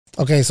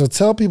Okay, so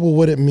tell people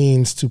what it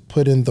means to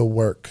put in the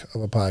work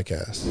of a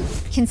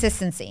podcast.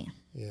 Consistency.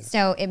 Yeah.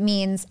 So it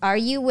means, are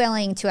you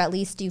willing to at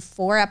least do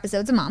 4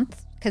 episodes a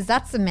month? Because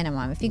that's the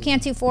minimum. If you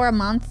can't do 4 a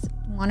month,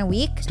 1 a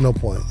week, there's no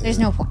point. There's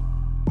no point.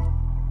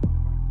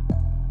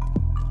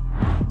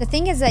 The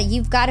thing is that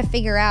you've got to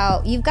figure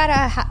out, you've got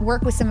to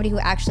work with somebody who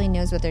actually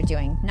knows what they're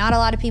doing. Not a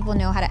lot of people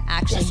know how to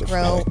actually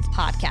grow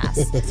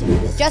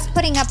podcasts. Just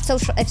putting up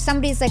social, if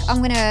somebody's like, I'm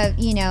going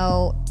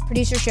to,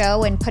 produce your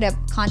show and put up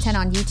content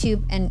on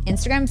YouTube and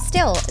Instagram,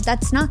 still,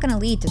 that's not going to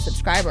lead to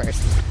subscribers.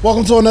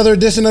 Welcome to another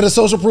edition of the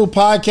Social Proof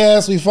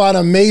Podcast. We find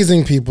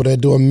amazing people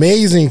that do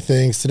amazing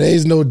things.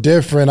 Today's no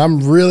different.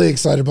 I'm really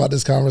excited about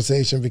this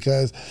conversation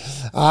because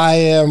I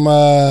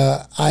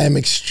am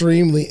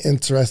extremely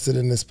interested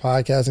in this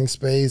podcasting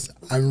space.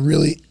 I'm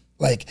really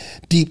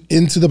deep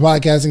into the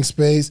podcasting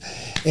space,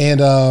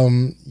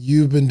 and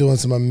you've been doing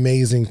some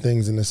amazing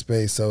things in this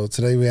space. So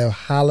today we have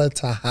Hala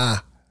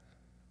Taha.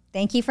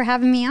 Thank you for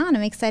having me on.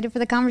 I'm excited for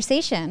the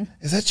conversation.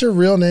 Is that your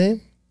real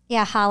name?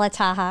 Yeah, Hala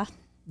Taha.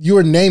 You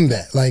were named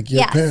that, your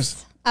yes.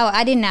 parents? Oh,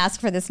 I didn't ask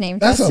for this name.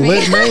 That's a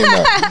lit name.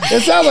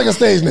 It sounds like a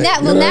stage name.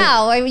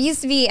 Now it used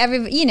to be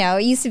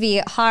it used to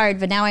be hard,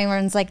 but now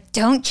everyone's like,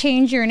 "Don't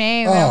change your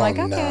name." And I'm like,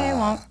 "Okay, I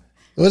won't."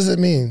 What does it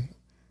mean?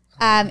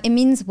 It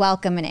means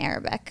welcome in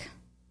Arabic.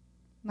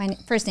 My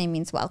first name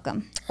means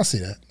welcome. I see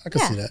that. I can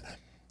see that.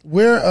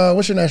 Where?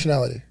 What's your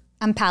nationality?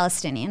 I'm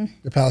Palestinian.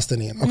 You're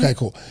Palestinian. Mm-hmm. Okay,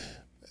 cool.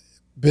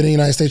 Been in the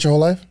United States your whole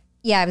life?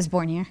 Yeah, I was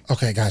born here.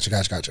 Okay, gotcha.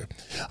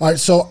 All right,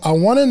 so I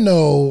want to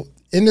know,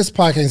 in this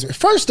podcast,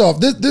 first off,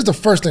 this is the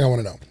first thing I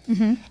want to know.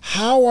 Mm-hmm.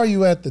 How are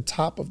you at the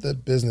top of the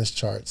business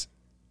charts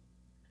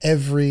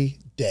every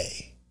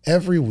day,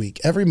 every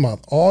week, every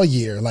month, all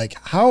year?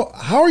 How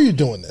are you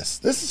doing this?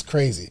 This is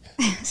crazy.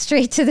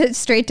 Straight to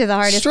the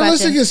hardest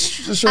question.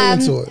 Let's get straight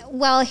into it.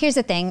 Well, here's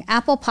the thing.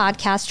 Apple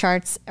podcast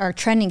charts are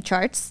trending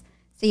charts.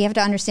 So you have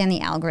to understand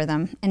the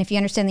algorithm. And if you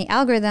understand the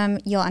algorithm,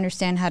 you'll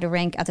understand how to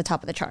rank at the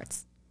top of the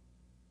charts.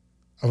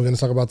 Are we going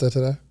to talk about that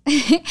today?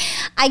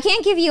 I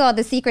can't give you all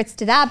the secrets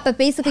to that, but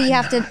basically you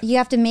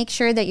have to make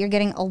sure that you're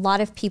getting a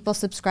lot of people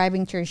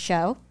subscribing to your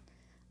show.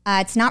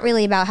 It's not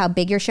really about how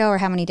big your show or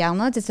how many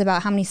downloads. It's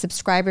about how many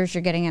subscribers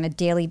you're getting on a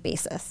daily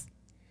basis.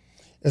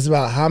 It's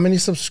about how many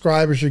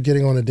subscribers you're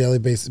getting on a daily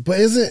basis. But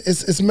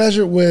it's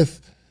measured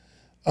with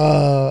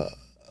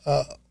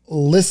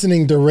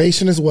listening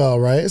duration as well,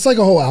 right? It's like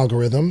a whole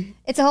algorithm.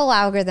 It's a whole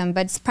algorithm,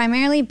 but it's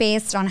primarily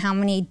based on how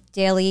many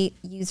daily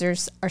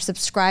users are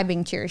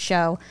subscribing to your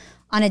show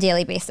on a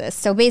daily basis.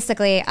 So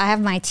basically, I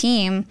have my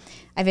team.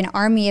 I have an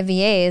army of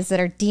VAs that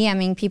are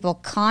DMing people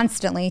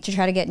constantly to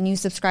try to get new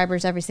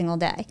subscribers every single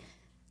day.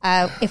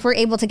 If we're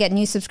able to get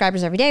new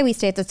subscribers every day, we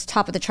stay at the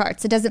top of the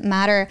charts. It doesn't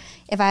matter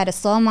if I had a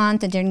slow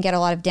month and didn't get a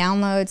lot of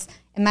downloads.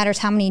 It matters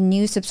how many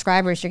new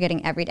subscribers you're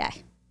getting every day.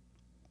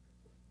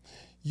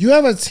 You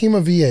have a team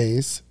of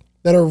VAs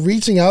that are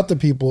reaching out to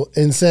people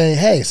and saying,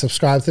 hey,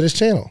 subscribe to this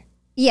channel.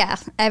 Yeah,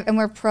 and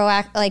we're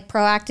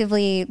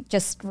proactively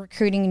just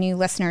recruiting new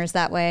listeners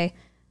that way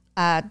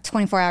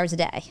 24 hours a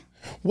day.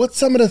 What's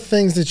some of the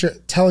things that you're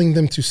telling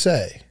them to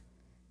say?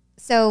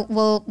 So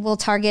we'll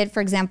target, for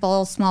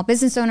example, small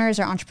business owners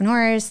or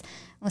entrepreneurs.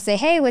 We'll say,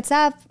 hey, what's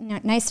up?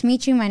 Nice to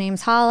meet you. My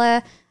name's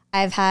Hala.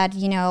 I've had,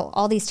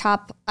 all these I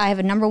have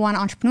a #1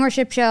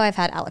 entrepreneurship show. I've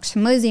had Alex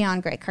Hormozi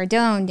on, Greg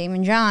Cardone,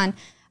 Damon John.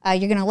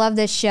 You're going to love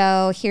this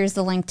show. Here's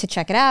the link to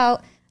check it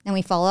out. Then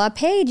we follow up.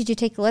 Hey, did you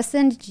take a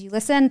listen? Did you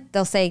listen?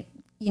 They'll say,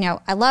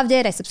 I loved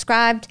it. I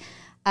subscribed.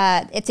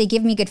 If they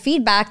give me good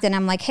feedback, then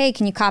I'm like, hey,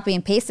 can you copy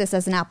and paste this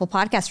as an Apple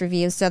podcast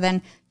review? So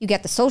then you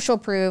get the social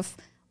proof,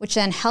 which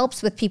then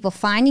helps with people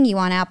finding you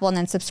on Apple and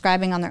then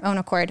subscribing on their own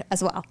accord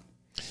as well.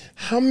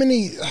 How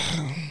many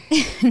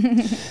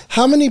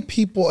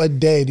people a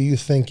day do you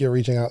think you're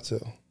reaching out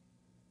to?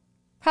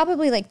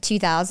 Probably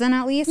 2,000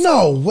 at least.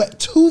 No, what,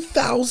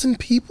 2,000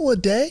 people a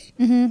day?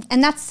 Mm-hmm.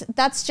 And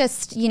that's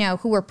just,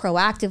 who we're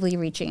proactively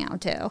reaching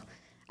out to.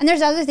 And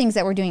there's other things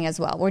that we're doing as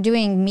well. We're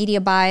doing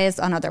media buys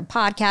on other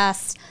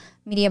podcasts,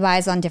 media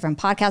buys on different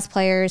podcast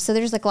players. So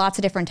there's lots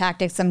of different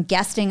tactics. I'm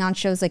guesting on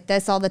shows like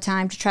this all the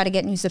time to try to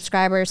get new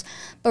subscribers.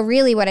 But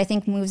really what I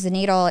think moves the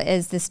needle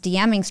is this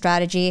DMing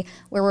strategy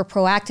where we're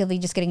proactively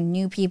just getting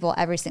new people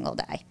every single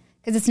day.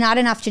 Because it's not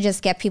enough to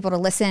just get people to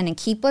listen and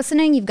keep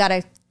listening. You've got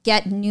to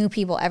get new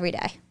people every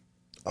day.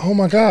 Oh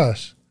my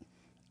gosh.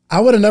 I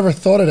would have never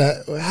thought of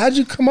that. How'd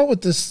you come up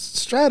with this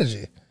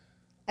strategy?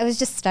 I was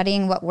just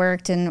studying what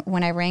worked, and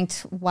when I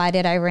ranked, why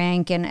did I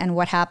rank and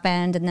what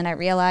happened? And then I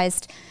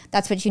realized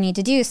that's what you need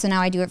to do. So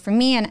now I do it for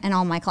me and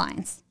all my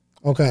clients.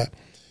 Okay.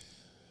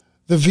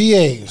 The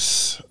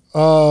VAs,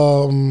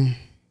 obviously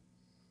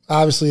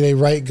they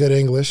write good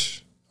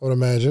English, I would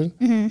imagine.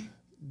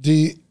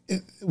 Mm-hmm.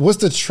 What's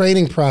the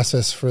training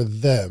process for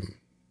them?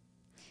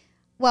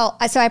 Well,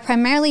 so I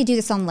primarily do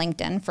this on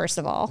LinkedIn, first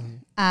of all.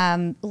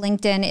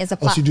 LinkedIn is a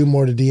platform. So you do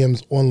more of the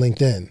DMs on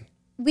LinkedIn?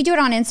 We do it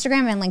on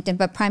Instagram and LinkedIn,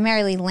 but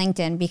primarily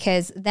LinkedIn,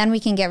 because then we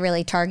can get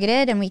really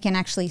targeted and we can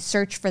actually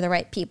search for the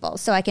right people.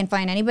 So I can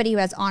find anybody who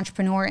has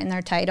entrepreneur in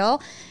their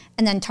title,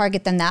 and then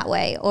target them that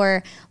way.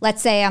 Or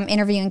let's say I'm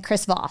interviewing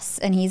Chris Voss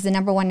and he's the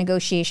 #1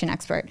 negotiation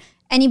expert.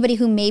 Anybody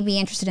who may be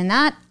interested in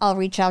that, I'll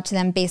reach out to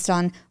them based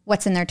on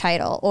what's in their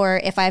title.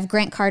 Or if I have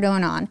Grant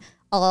Cardone on,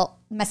 I'll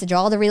message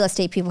all the real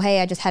estate people,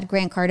 hey, I just had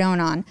Grant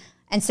Cardone on.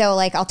 And so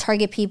like I'll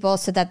target people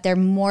so that they're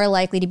more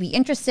likely to be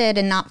interested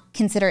and not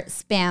consider it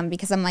spam,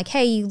 because I'm like,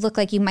 hey, you look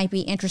like you might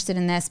be interested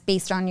in this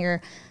based on your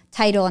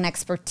title and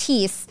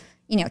expertise,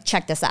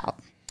 check this out.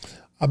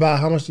 About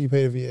how much do you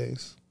pay to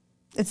VAs?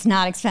 It's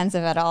not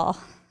expensive at all.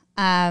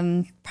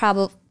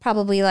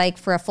 Probably like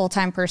for a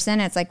full-time person,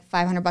 it's like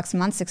 $500 a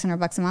month,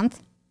 $600 a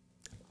month.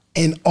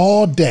 And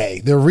all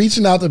day they're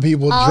reaching out to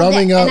people, all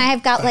drumming day. up. And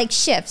I've got like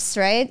shifts,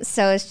 right?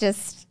 So it's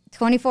just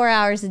 24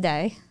 hours a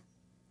day.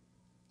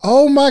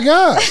 Oh my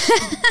gosh.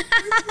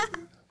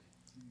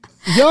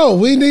 Yo,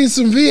 we need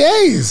some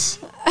VAs.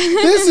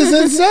 This is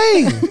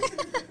insane.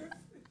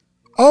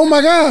 Oh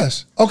my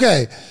gosh.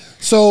 Okay.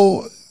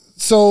 So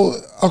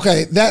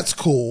okay, that's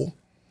cool.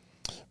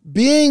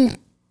 Being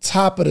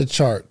top of the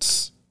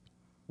charts,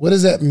 what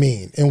does that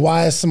mean? And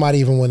why is somebody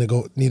even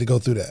need to go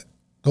through that?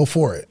 Go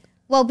for it.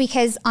 Well,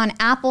 because on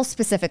Apple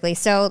specifically,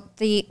 so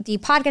the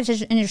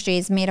podcast industry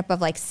is made up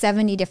of like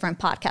 70 different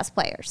podcast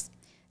players.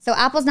 So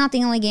Apple's not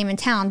the only game in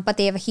town, but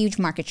they have a huge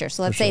market share.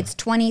 So let's say it's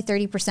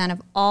 20-30% of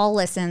all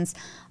listens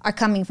are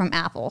coming from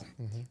Apple.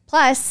 Mm-hmm.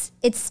 Plus,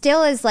 it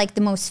still is like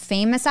the most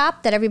famous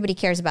app that everybody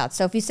cares about.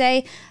 So if you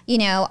say,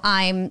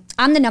 I'm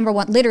the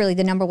 #1, literally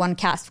the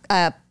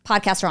 #1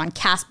 podcaster on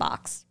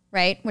Castbox,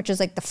 right? Which is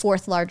like the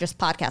 4th largest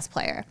podcast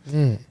player.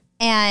 Mm.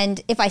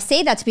 And if I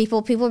say that to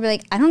people will be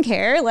like, I don't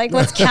care. Like,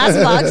 what's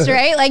Castbox,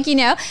 right? Like,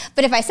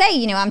 but if I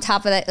say, I'm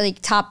top of the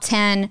top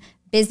 10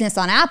 business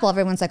on Apple,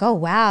 everyone's like, oh,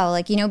 wow.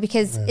 Like,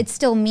 because it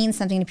still means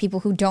something to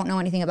people who don't know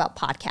anything about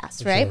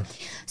podcasts, right?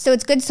 Sure. So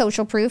it's good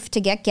social proof to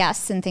get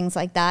guests and things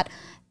like that.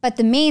 But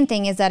the main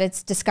thing is that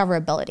it's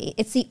discoverability.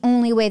 It's the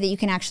only way that you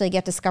can actually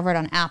get discovered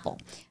on Apple.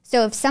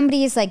 So if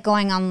somebody is like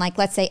going on, like,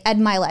 let's say Ed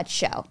Milet's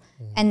show,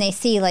 and they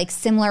see like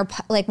similar,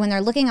 like when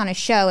they're looking on a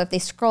show, if they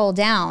scroll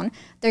down,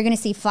 they're going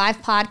to see 5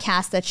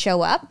 podcasts that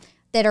show up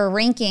that are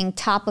ranking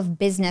top of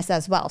business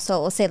as well. So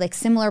it will say like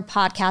similar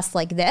podcasts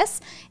like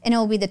this, and it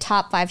will be the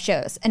top 5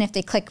 shows. And if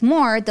they click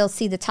more, they'll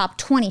see the top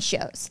 20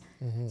 shows.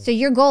 Mm-hmm. So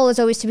your goal is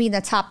always to be in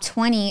the top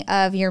 20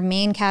 of your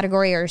main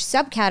category or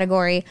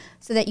subcategory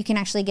so that you can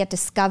actually get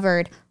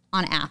discovered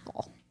on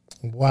Apple.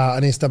 Wow, I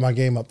need to step my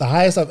game up. The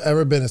highest I've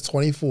ever been is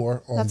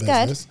 24 on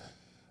business. Good.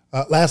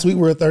 Last week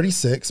we were at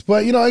 36,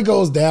 but it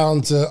goes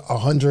down to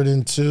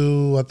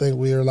 102. I think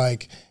we are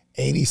like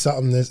 80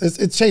 something.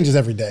 It changes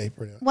every day.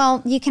 Pretty much.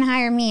 Well, you can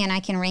hire me and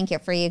I can rank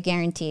it for you,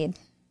 guaranteed.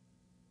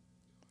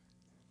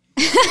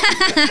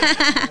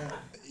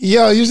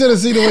 Yo, you should have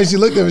seen the way she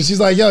looked at me. She's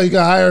like, yo, you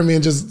can hire me,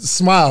 and just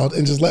smiled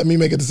and just let me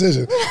make a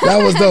decision.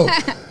 That was dope.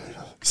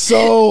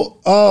 So,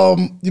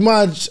 you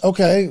mind,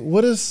 okay,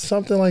 what does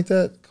something like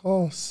that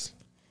cost?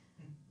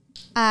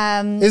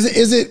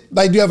 Is it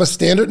like, do you have a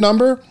standard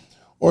number?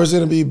 Or is it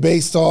going to be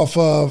based off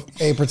of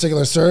a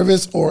particular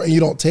service, or you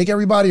don't take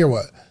everybody, or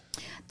what?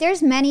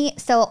 There's many.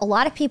 So a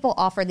lot of people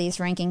offer these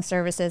ranking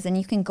services, and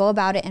you can go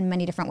about it in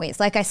many different ways.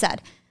 Like I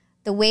said,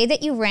 the way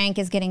that you rank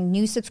is getting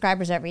new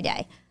subscribers every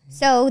day.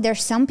 So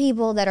there's some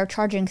people that are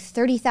charging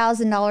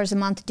 $30,000 a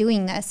month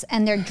doing this,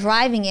 and they're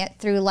driving it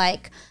through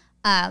like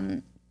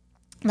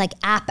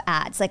app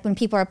ads. Like when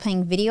people are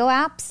playing video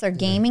apps or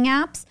gaming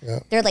apps,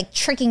 they're like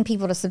tricking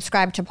people to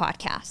subscribe to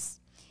podcasts.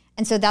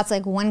 And so that's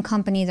like one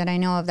company that I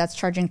know of that's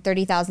charging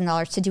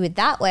 $30,000 to do it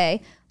that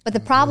way. But the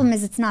problem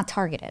is it's not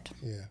targeted,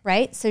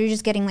 right? So you're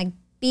just getting like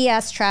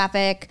BS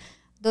traffic.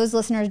 Those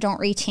listeners don't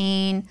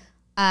retain.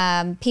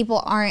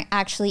 People aren't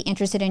actually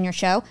interested in your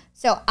show.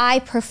 So I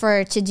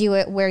prefer to do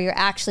it where you're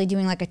actually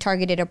doing like a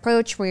targeted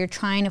approach, where you're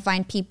trying to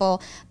find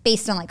people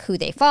based on like who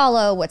they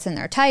follow, what's in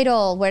their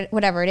title,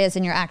 whatever it is,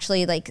 and you're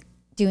actually like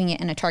doing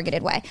it in a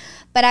targeted way.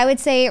 But I would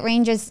say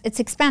it's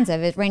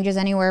expensive. It ranges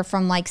anywhere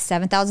from like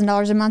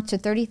 $7,000 a month to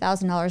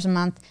 $30,000 a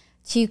month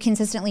to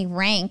consistently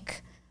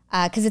rank,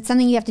 because it's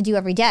something you have to do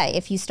every day.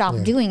 If you stop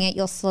doing it,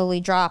 you'll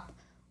slowly drop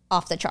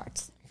off the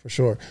charts. For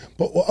sure.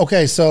 But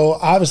okay, so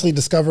obviously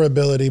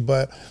discoverability,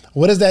 but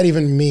what does that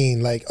even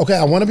mean? Like, okay,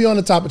 I want to be on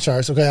the top of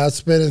charts. Okay, I'm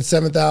spending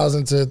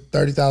 $7,000 to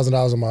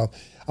 $30,000 a month.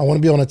 I want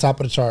to be on the top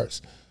of the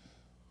charts.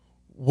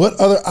 What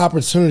other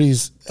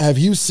opportunities have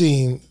you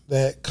seen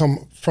that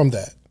come from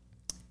that?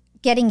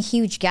 Getting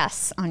huge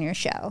guests on your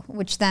show,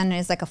 which then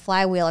is like a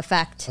flywheel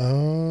effect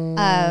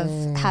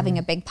of having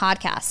a big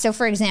podcast. So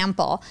for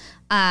example,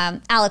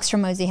 Alex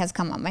Hormozi has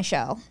come on my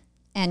show,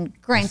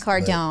 and Grant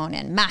Cardone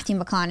and Matthew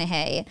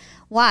McConaughey.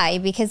 Why?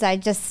 Because I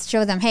just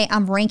show them, hey,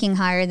 I'm ranking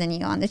higher than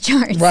you on the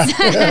charts. Right.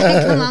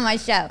 Come on my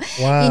show.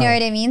 Wow. You know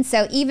what I mean?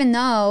 So even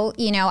though,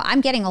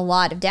 I'm getting a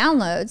lot of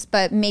downloads,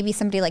 but maybe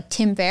somebody like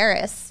Tim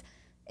Ferriss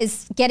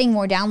is getting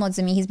more downloads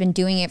than me. He's been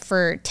doing it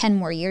for 10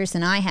 more years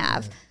than I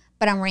have,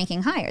 but I'm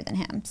ranking higher than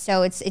him.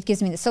 So it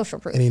gives me the social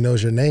proof. And he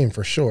knows your name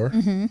for sure.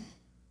 Mm-hmm.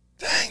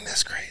 Dang,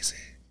 that's crazy.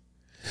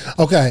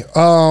 Okay.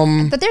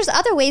 But there's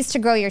other ways to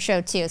grow your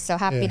show too. So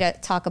happy to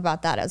talk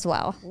about that as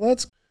well.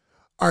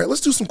 All right,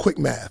 let's do some quick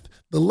math.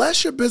 The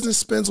less your business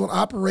spends on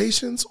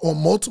operations,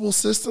 on multiple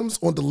systems,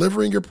 on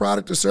delivering your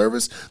product or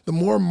service, the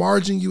more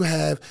margin you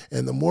have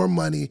and the more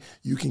money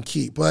you can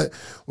keep. But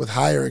with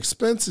higher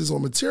expenses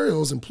on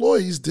materials,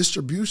 employees,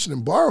 distribution,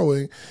 and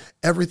borrowing,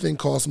 everything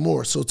costs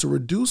more. So to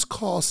reduce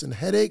costs and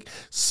headache,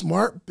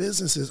 smart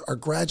businesses are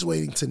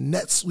graduating to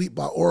NetSuite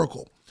by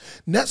Oracle.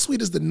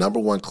 NetSuite is the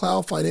 #1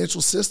 cloud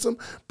financial system,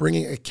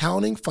 bringing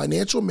accounting,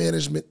 financial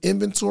management,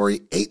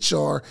 inventory,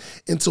 HR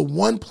into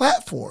one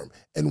platform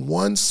and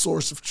one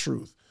source of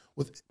truth.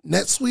 With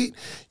NetSuite,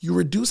 you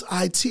reduce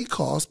IT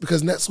costs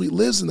because NetSuite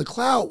lives in the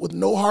cloud with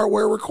no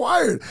hardware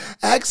required.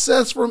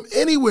 Access from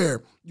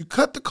anywhere. You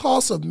cut the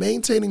cost of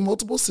maintaining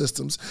multiple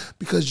systems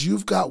because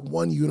you've got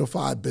one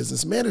unified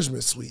business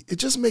management suite. It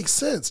just makes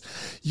sense.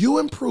 You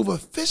improve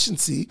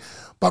efficiency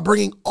by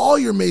bringing all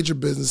your major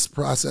business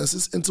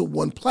processes into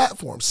one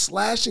platform,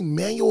 slashing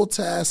manual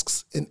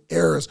tasks and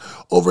errors.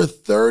 Over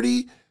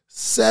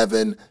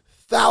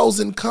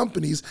 37,000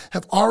 companies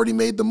have already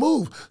made the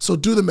move. So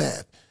do the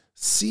math.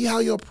 See how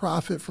you'll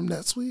profit from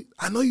NetSuite?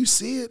 I know you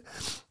see it.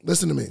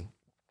 Listen to me.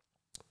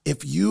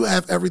 If you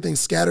have everything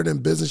scattered in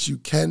business, you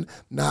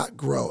cannot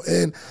grow.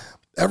 And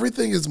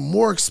everything is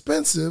more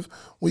expensive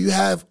when you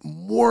have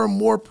more and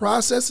more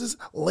processes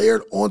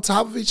layered on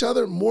top of each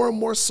other, more and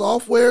more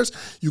softwares.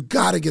 You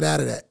got to get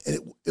out of that.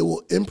 And it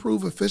will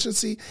improve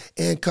efficiency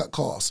and cut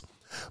costs.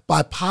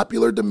 By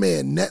popular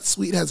demand,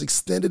 NetSuite has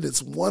extended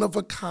its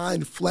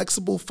one-of-a-kind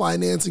flexible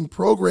financing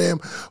program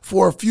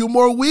for a few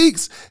more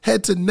weeks.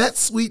 Head to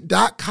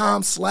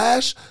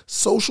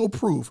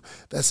netsuite.com/socialproof.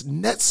 That's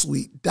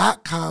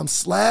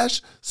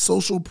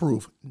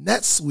netsuite.com/socialproof.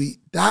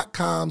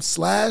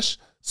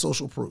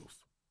 netsuite.com/socialproof.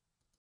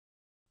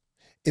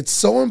 It's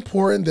so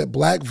important that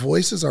Black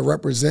voices are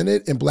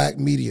represented in Black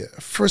media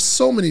for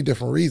so many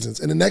different reasons.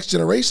 And the next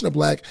generation of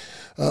Black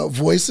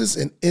voices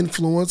and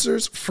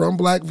influencers from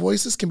Black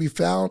voices can be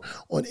found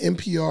on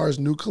NPR's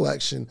new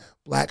collection,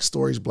 Black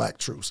Stories, Black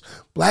Truths.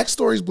 Black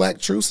Stories, Black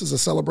Truths is a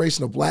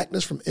celebration of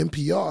Blackness from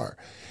NPR.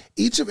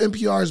 Each of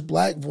NPR's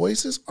Black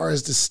voices are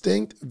as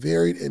distinct,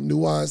 varied, and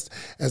nuanced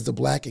as the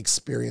Black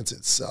experience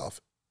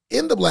itself.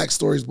 In the Black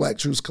Stories, Black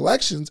Truths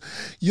collections,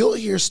 you'll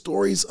hear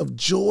stories of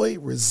joy,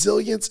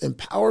 resilience,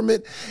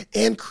 empowerment,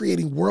 and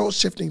creating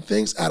world-shifting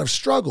things out of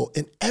struggle.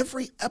 And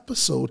every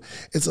episode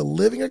is a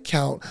living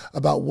account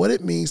about what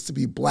it means to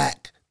be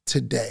Black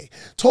today,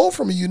 told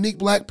from a unique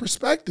Black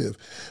perspective.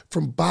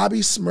 From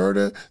Bobby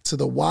Smyrna to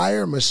The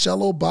Wire, Michelle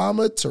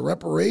Obama to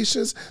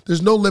reparations,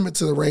 there's no limit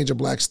to the range of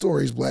Black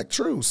stories, Black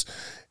truths.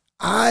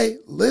 I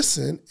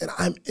listen and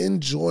I'm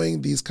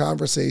enjoying these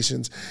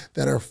conversations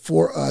that are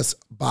for us,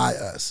 by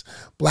us.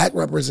 Black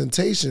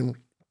representation,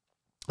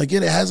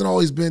 again, it hasn't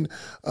always been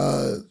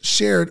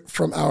shared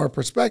from our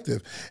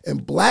perspective.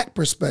 And Black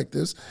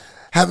perspectives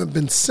haven't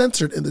been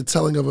centered in the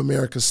telling of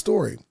America's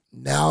story.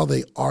 Now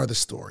they are the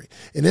story.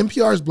 In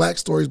NPR's Black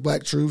Stories,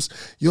 Black Truths,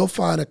 you'll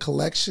find a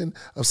collection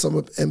of some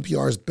of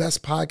NPR's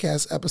best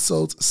podcast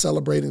episodes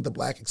celebrating the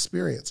Black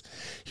experience.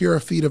 Here are a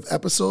feed of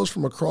episodes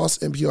from across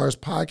NPR's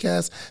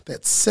podcasts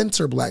that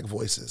center Black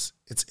voices.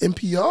 It's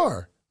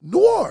NPR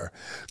Noir.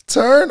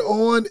 Turn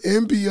on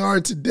NPR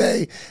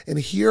today and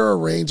hear a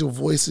range of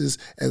voices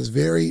as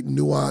varied,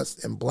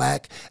 nuanced, and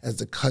Black as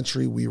the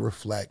country we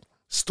reflect.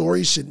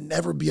 Stories should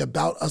never be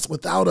about us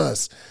without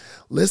us.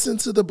 Listen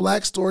to the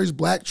Black Stories,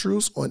 Black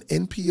Truths on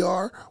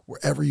NPR,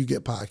 wherever you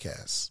get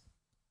podcasts.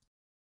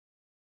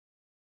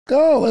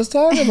 Go, let's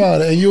talk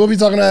about it. And you will be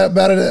talking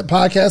about it at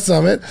Podcast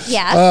Summit.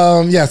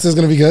 Yes. Yes, it's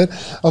going to be good.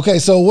 Okay,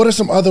 so what are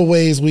some other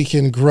ways we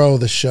can grow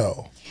the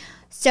show?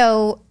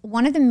 So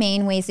one of the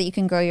main ways that you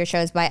can grow your show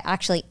is by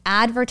actually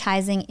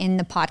advertising in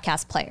the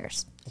podcast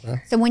players. Okay.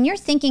 So when you're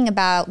thinking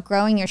about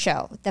growing your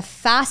show, the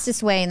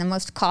fastest way and the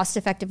most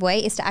cost-effective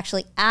way is to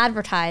actually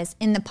advertise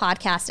in the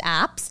podcast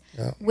apps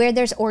where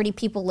there's already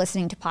people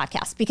listening to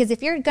podcasts. Because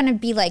if you're going to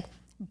be like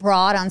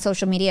broad on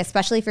social media,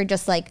 especially if you're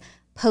just like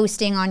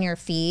posting on your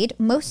feed,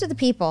 most of the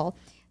people,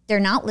 they're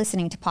not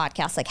listening to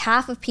podcasts. Like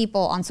half of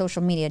people on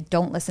social media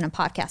don't listen to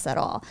podcasts at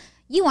all.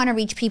 You want to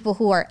reach people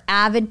who are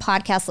avid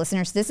podcast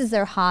listeners. This is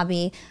their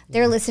hobby.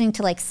 They're listening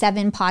to like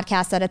 7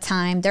 podcasts at a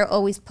time. They're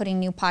always putting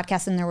new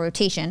podcasts in their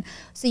rotation.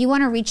 So you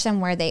want to reach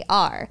them where they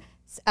are,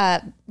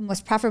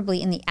 most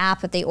preferably in the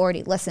app that they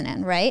already listen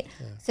in, right?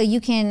 Yeah. So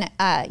you can,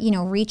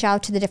 reach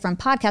out to the different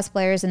podcast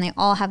players, and they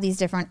all have these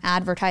different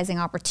advertising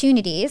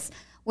opportunities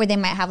where they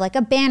might have like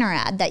a banner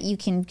ad that you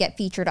can get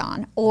featured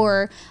on,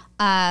 or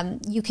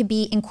you could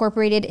be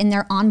incorporated in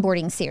their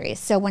onboarding series.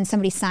 So when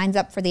somebody signs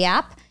up for the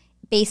app,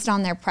 based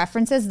on their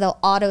preferences, they'll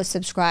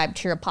auto-subscribe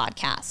to your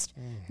podcast.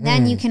 Mm-hmm.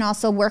 Then you can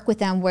also work with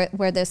them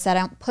where they'll set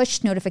out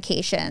push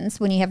notifications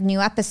when you have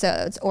new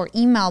episodes, or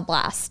email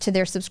blasts to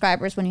their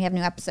subscribers when you have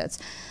new episodes.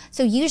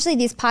 So usually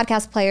these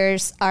podcast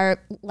players are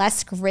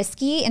less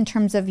risky in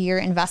terms of your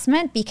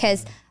investment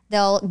because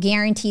they'll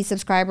guarantee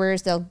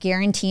subscribers, they'll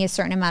guarantee a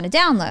certain amount of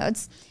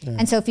downloads. Yeah.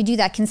 And so if you do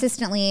that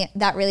consistently,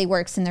 that really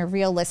works and they're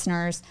real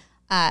listeners.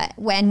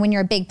 when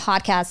you're a big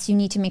podcast, you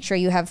need to make sure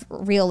you have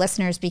real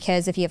listeners,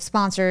 because if you have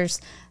sponsors,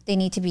 they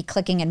need to be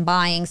clicking and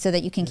buying so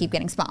that you can keep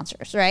getting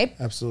sponsors, right?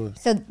 Absolutely.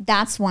 So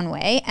that's one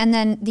way. And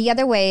then the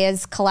other way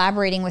is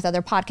collaborating with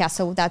other podcasts.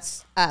 So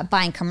that's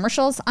buying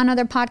commercials on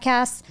other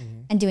podcasts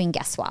and doing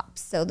guest swaps.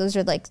 So those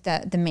are like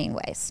the main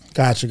ways.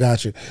 Gotcha.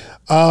 What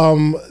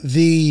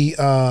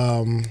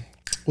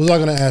was I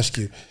going to ask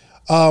you?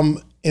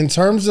 In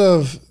terms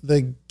of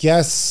the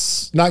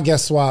guests, not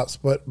guest swaps,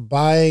 but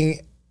buying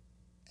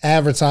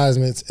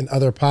advertisements in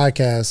other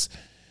podcasts,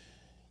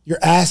 you're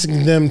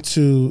asking them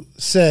to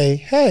say,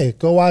 hey,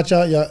 go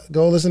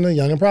listen to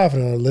Young and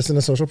Profitable or listen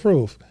to Social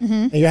Proof.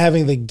 And you're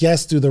having the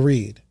guests do the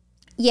read.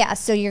 Yeah,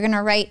 so you're going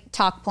to write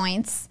talk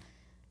points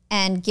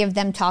and give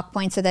them talk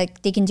points so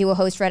that they can do a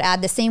host read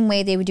ad the same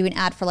way they would do an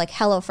ad for like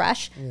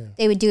HelloFresh. Yeah.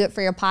 They would do it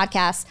for your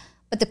podcast.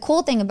 But the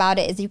cool thing about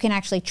it is you can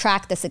actually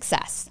track the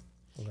success.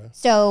 Okay.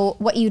 So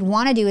what you'd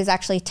want to do is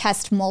actually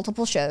test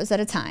multiple shows at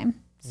a time.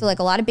 So like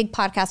a lot of big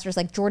podcasters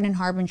like Jordan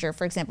Harbinger,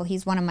 for example,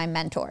 he's one of my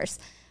mentors.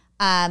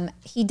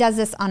 He does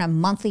this on a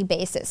monthly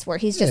basis where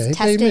he's just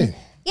testing.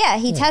 Yeah,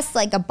 he tests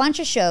like a bunch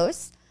of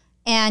shows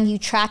and you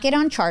track it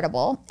on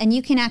Chartable and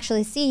you can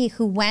actually see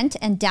who went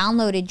and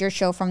downloaded your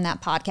show from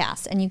that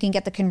podcast and you can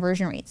get the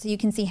conversion rate. So you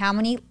can see how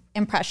many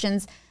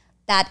impressions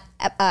that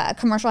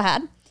commercial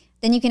had.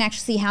 Then you can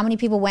actually see how many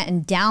people went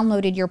and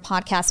downloaded your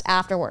podcast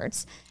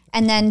afterwards.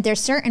 And then there's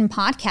certain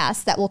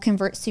podcasts that will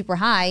convert super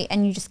high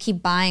and you just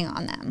keep buying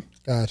on them.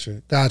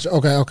 Gotcha.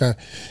 Okay.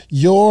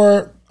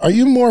 Are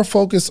you more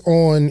focused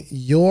on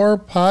your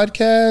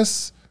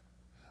podcast?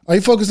 Are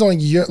you focused on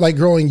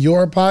growing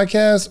your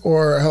podcast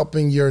or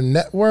helping your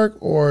network,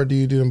 or do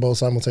you do them both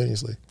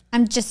simultaneously?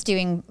 I'm just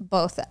doing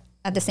both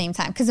at the same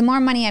time because the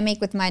more money I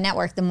make with my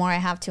network, the more I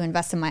have to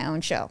invest in my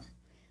own show.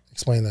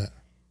 Explain that.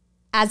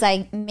 As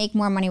I make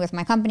more money with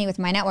my company, with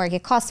my network,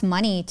 it costs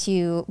money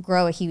to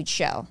grow a huge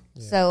show.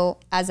 Yeah. So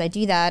as I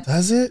do that.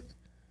 Does it?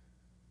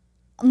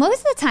 Most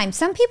of the time,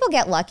 some people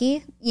get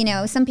lucky. You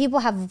know, some people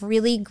have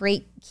really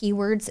great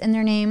keywords in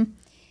their name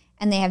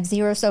and they have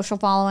zero social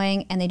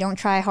following and they don't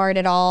try hard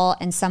at all.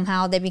 And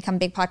somehow they become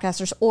big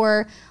podcasters.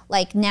 Or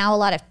like now a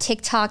lot of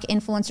TikTok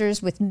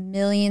influencers with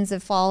millions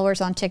of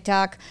followers on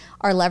TikTok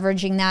are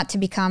leveraging that to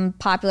become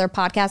popular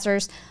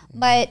podcasters.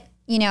 But,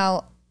 you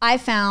know, I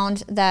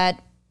found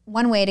that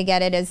one way to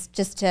get it is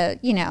just to,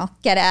 you know,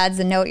 get ads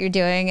and know what you're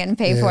doing and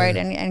pay for it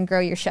and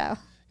grow your show.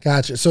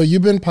 Gotcha. So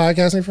you've been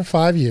podcasting for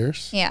 5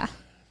 years. Yeah.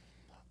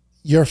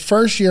 Your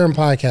first year in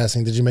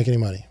podcasting, did you make any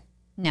money?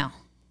 No.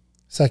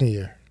 Second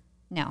year?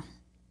 No.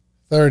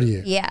 Third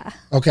year? Yeah.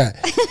 Okay.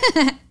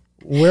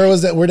 Where'd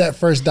that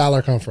first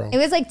dollar come from? It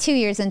was like 2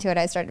 years into it,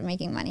 I started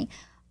making money.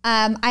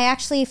 I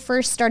actually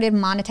first started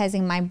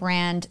monetizing my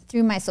brand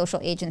through my social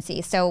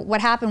agency. So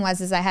what happened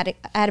was I had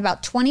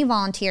about 20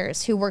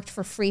 volunteers who worked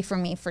for free for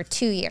me for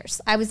 2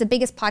 years. I was the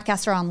biggest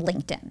podcaster on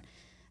LinkedIn.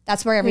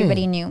 That's where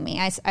everybody knew me.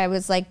 I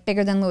was like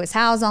bigger than Lewis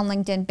Howes on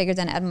LinkedIn, bigger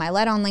than Ed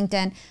Milet on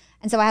LinkedIn.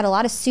 And so I had a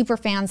lot of super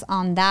fans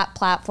on that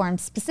platform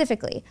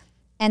specifically.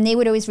 And they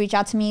would always reach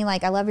out to me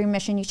like, I love your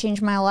mission. You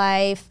changed my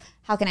life.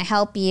 How can I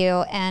help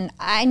you? And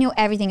I knew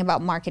everything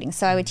about marketing.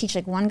 So I would teach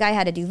like one guy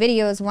how to do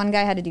videos, one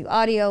guy how to do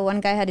audio, one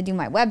guy how to do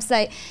my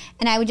website.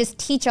 And I would just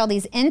teach all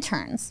these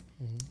interns.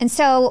 Mm-hmm. And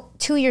so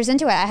 2 years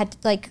into it, I had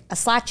like a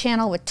Slack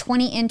channel with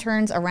 20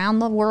 interns around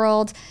the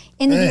world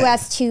in the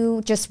US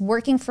too, just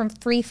working for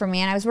free for me.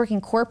 And I was working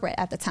corporate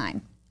at the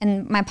time.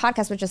 And my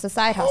podcast was just a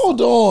side hustle.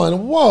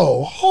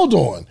 Hold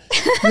on.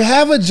 You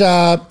have a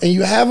job and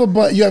you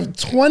have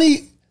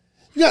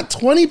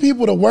 20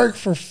 people to work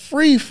for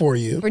free for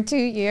you. For 2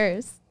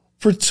 years.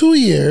 For 2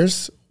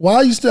 years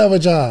while you still have a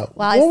job.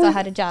 While I still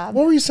had a job.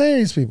 What were you saying to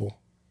these people?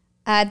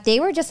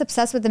 They were just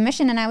obsessed with the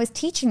mission and I was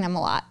teaching them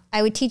a lot.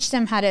 I would teach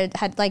them how to,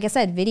 like I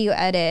said, video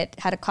edit,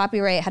 how to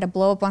copyright, how to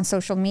blow up on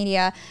social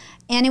media.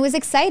 And it was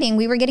exciting.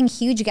 We were getting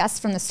huge guests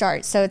from the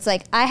start. So it's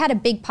like I had a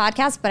big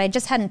podcast, but I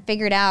just hadn't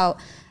figured out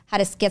how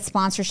to get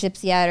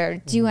sponsorships yet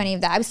or do any of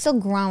that. I was still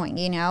growing,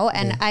 you know,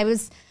 and I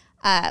was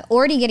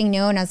already getting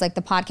known as like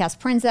the podcast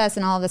princess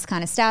and all of this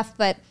kind of stuff,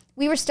 but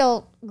we were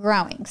still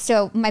growing.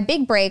 So my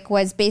big break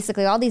was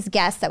basically all these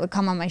guests that would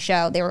come on my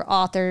show. They were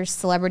authors,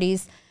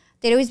 celebrities.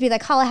 They'd always be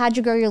like, Hala, how'd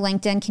you grow your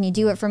LinkedIn? Can you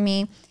do it for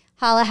me?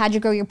 Hala, how'd you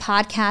grow your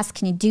podcast?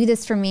 Can you do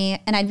this for me?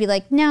 And I'd be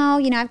like, no,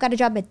 you know, I've got a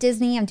job at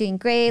Disney. I'm doing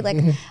great. Like,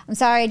 I'm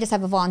sorry, I just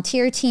have a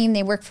volunteer team.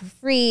 They work for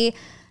free.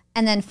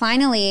 And then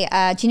finally,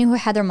 do you know who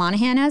Heather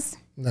Monahan is?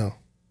 No.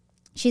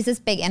 She's this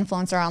big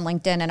influencer on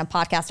LinkedIn and a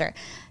podcaster.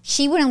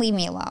 She wouldn't leave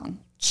me alone.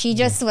 She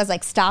just was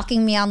like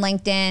stalking me on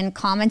LinkedIn,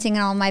 commenting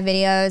on all my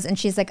videos. And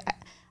she's like,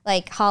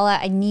 Hala,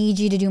 I need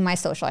you to do my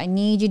social. I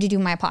need you to do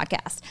my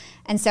podcast.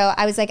 And so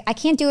I was like, I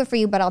can't do it for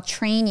you, but I'll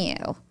train you.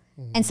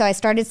 And so I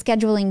started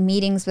scheduling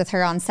meetings with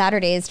her on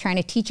Saturdays, trying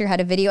to teach her how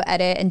to video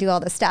edit and do all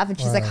this stuff. And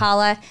she's like,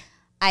 Hala,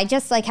 I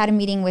just like had a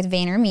meeting with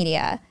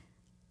VaynerMedia.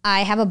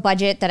 I have a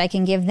budget that I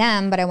can give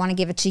them, but I want to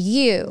give it to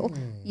you.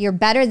 You're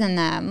better than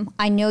them.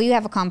 I know you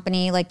have a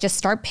company. Like, just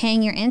start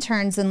paying your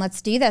interns and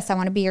let's do this. I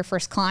want to be your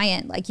first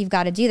client. Like, you've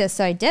got to do this.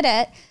 So I did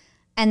it.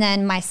 And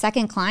then my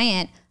second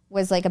client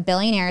was like a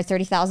billionaire,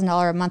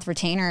 $30,000 a month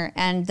retainer.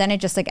 And then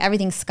it just like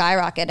everything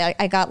skyrocketed.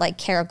 I got like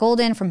Kara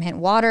Golden from Hint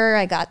Water.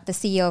 I got the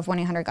CEO of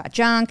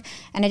 1-800-GOT-JUNK.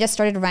 And I just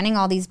started running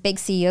all these big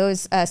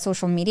CEOs'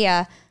 social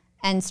media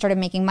and started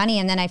making money.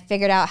 And then I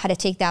figured out how to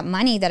take that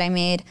money that I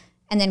made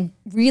and then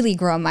really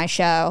grow my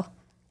show.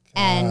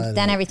 And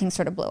then everything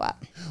sort of blew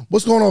up.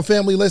 What's going on,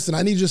 family? Listen,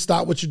 I need you to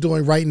stop what you're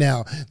doing right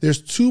now.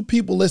 There's two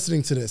people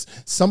listening to this.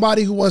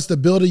 Somebody who wants to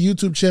build a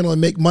YouTube channel and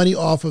make money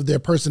off of their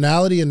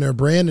personality and their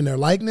brand and their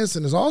likeness.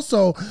 And there's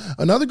also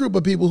another group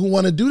of people who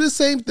want to do the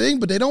same thing,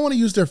 but they don't want to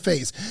use their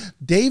face.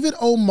 David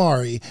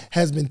Omari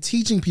has been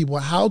teaching people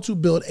how to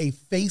build a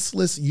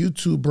faceless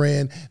YouTube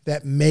brand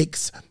that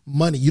makes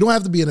money. You don't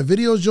have to be in a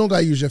video. You don't got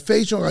to use your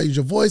face. You don't got to use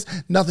your voice,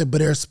 nothing. But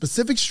there are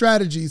specific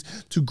strategies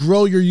to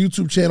grow your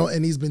YouTube channel,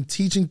 and he's been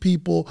teaching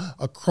people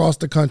across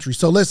the country.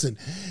 So listen,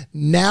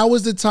 now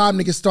is the time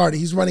to get started.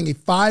 He's running a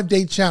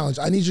 5-day challenge.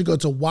 I need you to go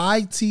to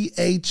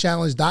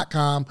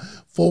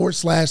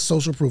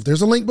ytachallenge.com/social proof.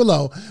 There's a link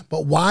below,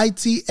 but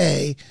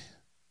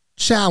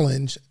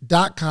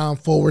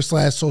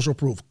ytachallenge.com/social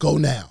proof. Go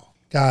now.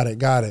 Got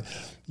it.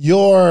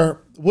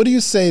 What do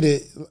you say to,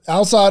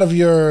 outside of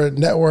your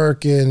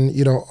network and,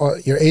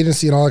 your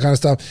agency and all that kind of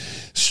stuff,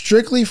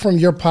 strictly from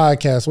your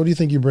podcast, what do you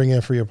think you bring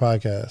in for your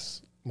podcast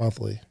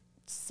monthly?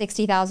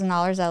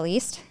 $60,000 at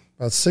least.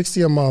 About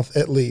 $60 a month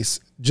at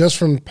least, just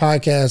from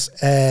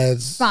podcast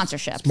ads,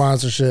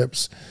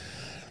 sponsorships.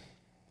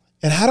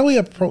 And how do we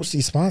approach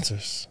these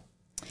sponsors?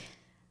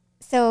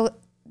 So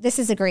this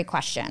is a great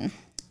question.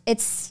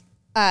 It's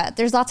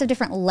there's lots of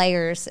different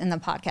layers in the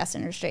podcast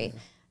industry.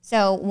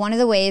 So one of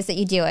the ways that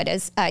you do it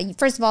is,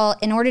 first of all,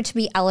 in order to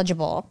be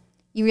eligible,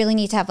 you really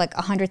need to have like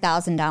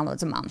 100,000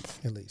 downloads a month.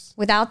 At least.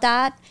 Without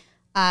that,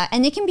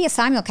 and it can be a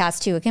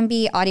simulcast too. It can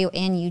be audio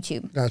and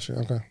YouTube. Gotcha,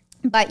 okay.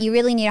 But you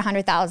really need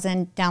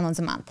 100,000 downloads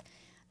a month.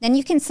 Then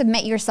you can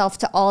submit yourself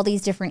to all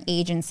these different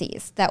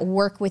agencies that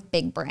work with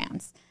big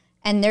brands.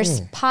 And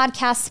there's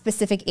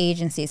podcast-specific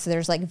agencies. So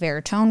there's like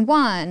Veritone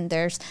One,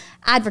 there's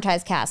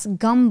AdvertiseCast,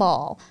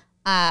 Gumball,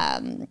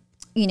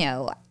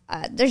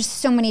 there's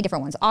so many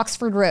different ones.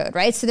 Oxford Road,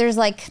 right? So there's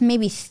like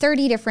maybe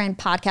 30 different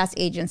podcast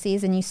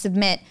agencies and you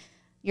submit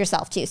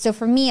yourself to. So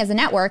for me as a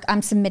network,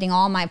 I'm submitting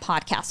all my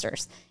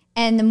podcasters.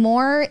 And the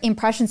more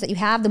impressions that you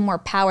have, the more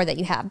power that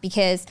you have,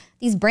 because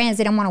these brands,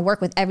 they don't want to work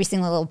with every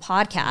single little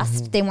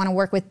podcast. Mm-hmm. They want to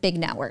work with big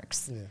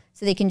networks. Yeah.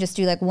 So they can just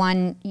do like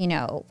one,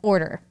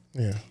 order.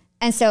 Yeah.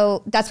 And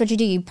so that's what you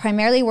do. You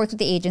primarily work with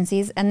the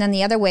agencies. And then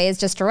the other way is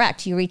just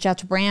direct. You reach out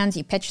to brands,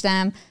 you pitch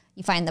them,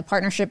 you find the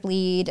partnership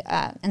lead,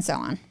 and so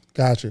on.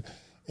 Gotcha.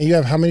 And you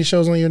have how many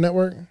shows on your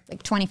network?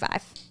 Like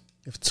 25.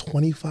 You have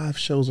 25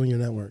 shows on your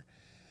network.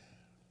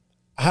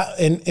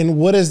 And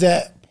what does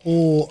that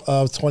pool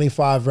of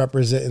 25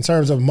 represent in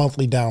terms of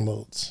monthly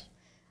downloads?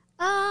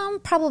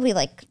 Probably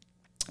like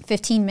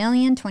 15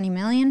 million, 20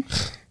 million.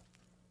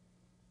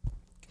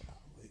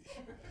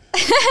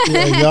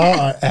 Yeah, y'all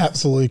are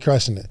absolutely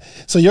crushing it.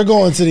 So you're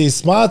going to these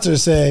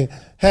sponsors saying,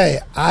 hey,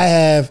 I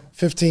have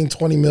 15,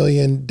 20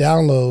 million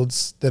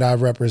downloads that I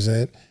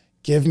represent.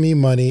 Give me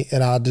money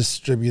and I'll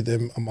distribute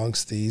them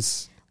amongst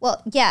these.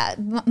 Well, yeah,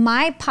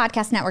 my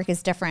podcast network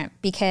is different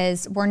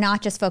because we're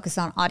not just focused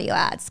on audio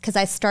ads, because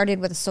I started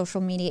with a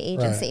social media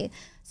agency. Right.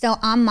 So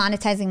I'm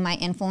monetizing my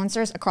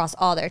influencers across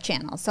all their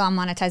channels. So I'm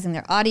monetizing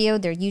their audio,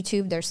 their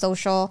YouTube, their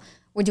social.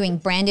 We're doing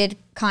branded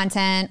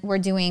content. We're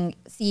doing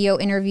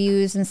CEO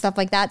interviews and stuff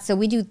like that. So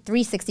we do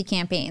 360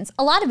 campaigns.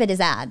 A lot of it is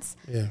ads.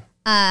 Yeah.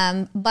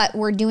 But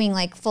we're doing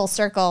like full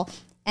circle.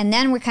 And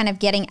then we're kind of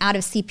getting out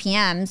of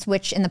CPMs,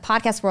 which in the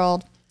podcast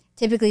world,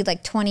 typically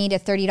like $20 to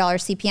 $30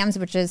 CPMs,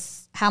 which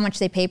is how much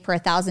they pay per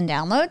 1,000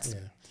 downloads.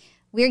 Yeah.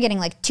 We're getting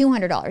like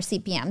 $200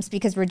 CPMs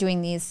because we're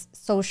doing these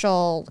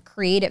social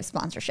creative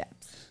sponsorships.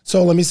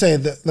 So let me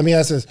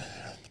ask this.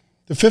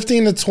 The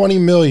 15 to 20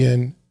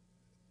 million,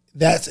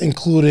 that's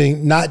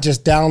including not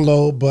just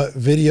download, but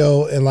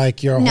video and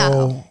like your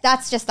whole... No,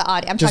 that's just the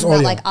audio. I'm talking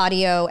about like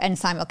audio and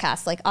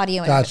simulcast, like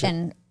audio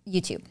and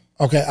YouTube.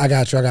 Okay, I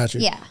got you.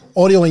 Yeah.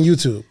 Audio and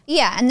YouTube.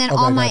 Yeah, and then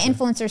all my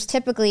influencers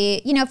typically,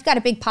 if you've got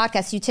a big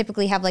podcast, you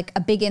typically have like a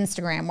big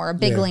Instagram or a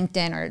big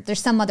LinkedIn, or there's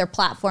some other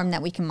platform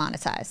that we can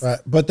monetize. Right,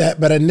 but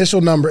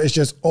initial number is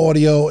just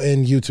audio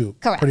and YouTube.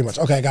 Correct. Pretty much.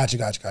 Okay, got you.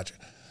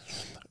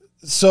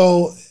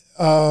 So,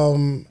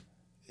 all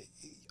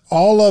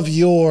of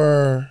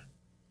your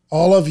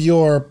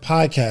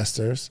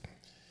podcasters,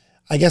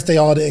 I guess they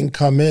all didn't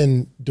come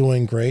in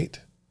doing great,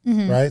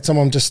 right? Some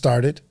of them just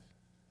started.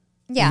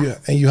 Yeah.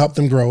 And you help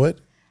them grow it?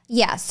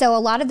 Yeah. So a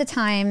lot of the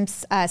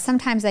times,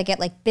 sometimes I get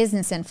like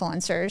business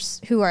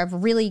influencers who are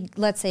really,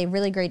 let's say,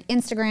 really great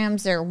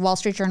Instagrams. They're Wall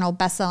Street Journal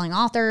bestselling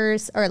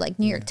authors or like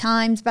New York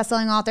Times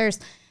bestselling authors.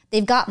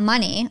 They've got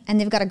money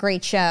and they've got a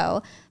great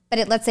show,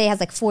 but let's say it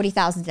has like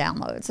 40,000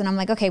 downloads. And I'm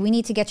like, okay, we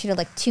need to get you to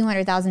like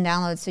 200,000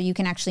 downloads so you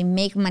can actually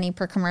make money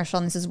per commercial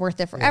and this is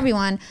worth it for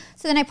everyone.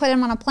 So then I put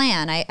them on a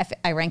plan.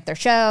 I rank their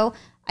show.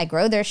 I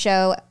grow their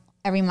show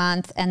every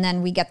month, and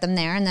then we get them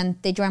there, and then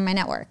they join my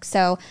network.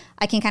 So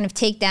I can kind of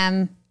take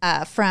them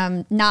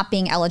from not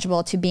being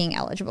eligible to being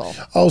eligible.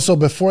 Oh, so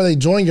before they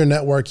join your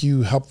network,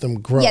 you help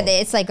them grow. Yeah,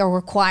 it's like a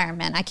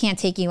requirement. I can't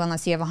take you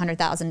unless you have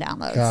 100,000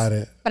 downloads. Got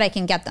it. But I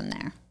can get them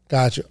there.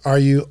 Gotcha. Are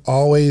you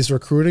always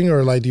recruiting,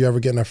 or like do you ever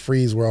get in a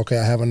freeze where, okay,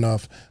 I have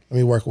enough, let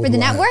me work with For the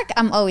network,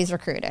 I'm always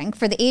recruiting.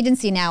 For the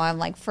agency now, I'm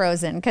like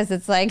frozen because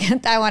it's like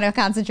I want to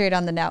concentrate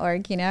on the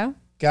network, you know?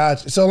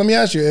 Gotcha. So let me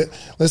ask you,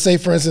 let's say,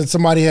 for instance,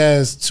 somebody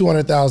has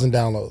 200,000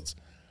 downloads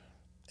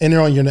and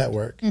they're on your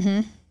network.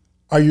 Mm-hmm.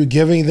 Are you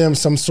giving them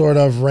some sort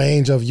of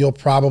range of you'll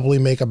probably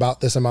make about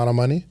this amount of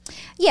money?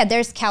 Yeah,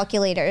 there's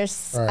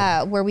calculators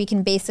where we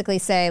can basically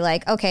say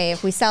like, okay,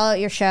 if we sell out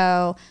your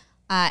show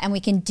and we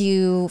can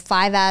do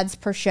 5 ads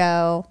per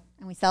show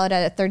and we sell it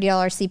at a $30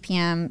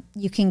 CPM,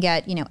 you can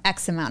get,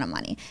 X amount of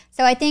money.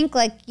 So I think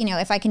like,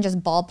 if I can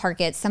just ballpark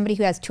it, somebody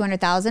who has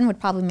 200,000 would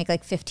probably make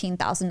like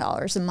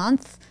 $15,000 a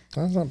month.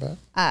 That's not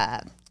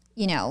bad.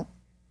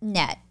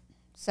 Net.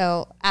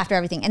 So after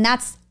everything, and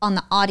that's on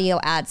the audio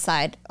ad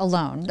side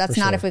alone. That's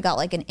not if we got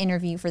like an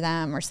interview for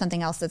them or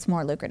something else that's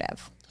more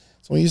lucrative.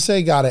 So when you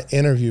say got an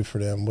interview for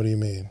them, what do you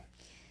mean?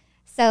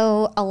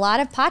 So a lot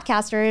of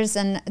podcasters,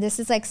 and this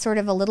is like sort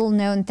of a little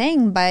known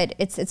thing, but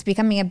it's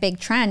becoming a big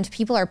trend.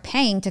 People are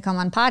paying to come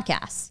on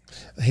podcasts.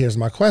 Here's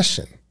my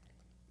question.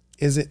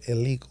 Is it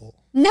illegal?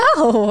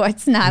 No,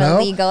 it's not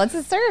illegal. It's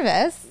a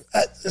service.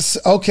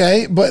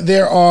 Okay, but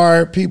there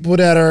are people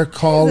that are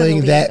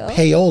calling that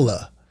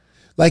payola.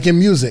 Like in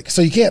music.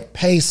 So you can't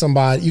pay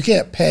somebody, you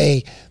can't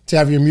pay to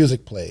have your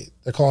music played.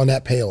 They're calling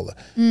that payola.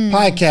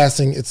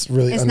 Podcasting, it's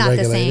really unregulated. Not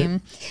the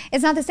same.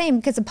 It's not the same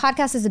because a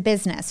podcast is a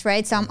business,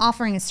 right? So I'm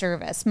offering a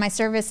service. My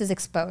service is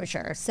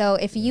exposure. So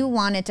if you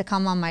wanted to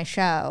come on my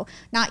show,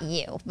 not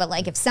you, but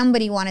like if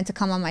somebody wanted to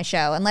come on my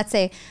show, and let's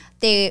say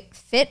they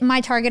fit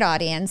my target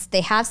audience,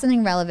 they have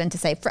something relevant to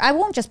say. I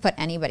won't just put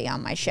anybody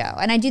on my show.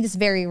 And I do this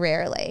very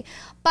rarely.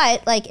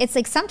 But like it's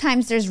like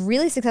sometimes there's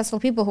really successful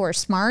people who are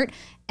smart,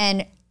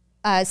 and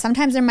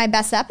sometimes they're my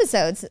best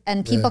episodes,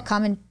 and people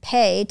come and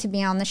pay to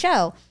be on the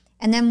show.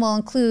 And then we'll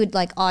include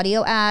like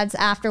audio ads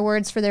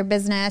afterwards for their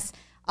business.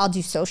 I'll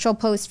do social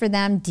posts for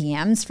them,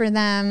 DMs for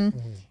them,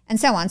 and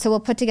so on. So we'll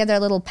put together a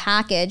little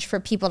package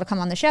for people to come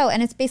on the show.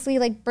 And it's basically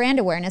like brand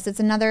awareness. It's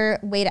another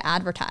way to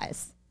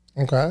advertise.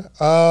 Okay.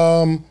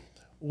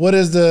 What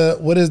is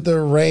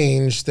the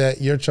range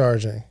that you're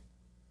charging?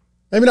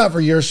 Maybe not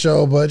for your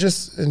show, but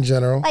just in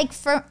general.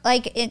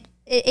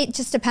 It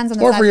just depends on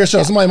the or size for your of the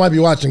show. Somebody might be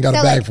watching, got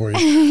a bag for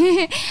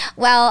you.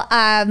 Well,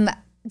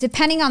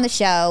 depending on the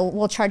show,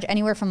 we'll charge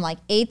anywhere from like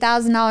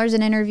 $8,000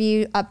 an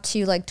interview up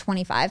to like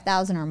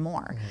 $25,000 or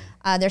more.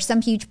 There's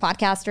some huge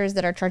podcasters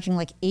that are charging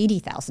like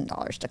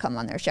 $80,000 to come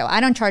on their show. I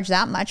don't charge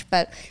that much,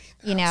 but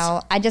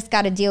I just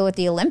got to deal with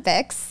the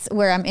Olympics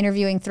where I'm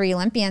interviewing 3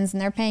 Olympians and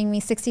they're paying me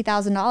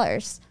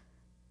 $60,000.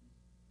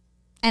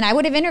 And I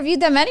would have interviewed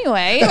them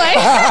anyway.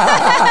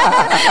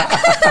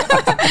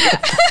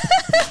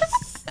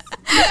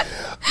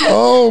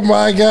 Oh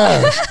my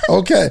gosh.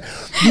 Okay.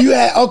 Do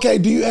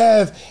you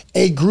have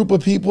a group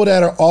of people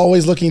that are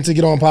always looking to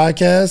get on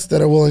podcasts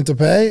that are willing to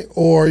pay,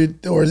 or you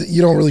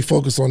don't really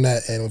focus on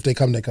that, and if they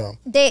come, they come?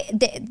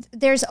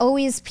 There's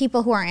always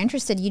people who are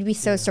interested. You'd be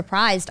so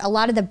surprised. A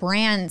lot of the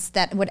brands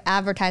that would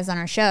advertise on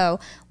our show,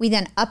 we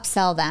then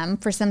upsell them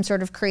for some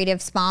sort of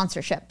creative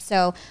sponsorship.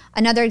 So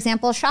another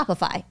example is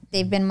Shopify.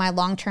 They've been my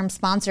long-term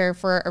sponsor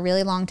for a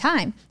really long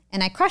time,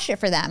 and I crush it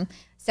for them.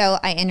 So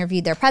I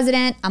interviewed their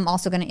president. I'm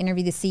also going to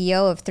interview the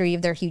CEO of 3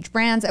 of their huge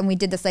brands. And we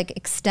did this like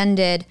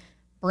extended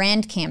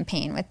brand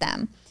campaign with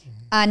them.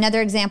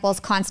 Another example is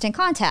Constant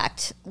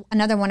Contact,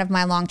 another one of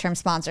my long-term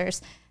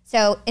sponsors.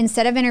 So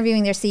instead of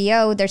interviewing their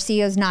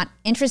CEO is not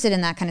interested in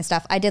that kind of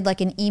stuff. I did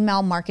like an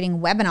email marketing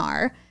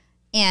webinar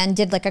and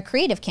did like a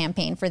creative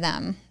campaign for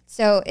them.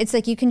 So it's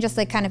like you can just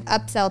like kind of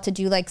upsell to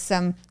do like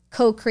some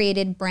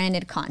co-created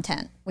branded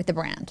content with the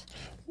brand.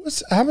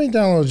 How many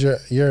downloads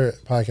your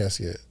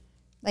podcast get?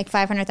 Like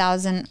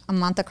 500,000 a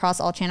month across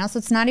all channels. So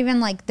it's not even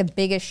like the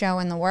biggest show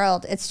in the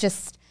world. It's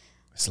just.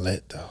 It's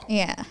lit though.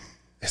 Yeah.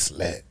 It's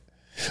lit.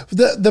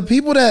 The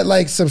people that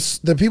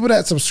the people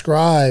that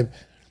subscribe,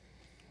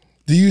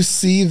 do you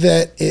see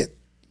that it,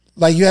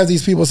 like you have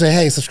these people say,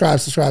 hey,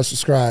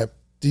 subscribe.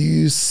 Do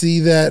you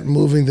see that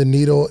moving the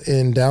needle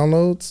in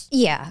downloads?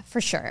 Yeah,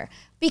 for sure.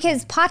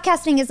 Because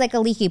podcasting is like a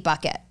leaky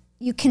bucket.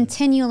 You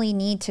continually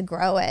need to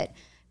grow it.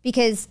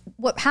 Because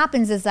what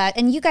happens is that,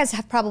 and you guys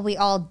have probably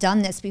all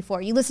done this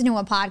before. You listen to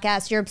a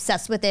podcast, you're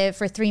obsessed with it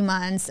for 3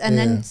 months, and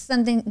then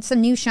some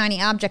new shiny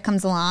object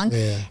comes along,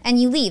 and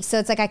you leave. So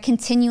it's like I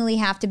continually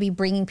have to be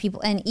bringing people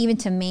in, even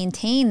to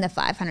maintain the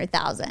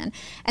 500,000.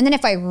 And then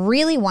if I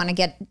really want to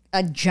get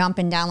a jump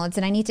in downloads,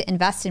 then I need to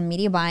invest in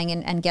media buying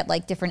and get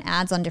like different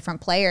ads on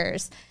different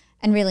players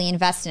and really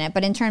invest in it.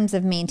 But in terms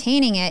of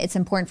maintaining it, it's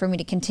important for me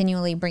to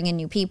continually bring in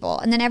new people.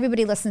 And then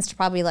everybody listens to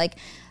probably like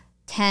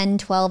 10,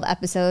 12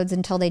 episodes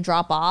until they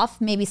drop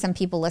off. Maybe some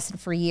people listen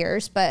for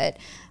years, but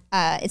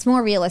it's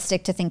more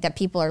realistic to think that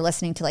people are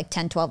listening to like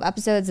 10, 12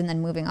 episodes and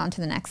then moving on to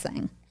the next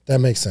thing. That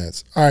makes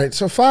sense. All right.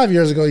 So 5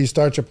 years ago, you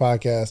start your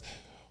podcast.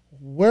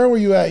 Where were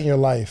you at in your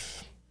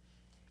life?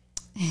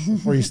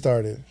 before you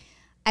started?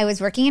 I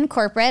was working in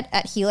corporate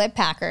at Hewlett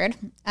Packard.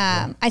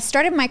 I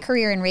started my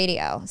career in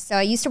radio. So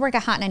I used to work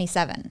at Hot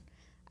 97.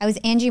 I was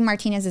Angie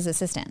Martinez's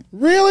assistant.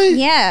 Really?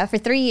 Yeah, for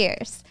 3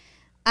 years.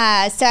 So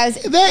I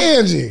was... That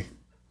Angie?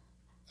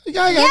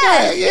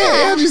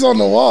 Yeah, Angie's on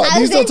the wall. Do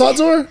you still talk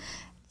to her?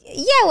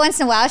 Yeah, once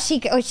in a while. She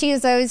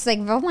was always like,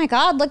 oh my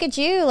God, look at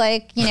you.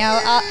 Like, you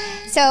know.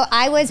 So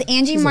I was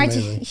Angie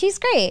Martinez. She's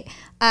great.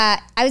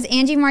 I was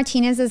Angie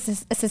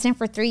Martinez's assistant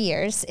for 3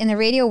 years. In the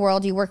radio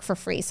world, you work for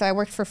free. So I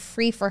worked for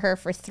free for her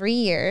for 3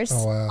 years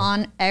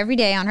on every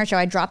day on her show.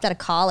 I dropped out of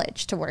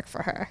college to work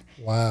for her.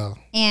 Wow.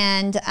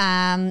 And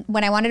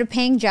when I wanted a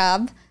paying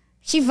job,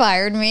 she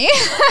fired me.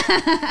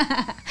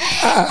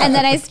 And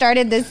then I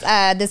started this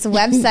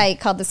website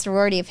called the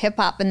Sorority of Hip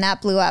Hop, and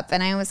that blew up.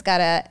 And I almost got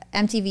a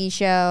MTV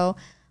show.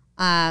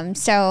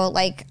 So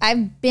like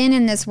I've been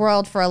in this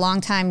world for a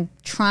long time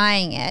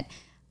trying it.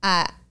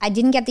 I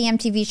didn't get the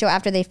MTV show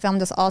after they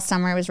filmed us all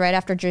summer. It was right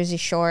after Jersey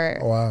Shore.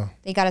 Oh, wow.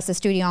 They got us a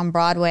studio on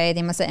Broadway.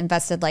 They must have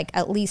invested like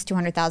at least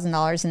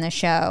 $200,000 in the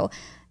show.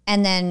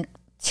 And then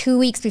 2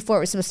 weeks before it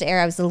was supposed to air,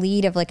 I was the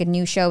lead of like a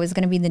new show. It was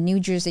going to be the new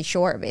Jersey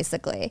Shore,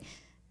 basically.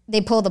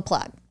 They pulled the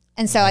plug.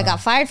 And so I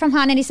got fired from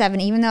Hot 97,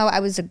 even though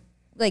I was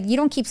like, you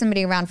don't keep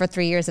somebody around for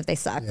 3 years if they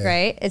suck,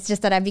 right? It's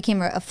just that I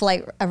became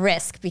a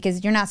risk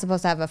because you're not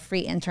supposed to have a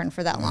free intern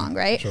for that long,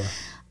 right? Sure.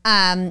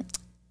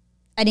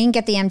 I didn't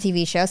get the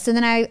MTV show. So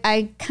then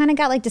I kind of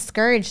got like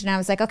discouraged and I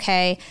was like,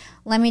 okay,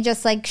 let me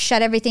just like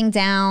shut everything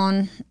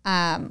down.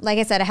 Like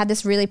I said, I had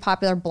this really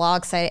popular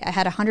blog site. I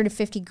had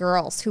 150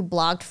 girls who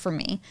blogged for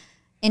me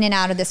in and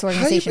out of this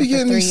organization for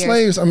 3 years.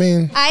 Slaves? I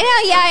mean,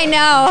 I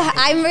know.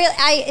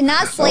 I'm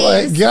not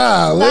slaves. Like,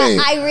 golly.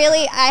 But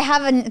I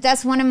have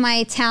that's one of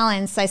my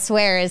talents, I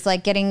swear, is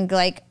like getting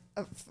like,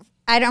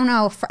 I don't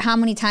know how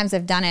many times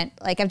I've done it.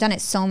 Like I've done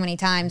it so many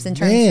times in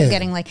terms of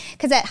getting like,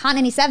 because at Hot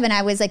 97,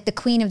 I was like the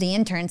queen of the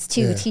interns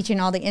too, teaching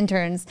all the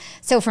interns.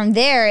 So from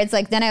there, it's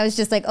like, then I was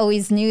just like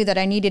always knew that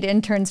I needed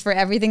interns for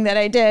everything that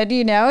I did,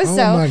 you know?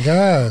 Oh my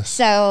gosh.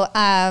 So,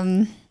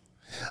 I'm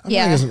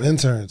gonna get some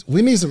interns.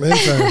 We need some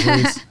interns,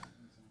 Reese.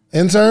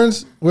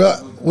 Interns?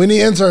 Well, we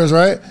need interns,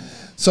 right?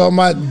 So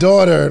my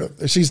daughter,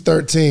 she's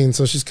 13,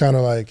 so she's kind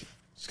of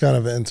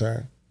an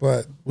intern.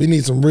 But we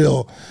need some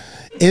real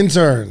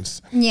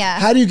interns. Yeah.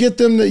 How do you get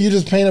them that you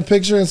just paint a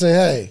picture and say,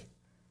 hey,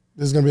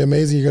 this is going to be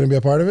amazing, you're going to be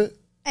a part of it?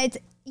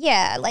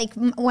 Like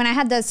when I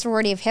had the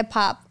Sorority of Hip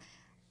Hop,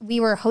 we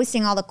were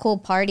hosting all the cool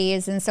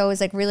parties. And so it was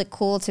like really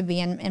cool to be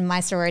in my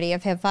Sorority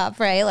of Hip Hop,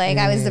 right? Like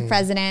I was the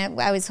president.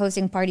 I was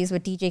hosting parties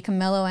with DJ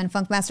Camilo and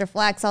Funkmaster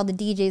Flex. All the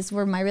DJs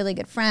were my really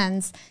good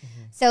friends.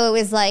 So it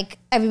was like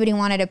everybody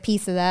wanted a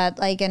piece of that,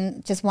 like,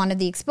 and just wanted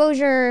the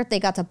exposure. They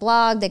got to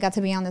blog. They got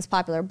to be on this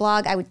popular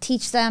blog. I would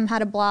teach them how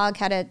to blog,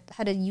 how to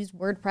use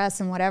WordPress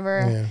and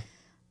whatever.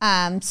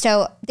 Yeah.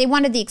 So they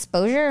wanted the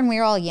exposure, and we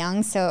were all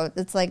young. So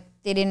it's like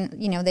they didn't,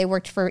 they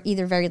worked for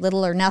either very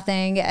little or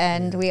nothing,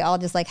 and we all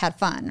just like had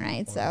fun,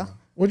 right? Wow. So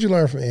what'd you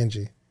learn from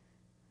Angie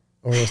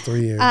over those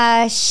 3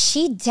 years?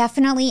 She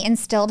definitely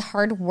instilled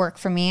hard work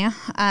for me.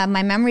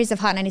 My memories of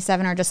Hot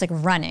 97 are just like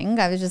running.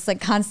 I was just like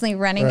constantly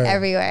running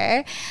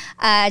everywhere.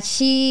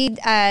 She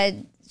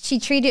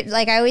treated,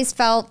 like I always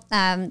felt,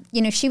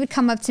 she would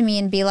come up to me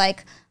and be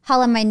like,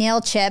 Hala, my nail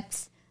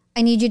chipped.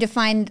 I need you to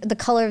find the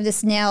color of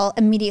this nail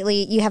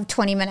immediately. You have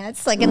 20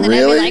 minutes. Like, and then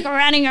I'd be like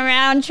running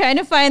around trying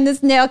to find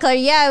this nail color.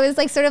 Yeah, it was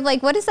like sort of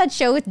like, what is that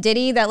show with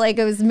Diddy that like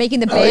it was making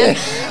the band?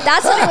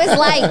 That's what it was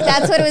like.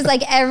 That's what it was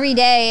like every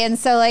day. And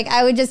so like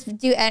I would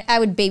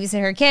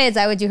babysit her kids.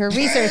 I would do her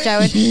research. I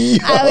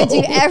would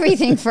do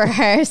everything for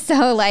her.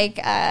 So like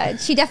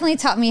she definitely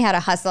taught me how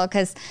to hustle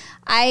because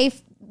I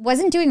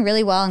wasn't doing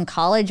really well in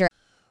college.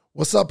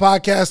 What's up,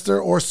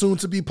 podcaster or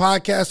soon-to-be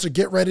podcaster?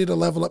 Get ready to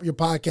level up your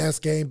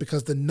podcast game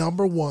because the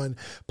 #1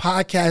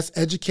 podcast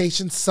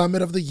education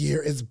summit of the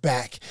year is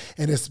back,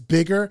 and it's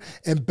bigger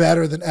and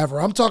better than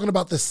ever. I'm talking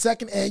about the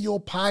 2nd annual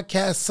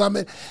podcast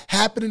summit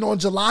happening on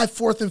July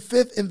 4th and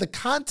 5th in the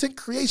content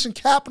creation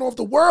capital of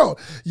the world.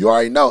 You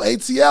already know,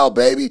 ATL,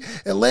 baby.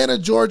 Atlanta,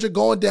 Georgia,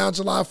 going down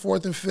July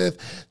 4th and 5th.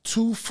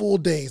 2 full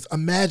days.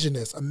 Imagine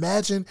this.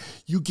 Imagine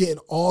you getting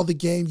all the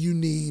game you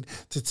need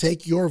to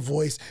take your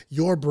voice,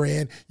 your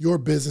brand, your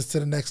business to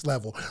the next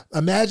level.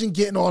 Imagine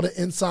getting all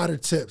the insider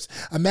tips.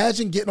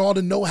 Imagine getting all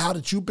the know-how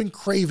that you've been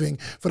craving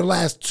for the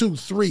last 2,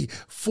 3,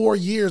 4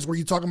 years where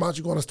you're talking about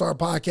you're going to start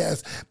a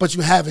podcast, but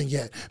you haven't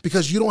yet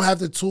because you don't have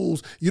the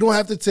tools, you don't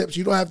have the tips,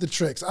 you don't have the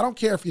tricks. I don't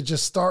care if you're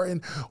just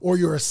starting or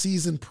you're a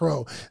seasoned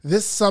pro.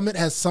 This summit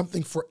has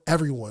something for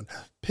everyone.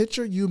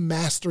 Picture you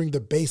mastering the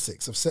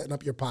basics of setting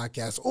up your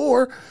podcast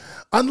or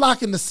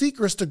unlocking the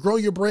secrets to grow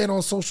your brand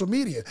on social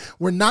media.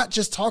 We're not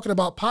just talking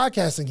about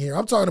podcasting here.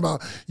 I'm talking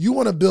about you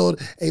want to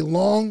build a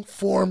long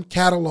form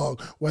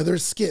catalog, whether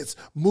it's skits,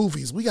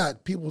 movies. We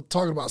got people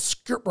talking about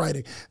script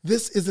writing.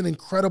 This is an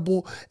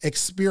incredible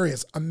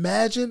experience.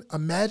 Imagine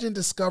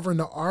discovering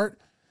the art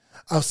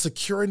of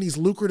securing these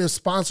lucrative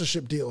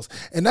sponsorship deals.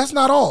 And that's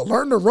not all.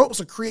 Learn the ropes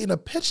of creating a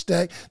pitch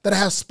deck that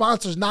has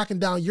sponsors knocking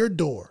down your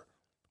door.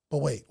 But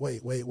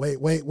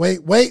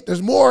wait.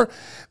 There's more.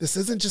 This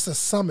isn't just a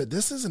summit.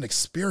 This is an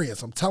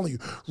experience. I'm telling you.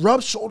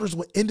 Rub shoulders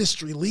with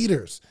industry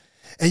leaders.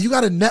 And you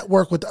got to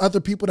network with the other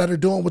people that are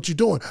doing what you're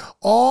doing.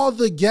 All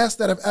the guests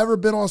that have ever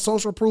been on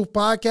Social Proof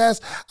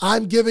Podcast,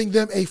 I'm giving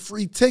them a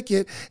free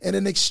ticket. And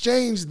in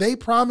exchange, they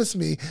promise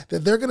me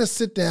that they're going to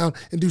sit down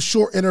and do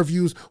short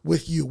interviews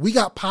with you. We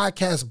got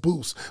podcast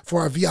booths for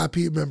our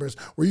VIP members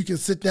where you can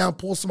sit down,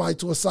 pull somebody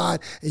to a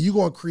side, and you're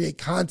going to create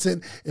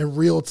content in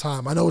real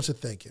time. I know what you're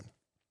thinking.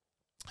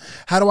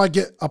 How do I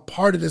get a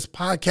part of this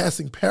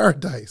podcasting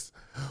paradise?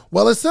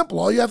 Well, it's simple.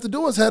 All you have to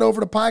do is head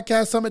over to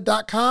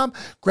podcastsummit.com,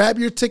 grab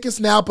your tickets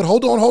now, but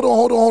hold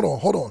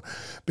on,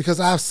 because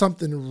I have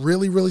something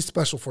really, really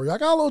special for you. I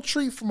got a little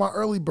treat for my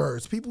early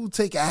birds, people who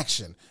take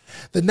action.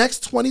 The next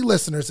 20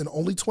 listeners, and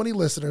only 20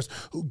 listeners,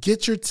 who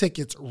get your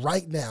tickets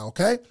right now,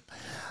 okay?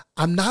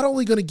 I'm not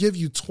only going to give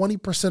you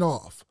 20%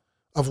 off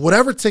of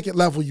whatever ticket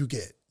level you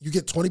get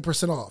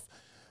 20% off.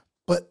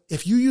 But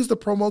if you use the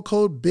promo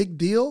code Big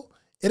Deal,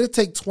 it'll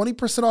take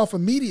 20% off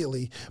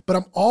immediately, but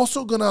I'm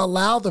also going to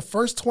allow the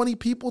first 20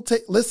 people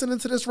listening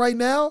to this right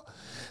now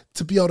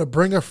to be able to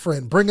bring a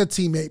friend, bring a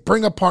teammate,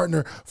 bring a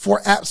partner for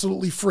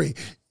absolutely free.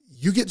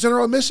 You get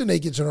general admission, they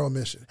get general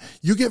admission.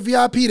 You get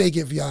VIP, they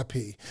get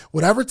VIP.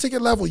 Whatever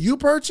ticket level you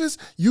purchase,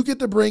 you get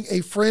to bring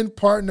a friend,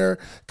 partner,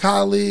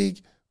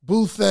 colleague,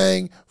 booth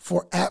thing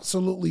for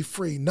absolutely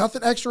free.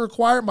 Nothing extra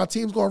required. My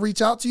team's going to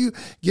reach out to you,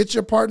 get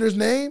your partner's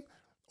name,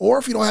 or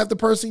if you don't have the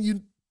person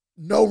you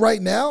know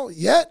right now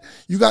yet,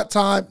 you got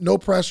time, no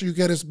pressure, you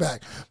get us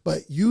back.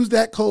 But use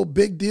that code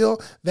Big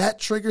Deal. That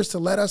triggers to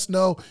let us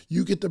know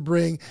you get to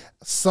bring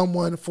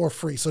someone for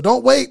free. So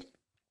don't wait.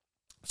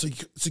 So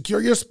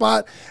secure your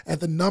spot at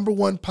the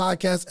 #1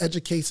 podcast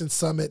education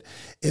summit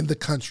in the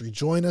country.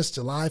 Join us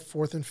July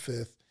 4th and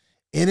 5th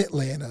in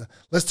Atlanta.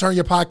 Let's turn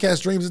your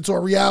podcast dreams into a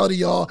reality,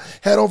 y'all.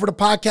 Head over to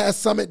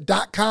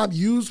podcastsummit.com.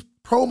 Use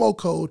promo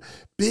code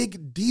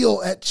Big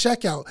Deal at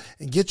checkout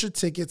and get your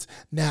tickets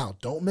now.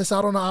 Don't miss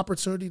out on the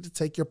opportunity to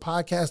take your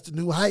podcast to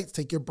new heights,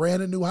 take your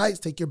brand to new heights,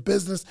 take your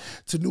business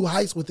to new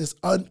heights with this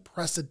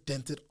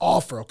unprecedented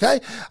offer, okay?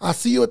 I'll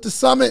see you at the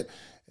summit.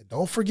 And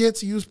don't forget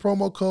to use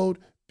promo code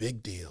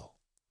Big Deal.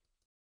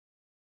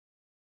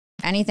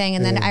 Anything.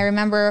 And then I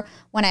remember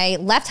when I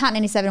left Hot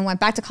 97 and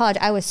went back to college,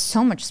 I was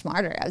so much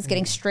smarter. I was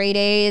getting straight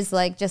A's,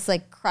 just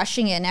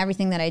crushing it in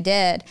everything that I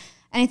did.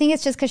 And I think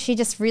it's just because she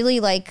just really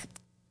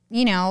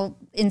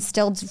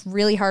instilled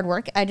really hard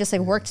work. I just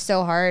worked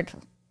so hard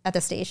at the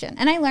station.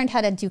 And I learned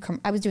how to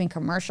I was doing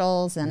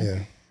commercials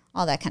and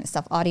all that kind of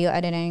stuff, audio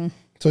editing.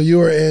 So you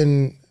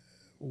were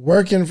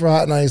working for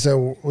Hot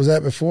 97. Was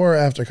that before or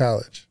after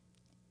college?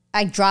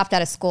 I dropped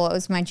out of school. It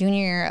was my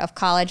junior year of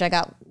college. I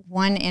got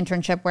one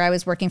internship where I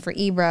was working for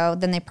Ebro.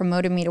 Then they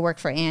promoted me to work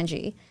for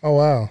Angie. Oh,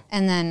 wow.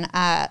 And then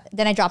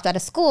I dropped out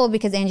of school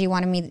because Angie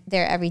wanted me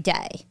there every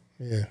day.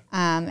 Yeah.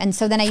 And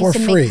so then I used to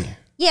free.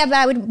 Yeah, but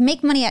I would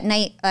make money at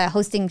night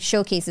hosting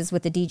showcases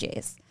with the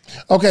DJs.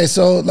 Okay,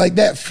 so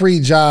that free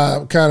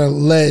job kind of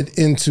led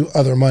into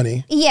other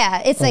money.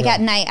 Yeah, it's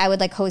at night I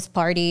would host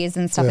parties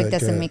and stuff like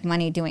this and make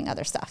money doing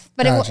other stuff.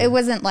 But it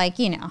wasn't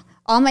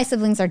all my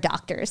siblings are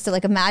doctors. So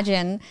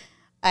imagine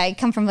I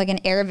come from an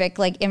Arabic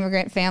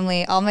immigrant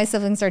family. All my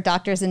siblings are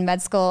doctors in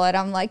med school. And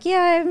I'm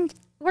I'm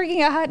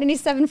working at Hot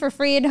 97 for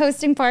free and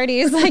hosting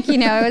parties. It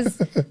was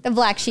the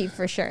black sheep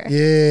for sure.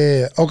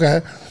 Yeah,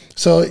 okay.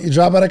 So you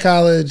drop out of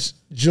college,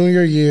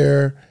 junior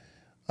year,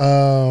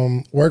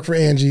 work for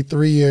Angie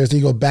 3 years, then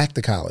you go back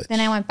to college. Then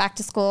I went back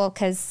to school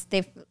because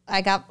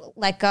I got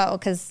let go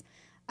because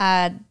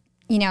a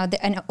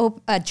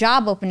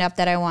job opened up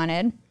that I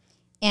wanted,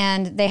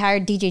 and they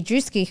hired DJ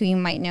Drewski, who you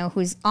might know,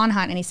 who's on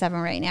Hot 97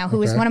 right now, who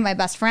was one of my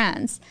best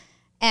friends.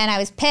 And I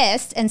was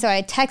pissed, and so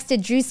I texted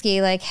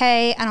Drewski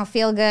hey, I don't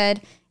feel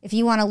good. If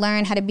you want to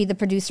learn how to be the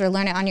producer,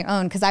 learn it on your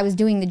own, because I was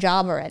doing the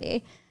job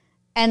already.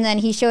 And then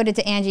he showed it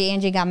to Angie.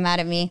 Angie got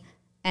mad at me,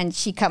 and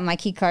she cut my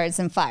key cards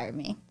and fired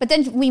me. But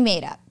then we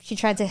made up. She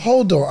tried to...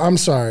 Hold on. I'm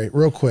sorry.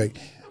 Real quick.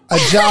 A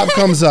job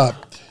comes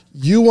up.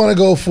 You want to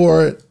go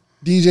for it.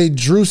 DJ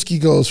Drewski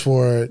goes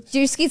for it.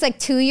 Drewski's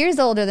 2 years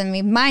older than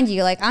me. Mind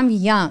you, I'm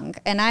young,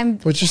 and I'm...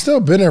 But you've still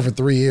been there for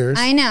 3 years.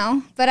 I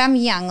know, but I'm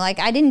young.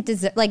 I didn't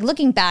deserve...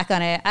 looking back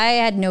on it, I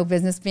had no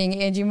business being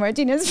Angie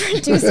Martinez's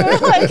producer.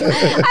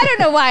 I don't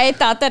know why I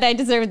thought that I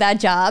deserved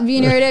that job.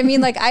 You know what I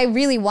mean? I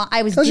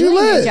was doing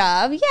the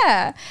job.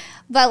 Yeah.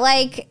 But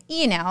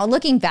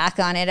looking back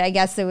on it, I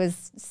guess it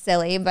was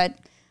silly, but...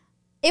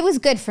 It was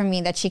good for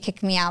me that she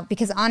kicked me out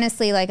because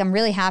honestly, I'm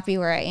really happy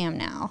where I am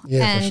now.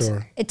 Yeah, and for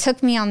sure. It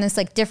took me on this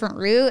different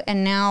route,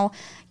 and now,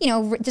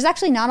 there's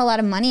actually not a lot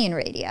of money in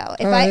radio.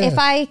 If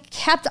I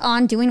kept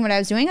on doing what I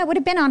was doing, I would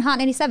have been on Hot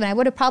 97. I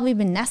would have probably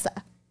been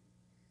Nessa.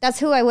 That's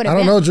who I would have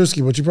been. I don't know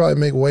Drewski, but you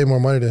probably make way more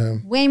money than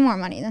him. Way more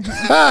money than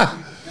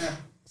him.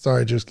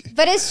 Sorry, Drewski.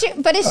 But it's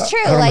true. But it's true.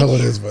 I don't know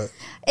what it is, but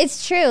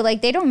it's true.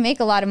 Like they don't make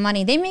a lot of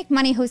money. They make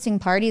money hosting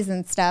parties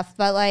and stuff.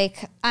 But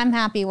like I'm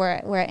happy where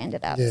it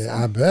ended up. yeah, So.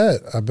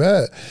 I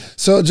bet.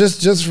 So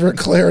just for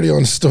clarity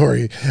on the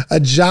story, a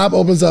job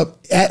opens up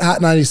at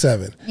Hot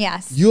 97.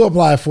 Yes. You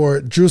apply for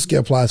it. Drewski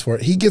applies for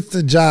it. He gets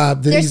the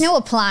job. There's no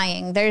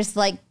applying. There's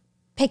like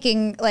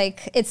picking.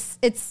 Like it's.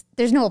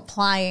 There's no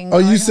applying. Oh,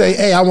 you say,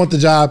 "Hey, I want the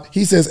job."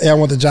 He says, "Hey, I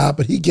want the job,"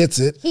 but he gets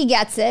it. He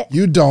gets it.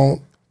 You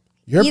don't.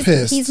 You're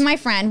pissed. He's my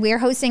friend.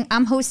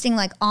 I'm hosting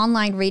like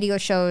online radio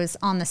shows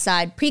on the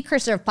side,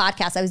 precursor of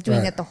podcasts. I was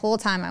doing it the whole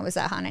time I was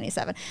at Hot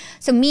 97.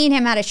 So me and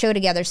him had a show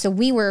together. So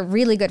we were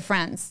really good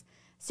friends.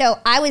 So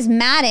I was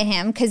mad at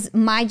him because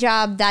my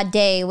job that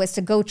day was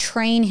to go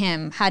train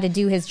him how to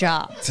do his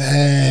job.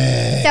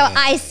 Dang. So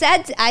I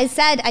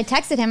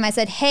texted him, I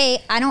said,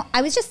 hey,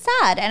 I was just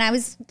sad and I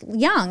was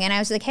young and I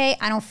was like, hey,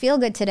 I don't feel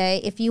good today.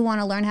 If you want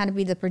to learn how to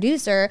be the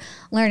producer,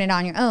 learn it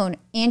on your own.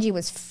 Angie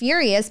was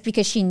furious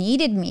because she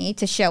needed me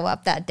to show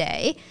up that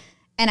day.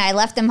 And I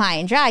left him high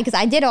and dry because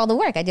I did all the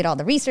work. I did all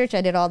the research. I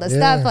did all the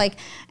stuff.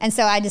 And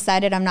so I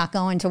decided I'm not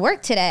going to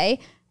work today.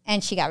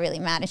 And she got really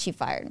mad and she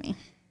fired me.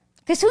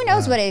 Because who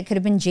knows what it could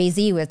have been.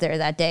 Jay-Z was there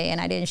that day and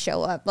I didn't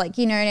show up. Like,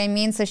 you know what I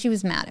mean? So she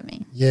was mad at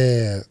me.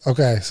 Yeah.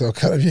 Okay. So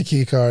cut up your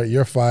key card.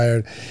 You're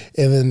fired.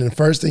 And then the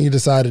first thing you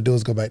decide to do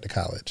is go back to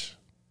college.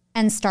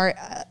 And start.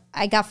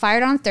 I got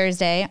fired on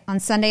Thursday. On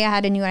Sunday, I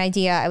had a new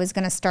idea. I was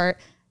going to start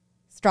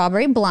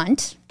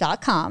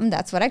strawberryblunt.com.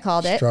 That's what I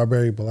called it.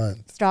 Strawberry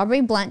Blunt.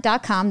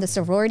 Strawberryblunt.com, the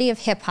sorority of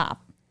hip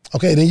hop.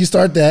 Okay, then you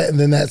start that, and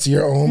then that's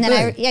your own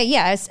thing.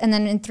 And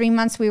then in 3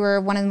 months, we were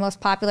one of the most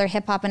popular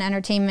hip hop and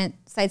entertainment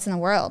sites in the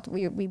world.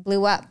 We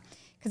blew up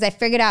because I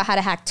figured out how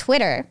to hack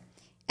Twitter,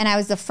 and I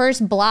was the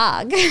first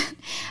blog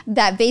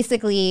that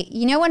basically,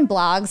 you know, when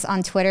blogs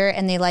on Twitter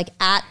and they like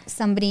at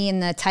somebody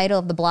in the title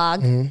of the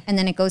blog, and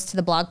then it goes to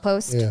the blog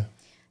post. Yeah.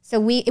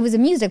 So it was a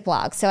music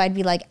blog. So I'd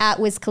be like at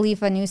Wiz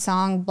Khalifa new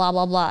song, blah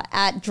blah blah,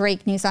 at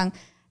Drake new song,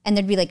 and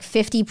there'd be like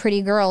 50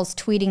 pretty girls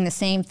tweeting the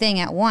same thing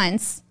at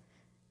once.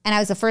 And I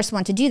was the first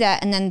one to do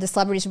that, and then the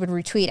celebrities would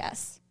retweet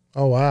us.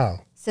 Oh, wow.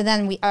 So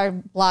then our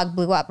blog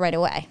blew up right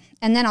away.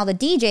 And then all the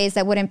DJs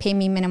that wouldn't pay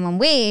me minimum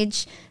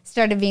wage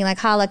started being like,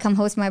 Hala, come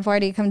host my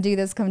party, come do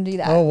this, come do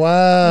that. Oh,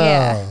 wow.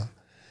 Yeah.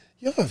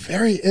 You have a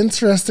very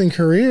interesting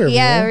career,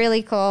 man.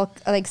 Really cool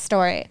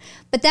story.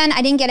 But then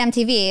I didn't get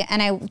MTV,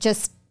 and I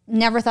just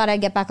never thought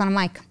I'd get back on a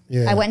mic.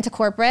 Yeah. I went into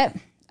corporate.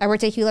 I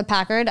worked at Hewlett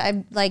Packard.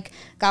 I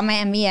got my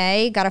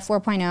MBA, got a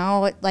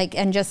 4.0,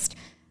 and just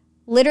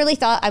literally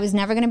thought I was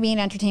never going to be in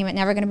entertainment,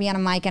 never going to be on a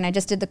mic, and I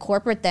just did the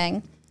corporate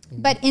thing.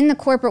 But in the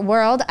corporate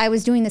world, I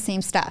was doing the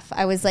same stuff.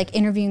 I was like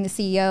interviewing the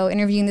CEO,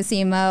 interviewing the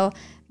CMO,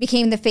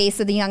 became the face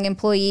of the young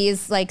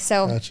employees,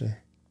 Gotcha.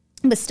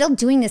 But still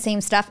doing the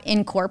same stuff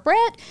in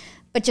corporate,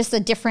 but just a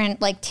different,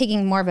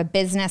 taking more of a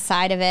business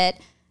side of it.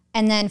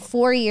 And then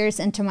 4 years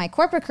into my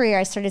corporate career,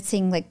 I started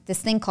seeing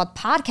this thing called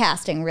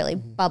podcasting really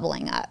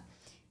bubbling up.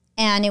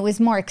 And it was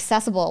more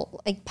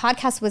accessible.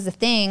 Podcast was a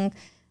thing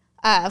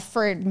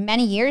for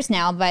many years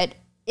now, but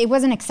it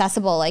wasn't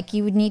accessible.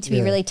 You would need to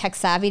be really tech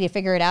savvy to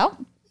figure it out.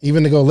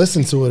 Even to go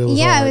listen to it, it was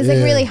hard. It was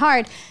really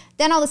hard.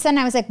 Then all of a sudden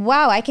I was like,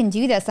 wow, I can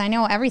do this. I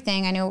know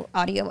everything. I know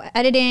audio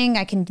editing.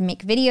 I can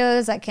make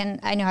videos.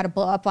 I know how to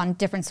blow up on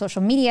different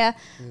social media.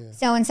 Yeah.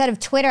 So instead of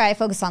Twitter, I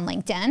focused on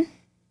LinkedIn.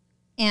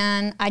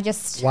 And I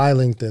just... Why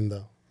LinkedIn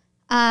though?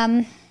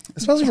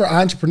 Especially for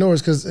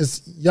entrepreneurs, because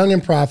it's young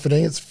and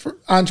profiting. It's for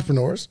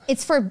entrepreneurs.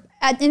 It's for,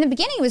 in the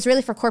beginning, it was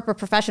really for corporate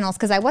professionals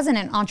because I wasn't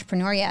an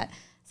entrepreneur yet.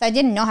 So I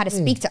didn't know how to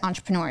speak to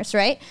entrepreneurs,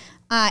 right?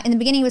 In the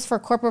beginning, it was for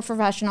corporate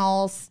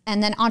professionals,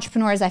 and then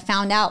entrepreneurs I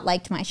found out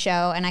liked my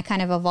show, and I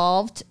kind of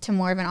evolved to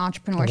more of an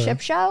entrepreneurship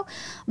show.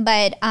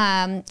 But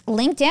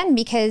LinkedIn,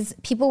 because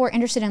people were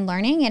interested in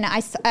learning, and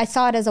I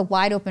saw it as a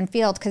wide open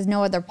field because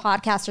no other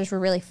podcasters were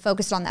really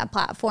focused on that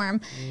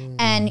platform.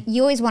 And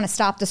you always want to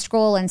stop the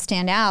scroll and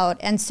stand out.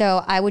 And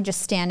so I would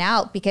just stand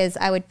out because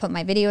I would put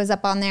my videos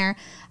up on there.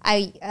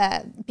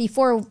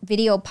 Before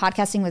video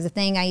podcasting was a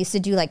thing, I used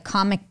to do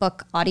comic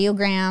book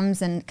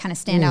audiograms and kind of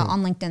stand out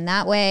on LinkedIn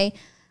that way.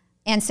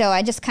 And so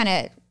I just kind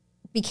of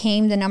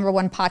became the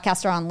 #1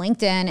 podcaster on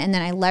LinkedIn, and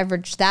then I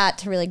leveraged that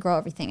to really grow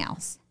everything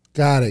else.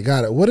 Got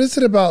it. What is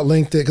it about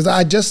LinkedIn? Because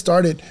I just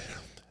started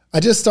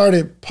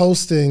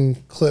posting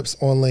clips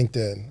on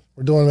LinkedIn.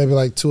 We're doing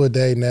maybe 2 a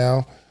day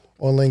now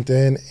on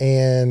LinkedIn,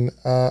 and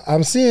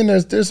I'm seeing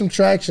there's some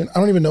traction. I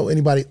don't even know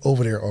anybody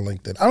over there on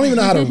LinkedIn. I don't even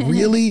know how to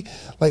really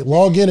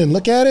log in and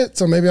look at it.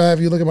 So maybe I'll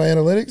have you look at my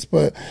analytics.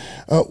 But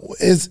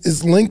is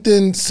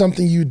LinkedIn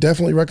something you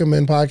definitely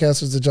recommend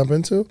podcasters to jump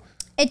into?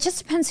 It just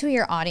depends who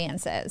your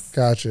audience is.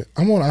 Gotcha.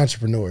 I'm on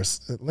entrepreneurs.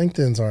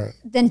 LinkedIn's aren't.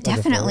 Then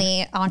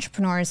definitely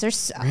entrepreneurs.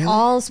 There's really?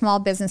 All small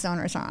business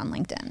owners are on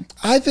LinkedIn.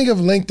 I think of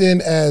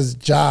LinkedIn as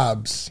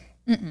jobs.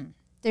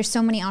 There's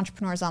so many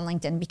entrepreneurs on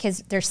LinkedIn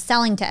because they're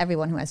selling to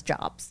everyone who has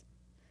jobs.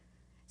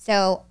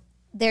 So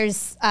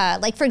there's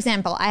for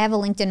example, I have a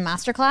LinkedIn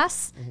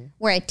masterclass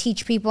where I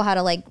teach people how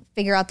to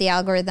figure out the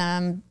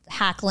algorithm,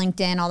 hack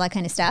LinkedIn, all that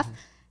kind of stuff.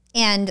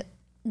 And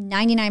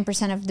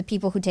 99% of the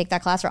people who take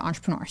that class are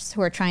entrepreneurs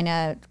who are trying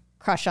to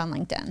crush on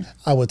LinkedIn.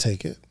 I would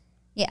take it.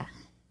 Yeah.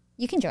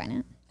 You can join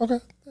it. Okay,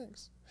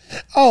 thanks.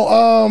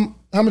 Oh,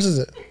 how much is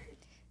it?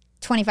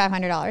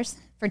 $2,500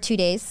 for 2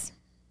 days.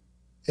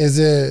 Is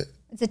it?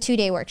 It's a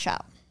 2-day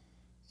workshop.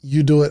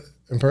 You do it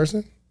in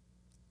person?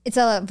 It's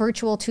a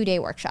virtual 2-day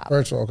workshop.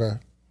 Virtual, okay.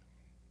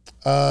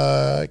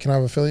 Can I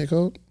have affiliate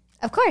code?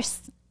 Of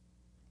course.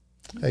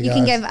 Hey, you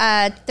can give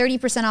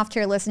 30% off to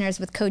your listeners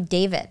with code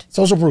DAVID.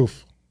 Social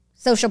proof.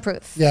 Social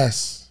proof.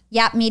 Yes.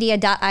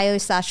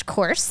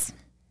 yapmedia.io/course.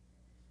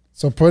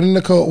 So put in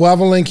the code. We'll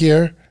have a link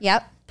here.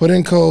 Yep. Put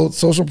in code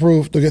social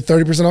proof to get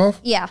 30% off?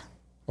 Yeah.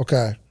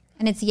 Okay.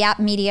 And it's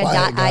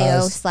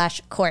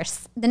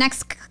yapmedia.io/course. The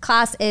next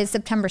class is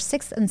September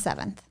 6th and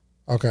 7th.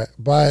 Okay.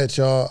 Buy it,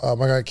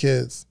 y'all. I got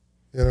kids.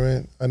 You know what I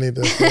mean? I need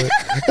this.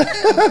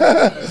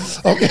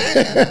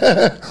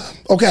 Okay.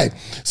 Okay.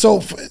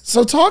 So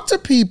talk to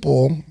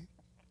people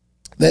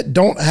that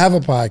don't have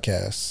a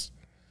podcast.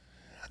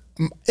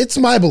 It's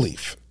my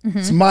belief.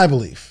 It's my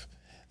belief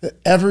that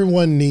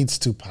everyone needs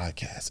to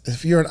podcast.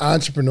 If you're an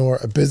entrepreneur,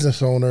 a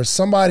business owner,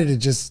 somebody that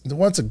just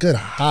wants a good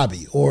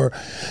hobby, or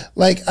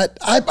like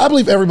I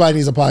believe everybody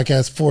needs a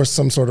podcast for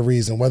some sort of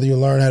reason, whether you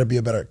learn how to be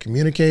a better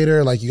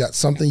communicator, like you got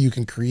something you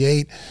can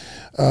create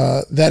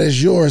that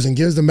is yours and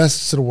gives the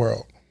message to the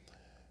world.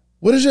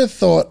 What is your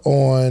thought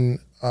on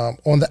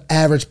the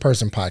average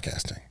person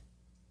podcasting?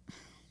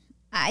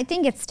 I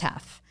think it's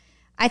tough.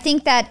 I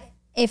think that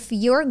if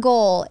your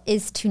goal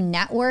is to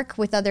network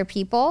with other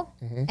people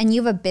and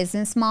you have a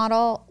business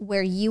model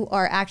where you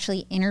are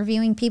actually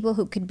interviewing people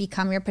who could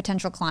become your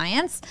potential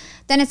clients,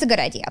 then it's a good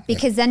idea,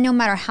 because then no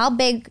matter how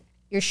big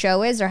your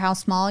show is or how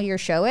small your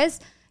show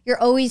is,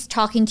 you're always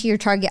talking to your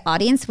target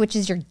audience, which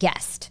is your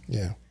guest.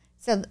 Yeah.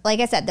 So like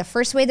I said, the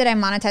first way that I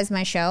monetized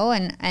my show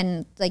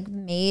and like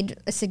made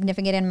a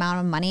significant amount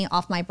of money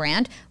off my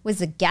brand was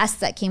the guests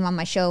that came on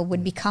my show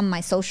would become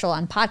my social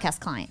and podcast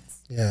clients.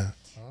 Yeah.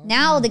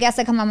 Now the guests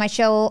that come on my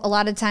show a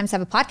lot of times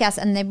have a podcast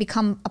and they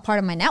become a part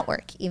of my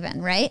network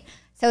even, right?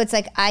 So it's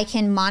like I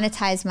can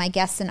monetize my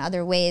guests in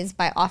other ways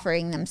by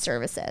offering them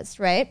services,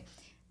 right?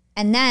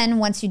 And then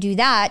once you do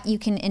that, you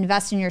can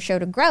invest in your show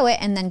to grow it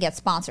and then get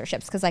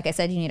sponsorships. Because like I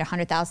said, you need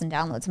 100,000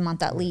 downloads a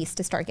month at least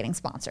to start getting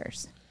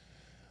sponsors.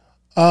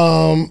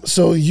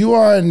 So you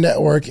are a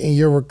network and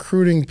you're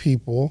recruiting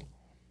people.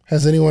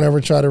 Has anyone ever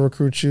tried to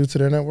recruit you to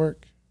their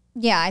network?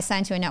 Yeah, I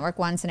signed to a network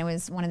once and it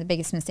was one of the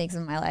biggest mistakes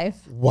of my life.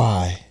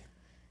 Why?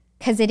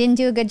 Because they didn't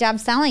do a good job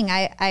selling.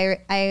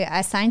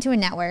 I signed to a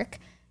network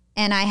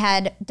and I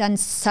had done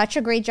such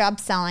a great job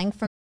selling.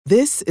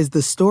 This is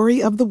the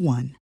story of the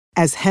one.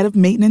 As head of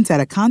maintenance at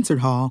a concert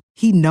hall,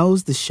 he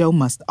knows the show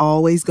must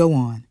always go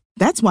on.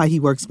 That's why he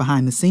works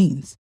behind the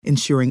scenes,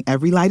 ensuring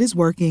every light is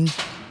working,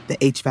 the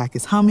HVAC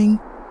is humming,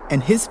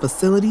 and his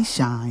facility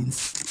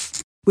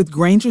shines. With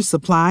Grainger's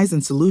supplies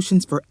and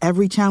solutions for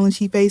every challenge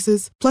he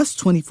faces, plus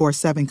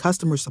 24/7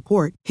 customer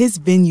support, his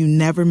venue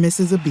never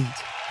misses a beat.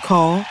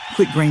 Call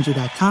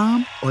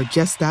quickgrainger.com or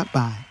just stop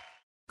by.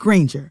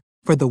 Grainger,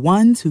 for the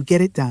ones who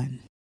get it done.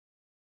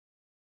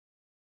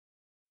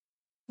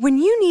 When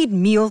you need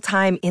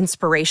mealtime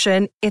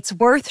inspiration, it's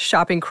worth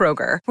shopping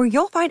Kroger, where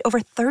you'll find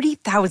over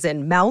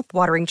 30,000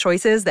 mouth-watering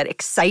choices that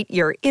excite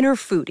your inner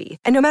foodie.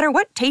 And no matter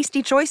what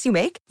tasty choice you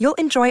make, you'll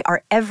enjoy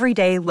our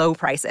everyday low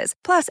prices,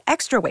 plus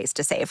extra ways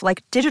to save,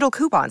 like digital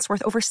coupons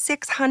worth over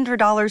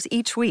 $600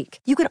 each week.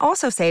 You can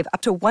also save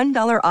up to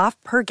 $1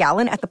 off per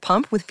gallon at the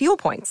pump with fuel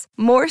points.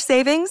 More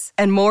savings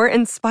and more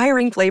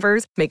inspiring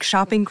flavors make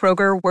shopping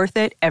Kroger worth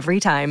it every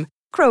time.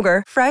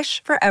 Kroger,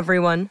 fresh for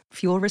everyone.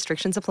 Fuel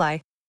restrictions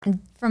apply.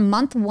 From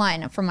month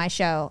one for my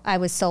show, I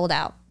was sold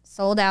out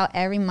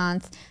every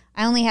month.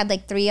 I only had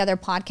like 3 other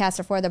podcasts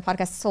or 4 other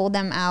podcasts, sold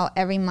them out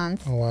every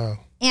month. Oh, wow.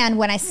 And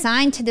when I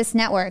signed to this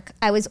network,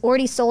 I was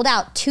already sold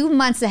out 2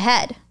 months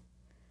ahead.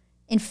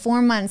 In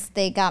 4 months,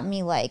 they got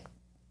me like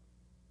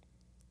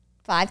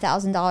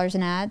 $5,000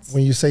 in ads.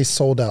 When you say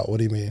sold out, what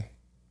do you mean?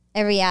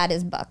 Every ad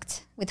is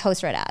booked with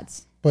host read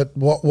ads. But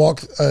walk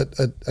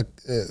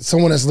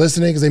someone that's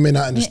listening, because they may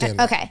not understand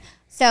that. Okay.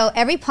 So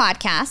every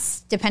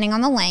podcast, depending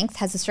on the length,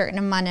 has a certain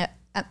amount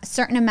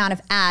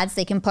of ads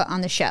they can put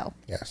on the show.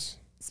 Yes.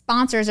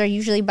 Sponsors are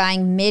usually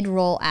buying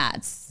mid-roll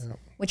ads,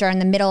 which are in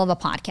the middle of a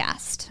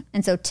podcast.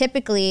 And so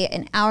typically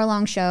an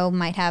hour-long show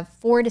might have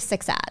 4 to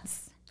 6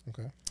 ads.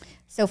 Okay.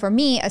 So for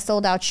me, a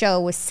sold-out show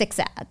was 6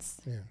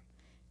 ads. Yeah.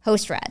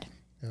 Host read.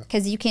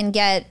 Because you can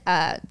get,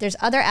 there's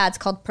other ads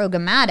called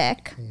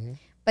programmatic,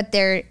 but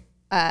they're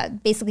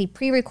basically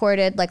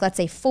pre-recorded. Like let's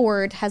say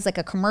Ford has like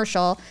a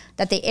commercial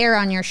that they air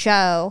on your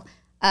show,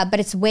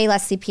 but it's way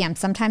less CPM.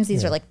 Sometimes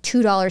these are like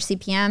 $2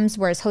 CPMs,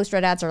 whereas host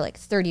read ads are like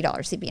 $30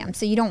 CPM.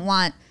 So you don't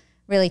want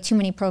really too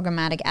many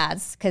programmatic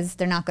ads because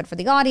they're not good for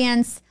the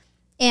audience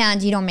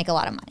and you don't make a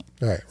lot of money.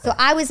 Right. So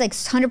I was like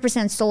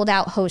 100% sold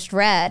out host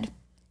read,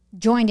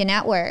 joined a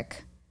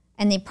network,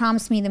 and they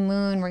promised me the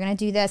moon, we're going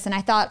to do this. And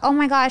I thought, oh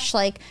my gosh,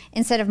 like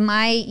instead of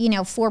my,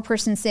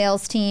 4-person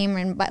sales team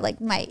and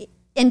like my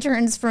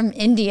interns from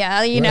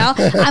India, you know,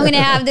 I'm going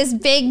to have this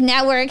big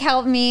network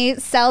help me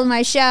sell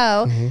my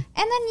show. And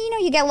then, you know,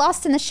 you get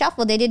lost in the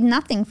shuffle. They did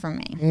nothing for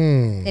me.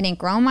 They didn't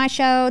grow my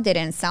show. They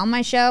didn't sell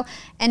my show.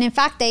 And in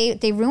fact,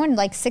 they ruined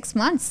like 6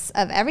 months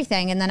of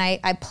everything. And then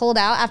I pulled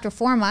out after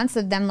 4 months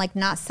of them like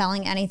not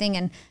selling anything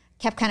and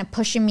kept kind of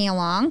pushing me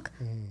along.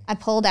 I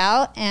pulled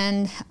out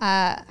and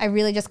I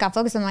really just got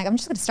focused. I'm like, I'm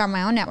just going to start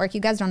my own network.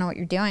 You guys don't know what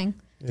you're doing.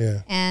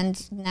 Yeah.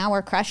 And now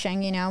we're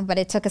crushing, you know, but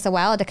it took us a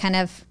while to kind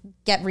of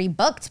get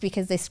rebooked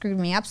because they screwed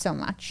me up so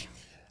much.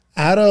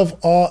 Out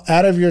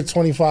of your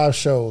 25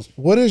 shows,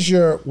 what is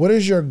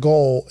your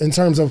goal in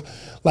terms of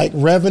like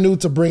revenue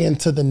to bring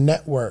into the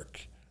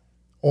network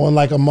on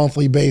like a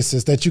monthly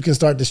basis that you can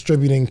start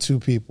distributing to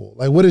people?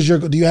 Like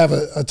do you have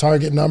a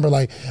target number?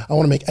 Like I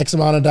want to make X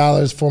amount of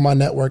dollars for my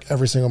network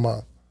every single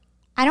month.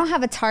 I don't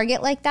have a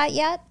target like that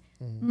yet.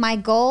 My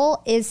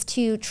goal is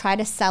to try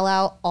to sell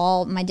out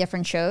all my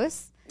different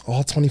shows.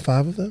 All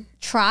 25 of them?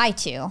 Try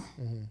to.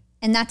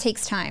 And that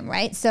takes time,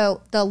 right?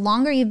 So the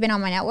longer you've been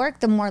on my network,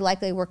 the more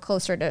likely we're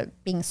closer to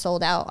being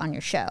sold out on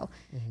your show.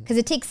 Because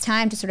it takes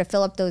time to sort of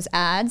fill up those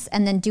ads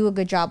and then do a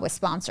good job with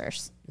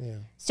sponsors. Yeah.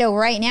 So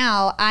right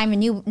now, I'm a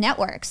new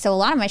network. So a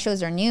lot of my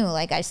shows are new.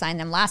 Like I signed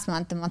them last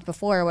month, the month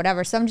before, or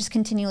whatever. So I'm just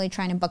continually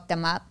trying to book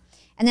them up.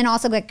 And then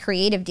also get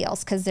creative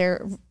deals because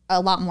they're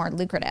a lot more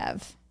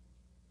lucrative.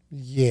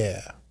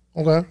 Yeah.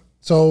 Okay.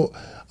 So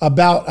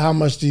about how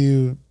much do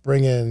you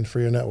bring in for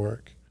your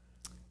network?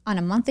 On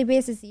a monthly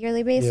basis,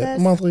 yearly basis? Yeah,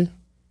 monthly.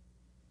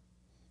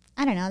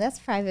 I don't know. That's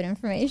private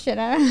information.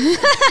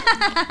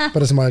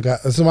 But it's my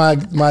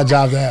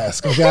job to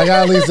ask. Okay, I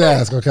got at least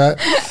ask. Okay.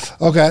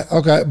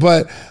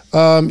 But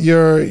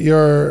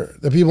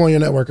the people on your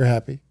network are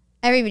happy.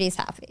 Everybody's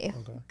happy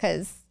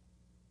because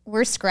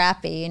we're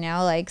scrappy, you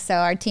know. Like so,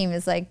 our team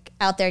is like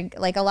out there.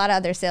 Like a lot of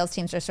other sales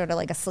teams are sort of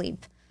like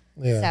asleep.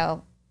 Yeah.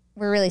 So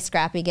we're really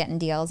scrappy, getting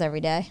deals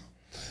every day.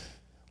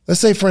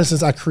 Let's say, for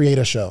instance, I create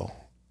a show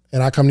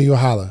and I come to you,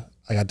 Hala.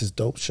 I got this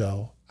dope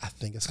show. I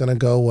think it's going to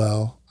go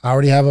well. I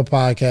already have a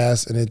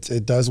podcast and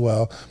it does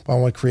well, but I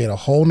want to create a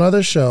whole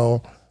nother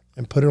show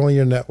and put it on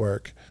your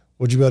network.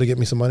 Would you be able to get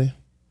me some money?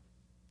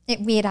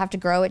 We'd have to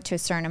grow it to a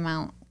certain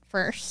amount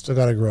first. Still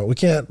got to grow. We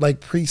can't like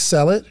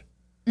pre-sell it?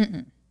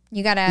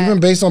 You got to... Even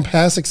based on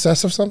past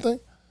success of something?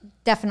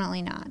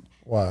 Definitely not.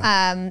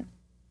 Why?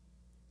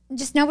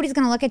 Just nobody's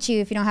going to look at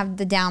you if you don't have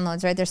the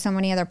downloads, right? There's so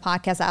many other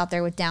podcasts out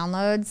there with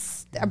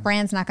downloads. A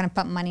brand's not going to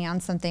put money on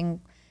something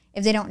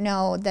if they don't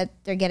know that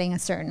they're getting a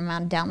certain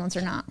amount of downloads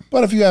or not.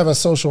 But if you have a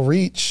social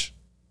reach,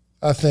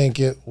 I think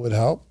it would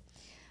help.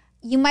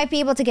 You might be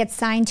able to get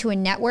signed to a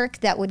network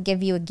that would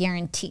give you a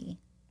guarantee.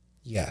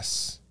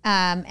 Yes.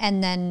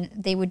 And then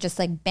they would just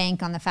like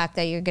bank on the fact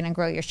that you're going to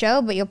grow your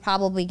show, but you'll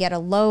probably get a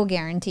low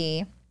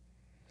guarantee.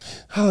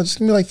 Oh, just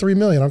give me like $3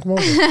 million. I'll come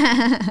over.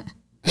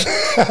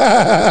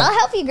 I'll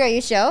help you grow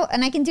your show,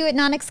 and I can do it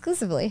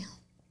non-exclusively.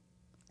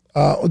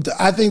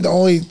 I think the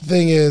only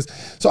thing is,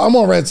 so I'm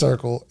on Red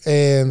Circle,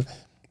 and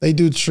they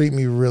do treat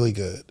me really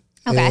good.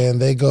 Okay.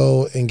 And they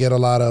go and get a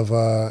lot of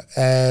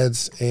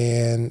ads,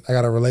 and I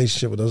got a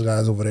relationship with those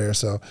guys over there.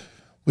 So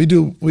we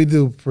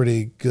do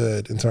pretty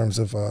good in terms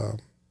of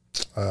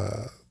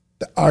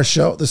our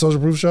show, the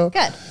Social Proof Show.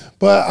 Good.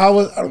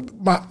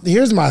 But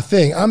here's my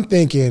thing. I'm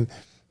thinking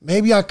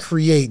maybe I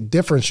create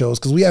different shows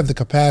because we have the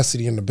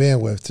capacity and the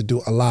bandwidth to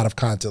do a lot of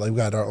content. Like we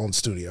got our own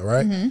studio,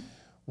 right?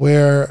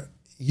 Where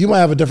you might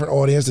have a different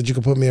audience that you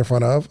can put me in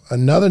front of.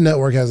 Another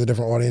network has a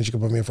different audience you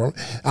can put me in front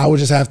of. I would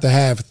just have to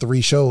have 3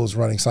 shows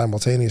running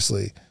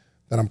simultaneously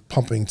that I'm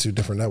pumping to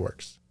different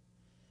networks.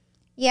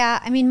 Yeah,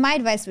 I mean, my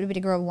advice would be to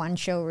grow one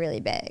show really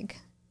big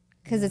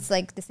because it's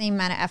like the same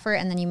amount of effort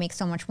and then you make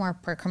so much more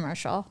per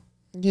commercial.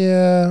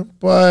 Yeah,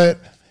 but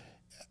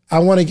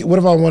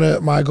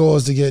my goal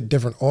is to get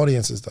different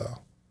audiences though.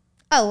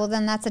 Oh, well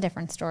then that's a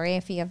different story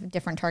if you have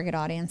different target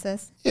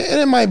audiences. Yeah, and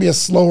it might be a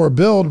slower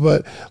build,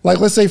 but like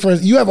let's say for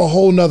instance, you have a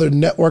whole nother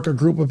network or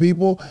group of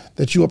people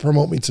that you would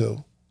promote me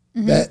to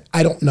that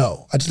I don't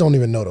know. I just don't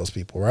even know those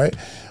people, right?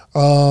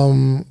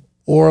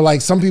 Or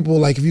like some people,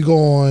 like if you go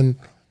on,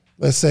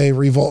 let's say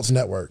Revolt's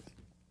network,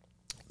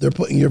 they're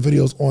putting your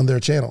videos on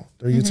their channel,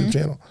 their YouTube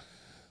channel.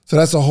 So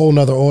that's a whole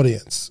nother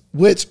audience,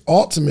 which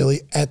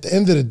ultimately at the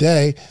end of the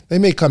day, they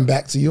may come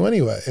back to you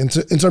anyway in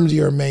terms of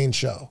your main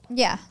show.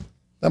 Yeah.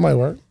 That might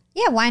work.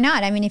 Yeah, why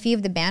not? I mean, if you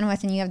have the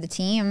bandwidth and you have the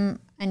team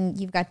and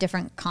you've got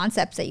different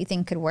concepts that you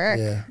think could work,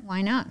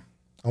 why not?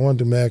 I want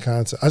to do mad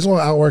content. I just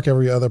want to outwork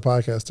every other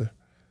podcaster.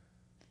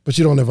 But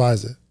you don't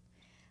advise it.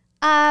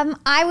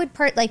 I would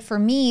for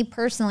me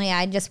personally,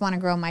 I just want to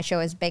grow my show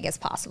as big as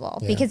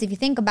possible. Because if you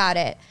think about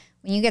it,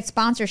 when you get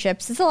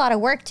sponsorships, it's a lot of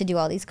work to do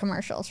all these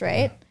commercials,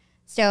 right? Yeah.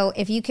 So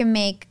if you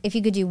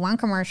could do one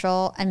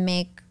commercial and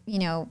make,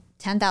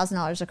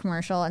 $10,000 a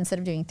commercial instead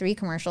of doing 3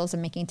 commercials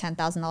and making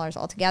 $10,000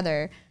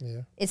 altogether,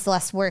 it's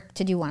less work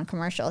to do one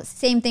commercial.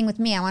 Same thing with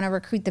me. I want to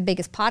recruit the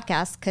biggest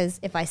podcast because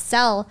if I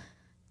sell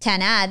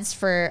 10 ads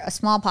for a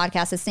small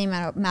podcast, it's the same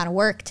amount of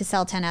work to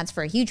sell 10 ads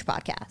for a huge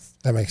podcast.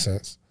 That makes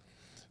sense.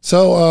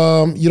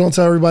 So you don't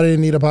tell everybody they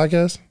need a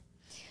podcast?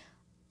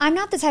 I'm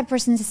not the type of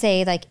person to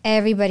say like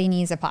everybody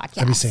needs a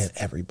podcast. I be saying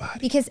everybody.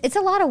 Because it's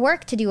a lot of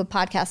work to do a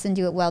podcast and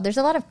do it well. There's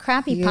a lot of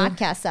crappy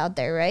podcasts out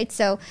there, right?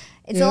 So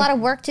it's a lot of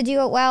work to do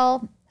it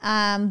well.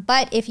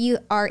 But if you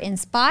are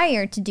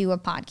inspired to do a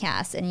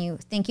podcast and you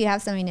think you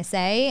have something to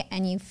say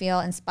and you feel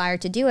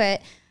inspired to do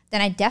it, then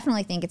I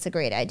definitely think it's a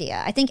great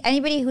idea. I think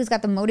anybody who's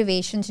got the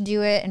motivation to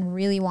do it and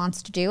really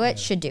wants to do it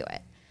should do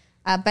it.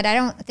 But I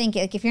don't think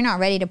like, if you're not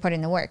ready to put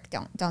in the work,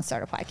 don't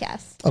start a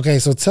podcast. Okay,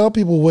 so tell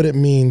people what it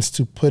means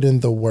to put in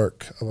the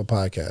work of a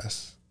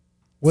podcast.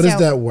 What is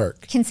that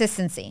work?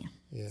 Consistency.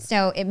 Yeah.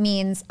 So it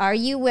means, are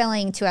you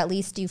willing to at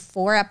least do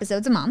 4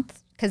 episodes a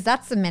month? Because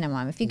that's the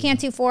minimum. If you can't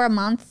do 4 a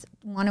month,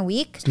 1 a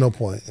week, there's no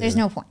point. There's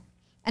no point.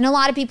 And a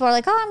lot of people are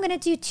like, oh, I'm going to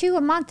do 2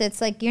 a month. It's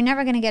like, you're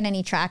never going to get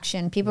any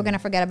traction. People are going to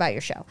forget about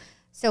your show.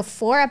 So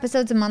 4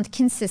 episodes a month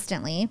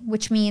consistently,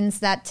 which means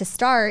that to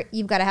start,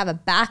 you've got to have a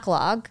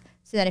backlog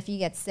so that if you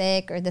get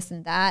sick or this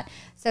and that.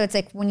 So it's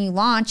like when you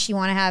launch, you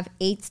want to have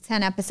 8 to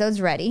 10 episodes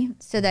ready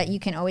so that you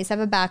can always have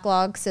a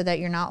backlog so that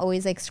you're not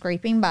always like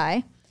scraping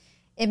by.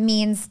 It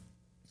means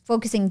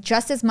focusing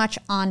just as much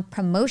on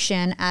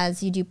promotion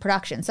as you do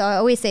production. So I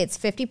always say it's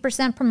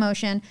 50%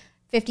 promotion,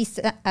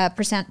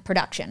 50%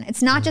 production.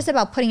 It's not just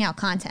about putting out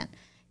content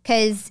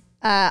because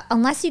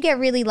unless you get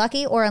really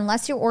lucky or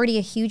unless you're already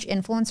a huge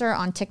influencer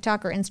on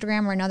TikTok or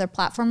Instagram or another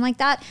platform like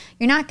that,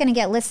 you're not going to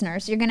get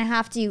listeners. You're going to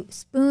have to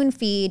spoon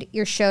feed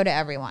your show to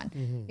everyone.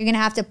 You're going to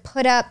have to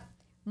put up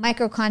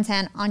micro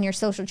content on your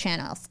social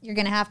channels. You're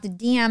going to have to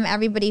DM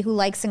everybody who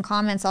likes and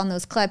comments on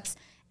those clips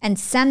and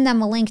send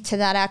them a link to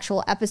that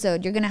actual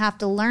episode. You're going to have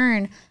to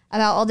learn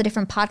about all the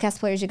different podcast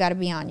players you got to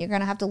be on. You're going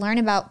to have to learn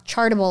about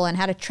Chartable and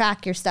how to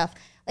track your stuff.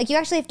 Like you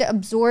actually have to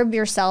absorb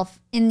yourself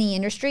in the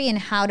industry and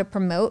how to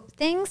promote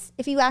things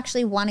if you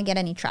actually want to get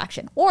any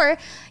traction. Or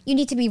you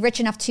need to be rich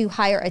enough to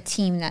hire a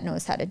team that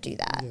knows how to do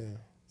that.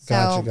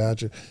 Yeah.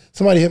 Gotcha.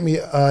 Somebody hit me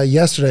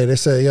yesterday. They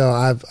said, yo,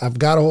 I've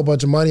got a whole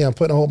bunch of money. I'm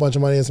putting a whole bunch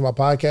of money into my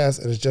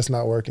podcast and it's just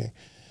not working.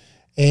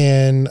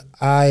 And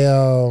I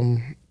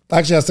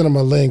sent them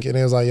a link and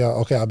it was like, yo,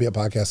 okay, I'll be at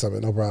Podcast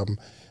Summit, no problem.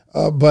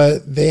 But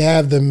they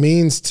have the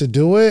means to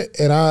do it.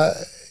 And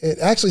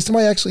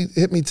somebody actually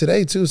hit me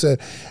today too,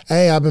 said,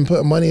 hey, I've been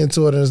putting money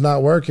into it and it's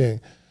not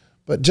working.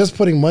 But just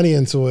putting money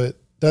into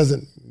it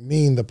doesn't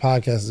mean the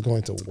podcast is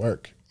going to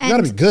work. You got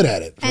to be good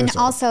at it. And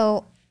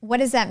also, what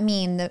does that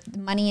mean? The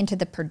money into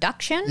the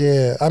production?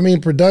 Yeah, I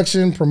mean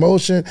production,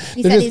 promotion.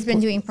 He said he's been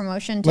doing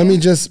promotion too.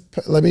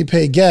 Let me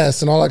pay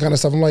guests and all that kind of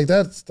stuff. I'm like,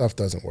 that stuff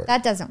doesn't work.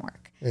 That doesn't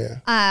work.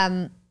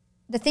 Yeah.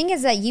 The thing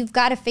is that you've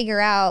got to figure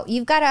out,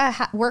 you've got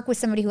to work with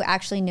somebody who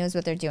actually knows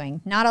what they're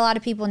doing. Not a lot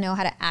of people know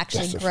how to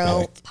actually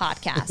grow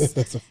podcasts.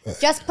 That's a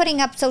fact. Just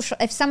putting up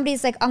if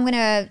somebody's like, I'm going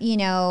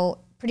to,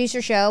 produce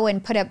your show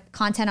and put up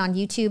content on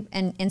YouTube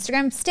and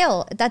Instagram,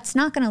 still, that's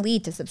not going to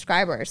lead to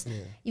subscribers. Yeah.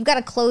 You've got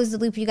to close the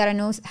loop. You got to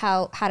know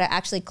how to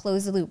actually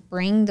close the loop,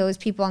 bring those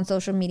people on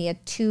social media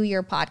to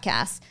your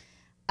podcast,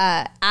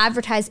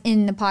 advertise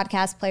in the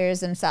podcast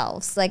players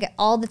themselves. Like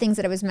all the things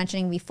that I was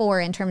mentioning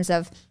before in terms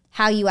of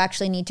how you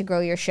actually need to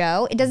grow your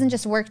show. It doesn't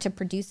just work to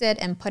produce it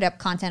and put up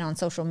content on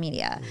social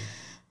media. Mm.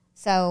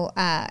 So,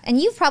 and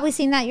you've probably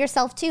seen that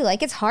yourself too.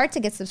 Like it's hard to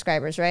get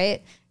subscribers,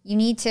 right? You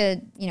need to,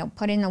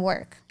 put in the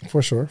work.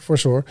 For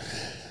sure.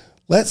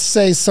 Let's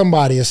say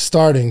somebody is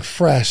starting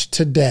fresh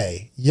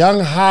today.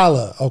 Young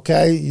Hala,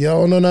 okay? You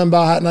don't know nothing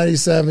about Hot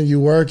 97. You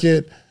work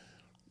it,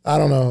 I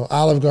don't know,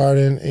 Olive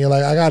Garden. And you're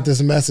like, I got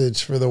this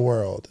message for the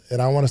world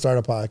and I want to start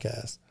a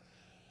podcast.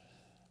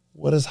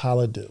 What does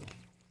Hala do?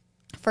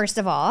 First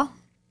of all,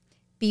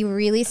 be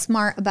really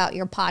smart about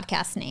your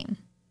podcast name.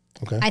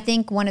 Okay. I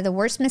think one of the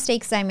worst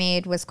mistakes I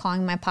made was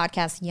calling my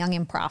podcast Young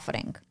and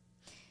Profiting.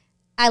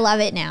 I love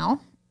it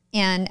now,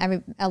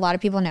 and a lot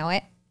of people know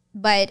it,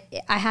 but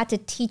I had to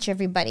teach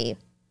everybody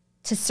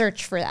to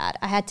search for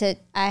that.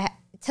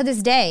 To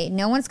this day,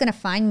 no one's going to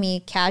find me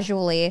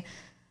casually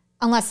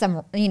unless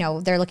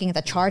they're looking at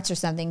the charts or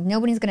something.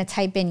 Nobody's going to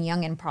type in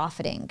Young and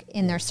Profiting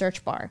in their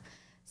search bar.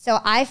 So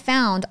I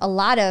found a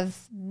lot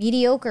of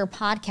mediocre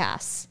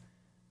podcasts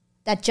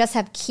that just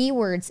have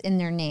keywords in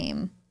their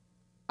name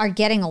are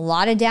getting a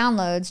lot of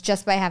downloads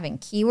just by having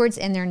keywords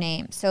in their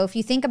name. So if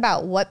you think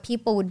about what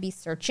people would be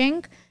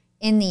searching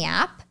in the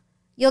app,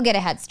 you'll get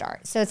a head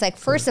start. So it's like,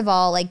 first of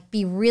all, like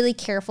be really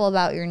careful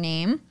about your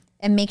name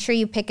and make sure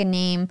you pick a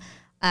name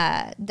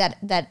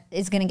that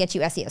is going to get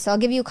you SEO. So I'll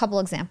give you a couple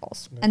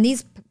examples. Yeah. And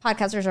these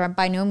podcasters are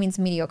by no means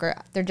mediocre.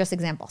 They're just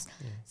examples.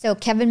 Yeah. So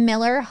Kevin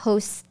Miller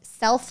hosts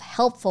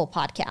self-helpful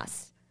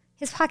podcasts.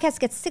 His podcast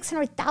gets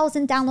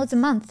 600,000 downloads a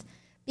month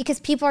because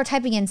people are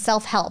typing in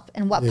self-help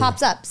and what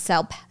pops up,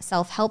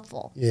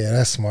 self-helpful. Yeah,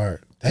 that's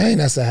smart. Dang,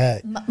 that's a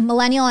hack.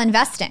 Millennial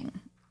investing.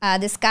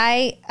 This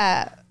guy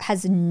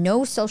has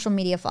no social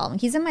media following.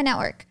 He's in my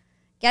network.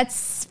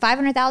 Gets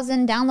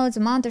 500,000 downloads a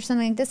month or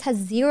something like this, has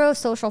zero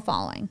social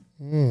following.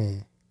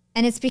 Mm.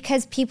 And it's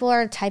because people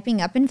are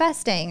typing up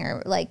investing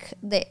or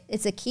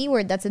it's a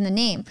keyword that's in the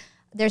name.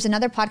 There's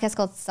another podcast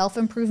called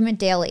Self-Improvement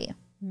Daily.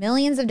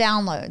 Millions of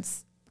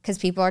downloads. because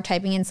people are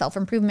typing in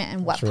self-improvement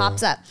and what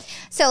pops up.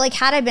 So like,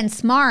 had I been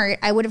smart,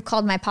 I would have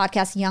called my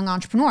podcast Young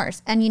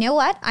Entrepreneurs. And you know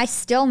what? I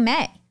still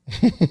may.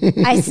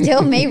 I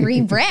still may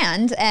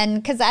rebrand, and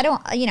because I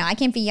don't, I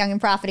can't be young and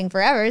profiting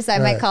forever. So I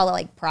might call it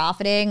like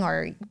profiting,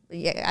 or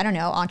I don't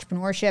know,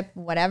 entrepreneurship,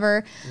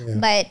 whatever,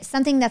 but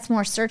something that's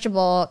more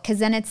searchable, because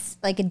then it's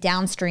like a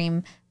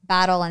downstream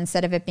battle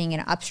instead of it being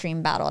an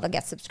upstream battle to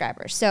get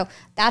subscribers. So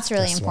that's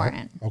really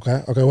important.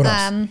 Smart. Okay. What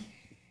else?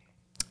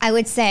 I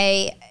would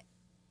say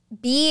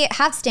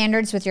have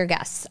standards with your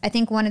guests. I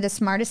think one of the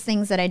smartest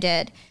things that I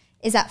did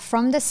is that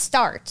from the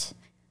start,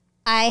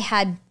 I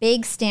had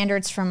big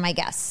standards from my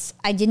guests.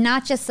 I did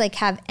not just like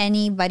have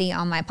anybody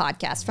on my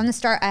podcast. From the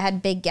start, I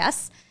had big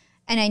guests,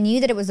 and I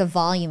knew that it was a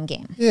volume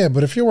game. Yeah,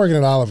 but if you're working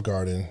at Olive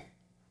Garden,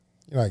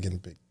 you're not getting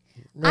big.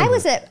 Remember.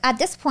 At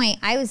this point,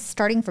 I was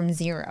starting from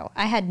zero.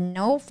 I had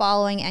no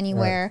following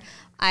anywhere.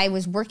 Right. I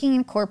was working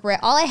in corporate.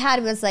 All I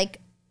had was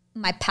like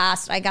my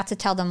past. I got to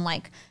tell them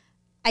like,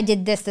 I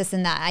did this, this,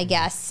 and that, I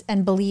guess,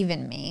 and believe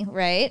in me,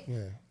 right?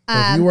 Yeah.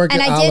 If you work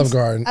at Olive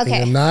Garden, and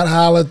you're not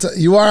Hala,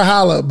 you are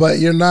Hala, but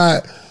you're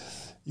not,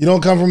 you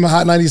don't come from a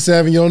Hot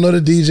 97, you don't know the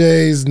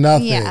DJs,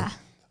 nothing. Yeah.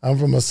 I'm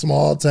from a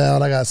small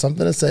town. I got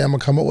something to say. I'm going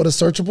to come up with a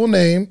searchable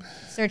name.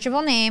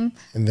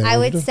 And then I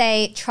would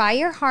say try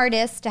your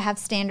hardest to have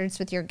standards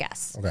with your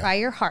guests. Okay. Try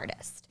your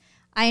hardest.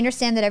 I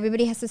understand that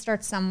everybody has to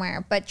start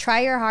somewhere, but try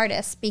your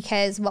hardest,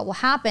 because what will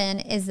happen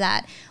is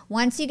that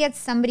once you get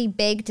somebody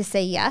big to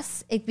say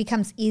yes, it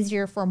becomes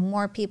easier for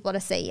more people to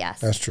say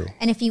yes. That's true.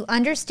 And if you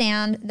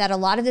understand that a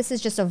lot of this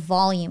is just a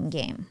volume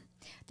game,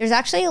 there's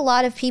actually a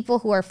lot of people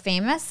who are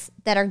famous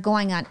that are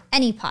going on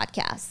any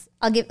podcast.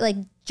 I'll give like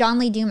John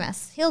Lee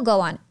Dumas. He'll go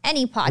on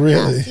any podcast.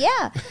 Really?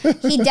 Yeah.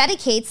 He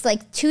dedicates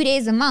like 2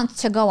 days a month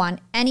to go on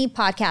any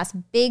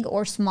podcast, big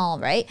or small,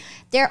 right?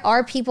 There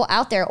are people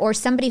out there, or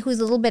somebody who's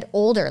a little bit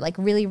older, like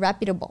really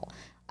reputable,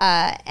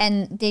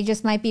 and they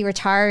just might be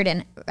retired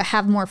and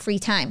have more free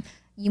time.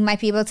 You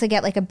might be able to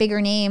get like a bigger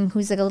name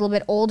who's like a little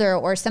bit older,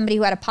 or somebody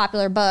who had a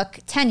popular book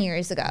 10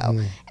 years ago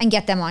and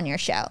get them on your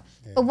show.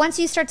 Yeah. But once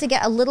you start to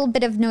get a little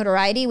bit of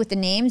notoriety with the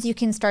names, you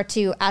can start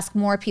to ask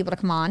more people to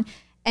come on.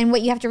 And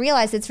what you have to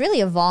realize, it's really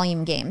a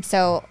volume game.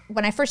 So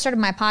when I first started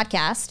my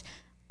podcast,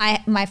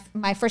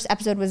 my first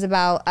episode was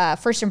about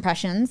first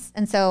impressions.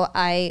 And so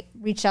I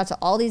reached out to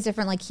all these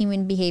different like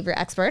human behavior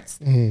experts.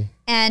 Mm-hmm.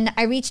 And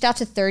I reached out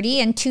to 30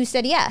 and 2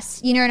 said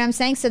yes. You know what I'm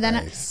saying? So then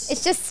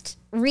it's just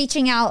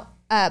reaching out,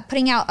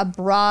 putting out a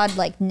broad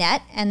like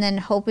net, and then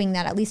hoping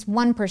that at least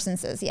one person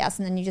says yes.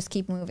 And then you just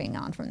keep moving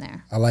on from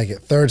there. I like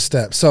it. Third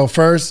step. So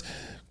first,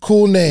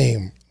 cool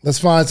name. Let's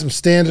find some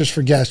standards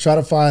for guests. Try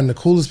to find the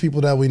coolest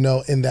people that we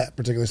know in that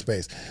particular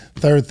space.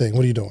 Third thing,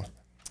 what are you doing?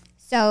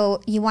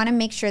 So you want to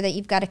make sure that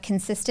you've got a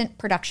consistent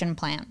production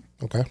plan.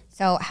 Okay.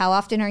 So how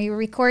often are you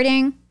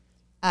recording?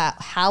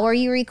 How are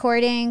you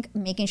recording?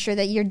 Making sure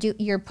that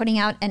you're putting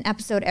out an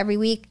episode every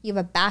week. You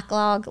have a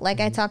backlog, like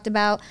I talked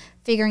about.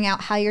 Figuring out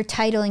how you're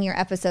titling your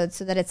episodes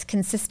so that it's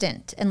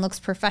consistent and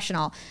looks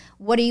professional.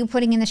 What are you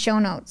putting in the show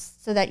notes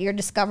so that you're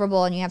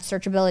discoverable and you have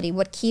searchability?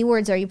 What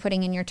keywords are you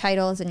putting in your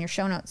titles and your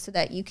show notes so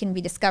that you can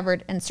be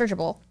discovered and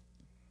searchable?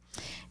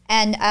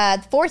 And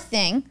the fourth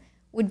thing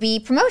would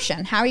be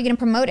promotion. How are you going to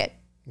promote it?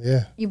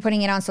 Yeah. You're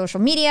putting it on social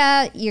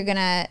media. You're going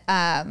to,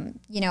 are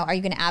you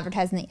going to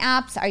advertise in the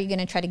apps? Are you going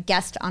to try to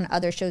guest on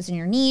other shows in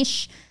your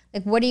niche?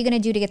 Like, what are you going to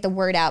do to get the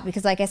word out?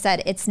 Because like I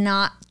said, it's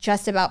not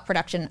just about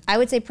production. I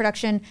would say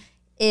production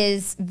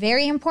is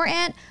very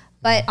important,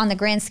 but on the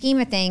grand scheme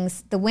of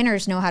things, the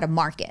winners know how to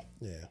market.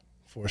 Yeah,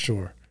 for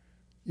sure.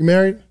 You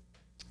married?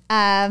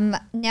 No,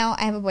 I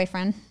have a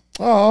boyfriend.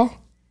 Oh,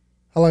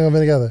 how long have you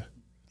been together?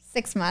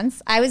 6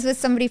 months. I was with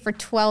somebody for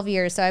 12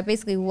 years, so I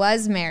basically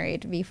was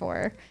married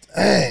before.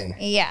 Dang.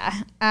 Yeah.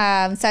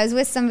 So I was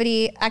with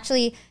somebody,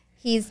 actually,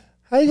 he's...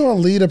 How you going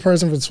to lead a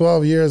person for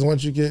 12 years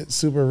once you get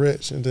super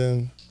rich and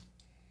then...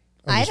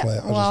 I'm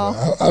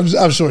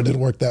sure it didn't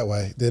work that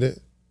way, did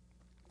it?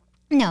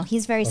 No,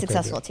 he's very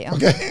successful too.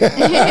 Okay.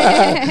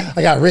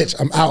 I got rich.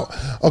 I'm out.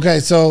 Okay,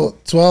 so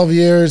 12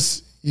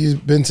 years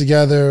you've been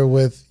together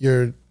with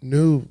your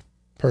new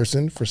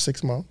person for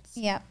 6 months.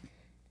 Yep.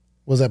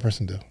 What does that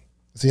person do?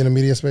 Is he in the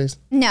media space?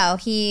 No,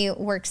 he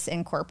works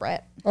in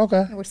corporate.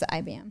 Okay. He works at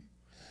IBM.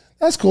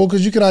 That's cool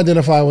because you can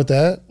identify with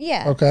that.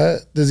 Yeah. Okay.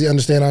 Does he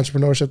understand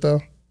entrepreneurship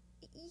though?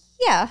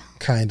 Yeah.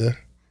 Kinda.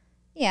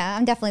 Yeah,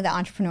 I'm definitely the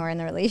entrepreneur in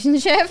the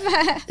relationship.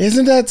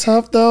 Isn't that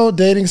tough though,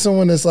 dating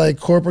someone that's like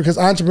corporate? Because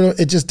entrepreneur,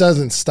 it just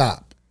doesn't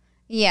stop.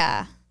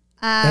 Yeah.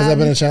 Has that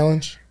been a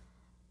challenge?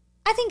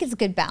 I think it's a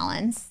good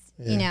balance,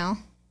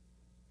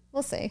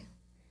 We'll see.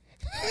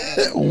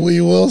 We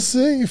will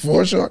see,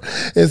 for sure.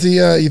 Is he,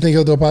 you think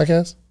he'll do a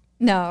podcast?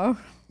 No.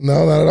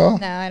 No, not at all?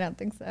 No, I don't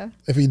think so.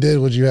 If he did,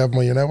 would you have him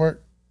on your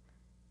network?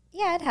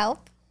 Yeah, it'd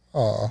help.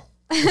 Oh.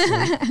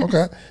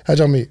 Okay. How'd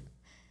y'all meet?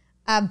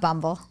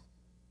 Bumble.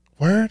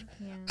 Word?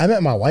 Yeah. I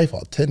met my wife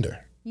on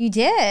Tinder. You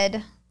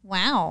did?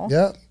 Wow.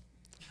 Yep.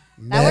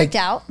 That worked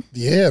out.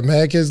 Yeah,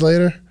 mad kids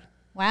later.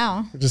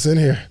 Wow. We're just in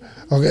here.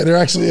 Okay, they're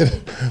actually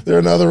they're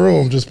in another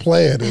room just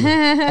playing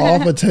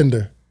off of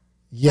Tinder.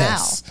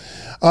 Yes.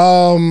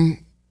 Okay.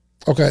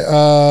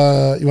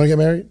 You want to get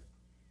married?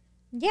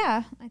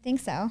 Yeah, I think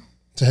so.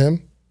 To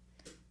him?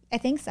 I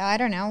think so. I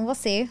don't know. We'll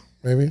see.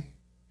 Maybe.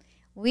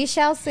 We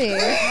shall see.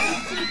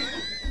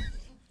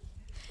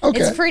 Okay.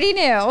 It's pretty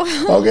new.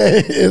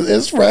 Okay.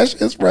 It's fresh.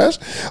 It's fresh.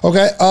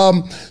 Okay.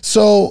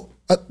 So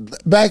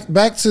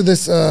back to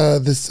this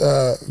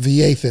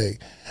VA thing.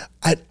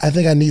 I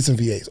think I need some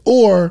VAs.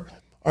 Or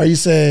are you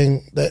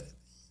saying that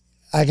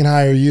I can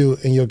hire you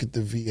and you'll get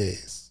the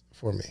VAs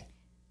for me?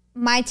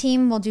 My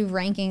team will do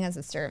ranking as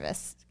a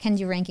service. Can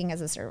do ranking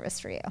as a service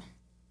for you.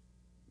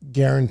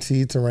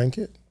 Guaranteed to rank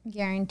it?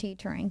 Guaranteed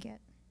to rank it.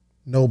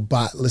 No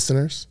bot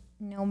listeners?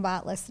 No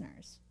bot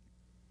listeners.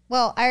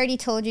 Well, I already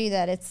told you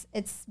that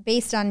it's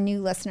based on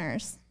new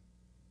listeners.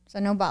 So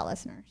no bot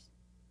listeners.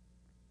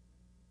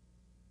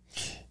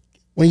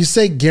 When you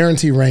say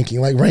guarantee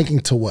ranking, like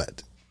ranking to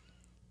what?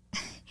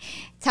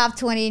 Top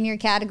 20 in your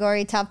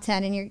category, top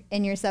 10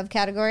 in your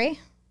subcategory.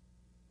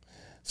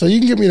 So you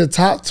can give me the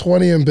top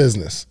 20 in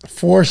business,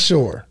 for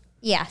sure.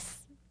 Yes.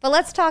 But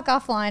let's talk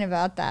offline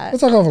about that. We'll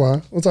talk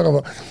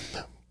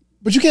offline.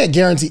 But you can't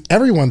guarantee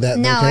everyone that,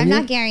 no, though, can I'm you?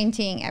 not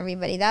guaranteeing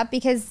everybody that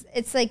because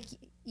it's like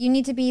you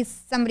need to be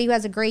somebody who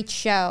has a great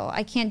show.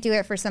 I can't do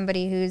it for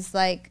somebody who's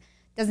like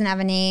doesn't have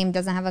a name,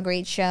 doesn't have a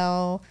great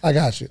show. I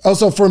got you. Oh,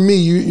 so for me,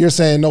 you're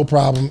saying no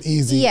problem,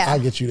 easy. Yeah. I'll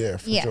get you there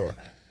for Yeah. sure.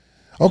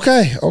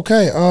 Okay.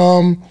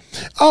 Can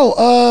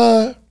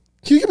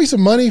you give me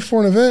some money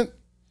for an event?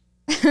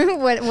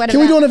 What Can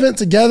we do an event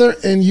together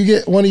and you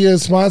get one of your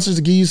sponsors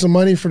to give you some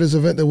money for this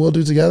event that we'll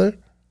do together?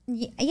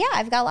 Yeah,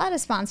 I've got a lot of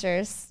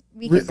sponsors.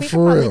 We could For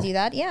probably real? do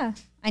that. Yeah.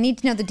 I need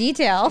to know the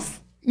details.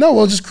 No,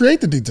 we'll just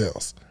create the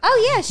details.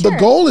 Oh, yeah, sure. The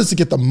goal is to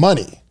get the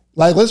money.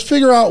 Like, let's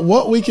figure out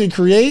what we can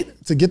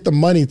create to get the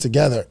money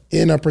together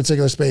in a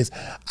particular space.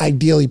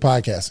 Ideally,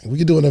 podcasting. We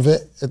could do an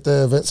event at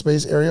the event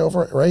space area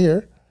over right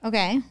here.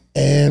 Okay.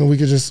 And we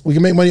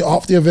can make money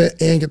off the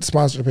event and get the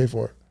sponsor to pay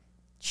for it.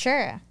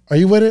 Sure. Are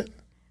you with it?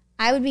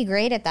 I would be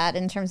great at that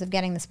in terms of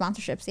getting the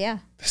sponsorships. Yeah.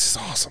 This is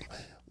awesome.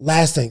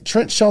 Last thing,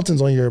 Trent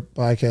Shelton's on your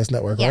podcast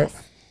network, Yes.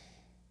 right?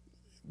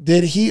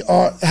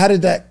 How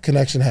did that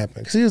connection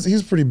happen? Because he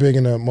was pretty big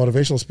in the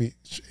motivational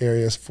speech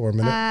areas for a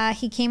minute.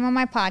 He came on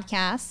my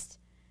podcast,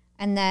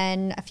 and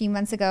then a few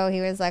months ago,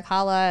 he was like,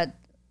 Hala,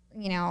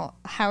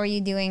 how are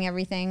you doing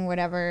everything,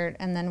 whatever.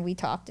 And then we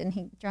talked, and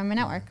he joined my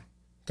network.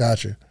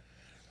 Gotcha.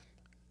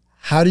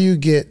 How do you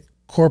get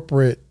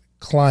corporate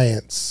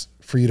clients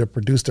for you to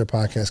produce their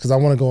podcast? Because I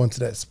want to go into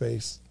that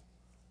space.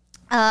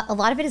 A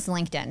lot of it is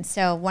LinkedIn.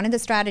 So one of the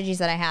strategies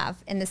that I have,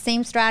 and the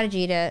same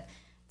strategy to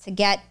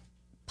get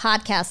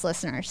podcast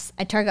listeners,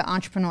 I target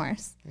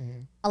entrepreneurs.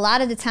 Mm-hmm. A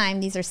lot of the time,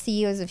 these are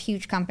CEOs of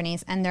huge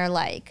companies, and they're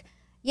like,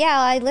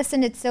 yeah, I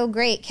listened, it's so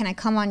great. Can I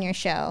come on your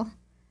show?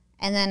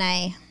 And then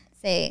I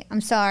say,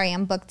 I'm sorry,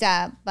 I'm booked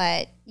up,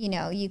 but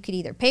you could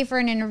either pay for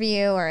an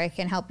interview or I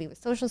can help you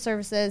with social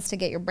services to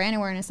get your brand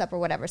awareness up or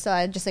whatever. So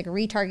I just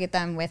retarget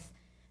them with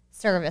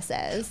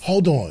services.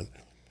 Hold on.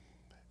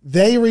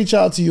 They reach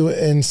out to you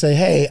and say,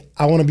 hey,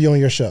 I want to be on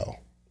your show.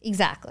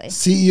 Exactly.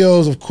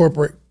 CEOs of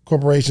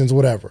corporations,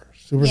 whatever,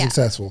 super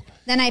successful.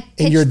 Then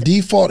and your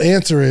default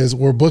answer is,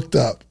 we're booked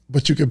up,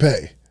 but you can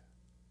pay.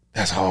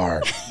 That's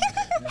hard.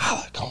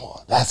 Come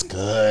on, that's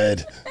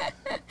good.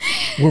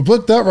 We're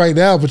booked up right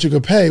now, but you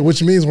can pay,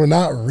 which means we're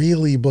not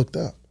really booked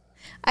up.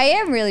 I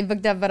am really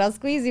booked up, but I'll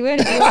squeeze you in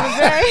if you want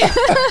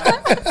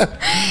to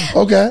pay.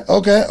 Okay.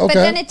 But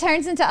then it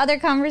turns into other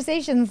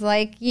conversations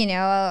like,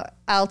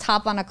 I'll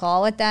top on a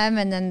call with them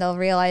and then they'll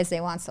realize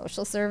they want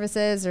social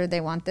services or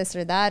they want this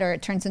or that, or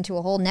it turns into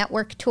a whole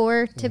network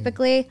tour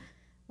typically.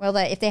 Well,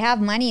 if they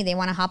have money, they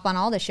want to hop on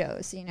all the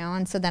shows,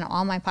 and so then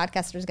all my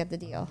podcasters get the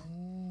deal.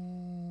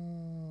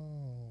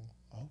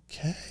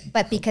 Okay.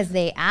 But because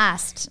they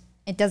asked,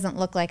 it doesn't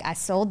look like I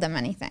sold them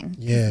anything.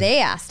 Yeah. They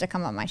asked to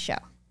come on my show.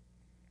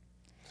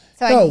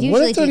 So No, I usually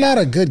what if they're not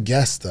a good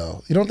guest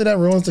though? You don't think that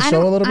ruins the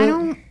show a little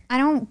bit? I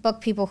don't book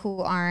people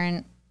who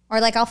aren't, or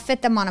I'll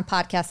fit them on a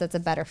podcast that's a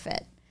better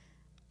fit.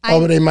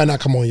 But they might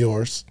not come on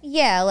yours.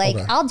 Yeah,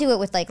 I'll do it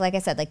with like I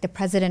said, like the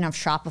president of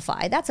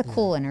Shopify. That's a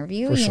cool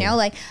interview, for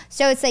sure.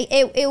 So it's like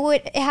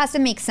it has to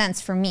make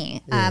sense for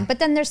me. But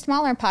then there's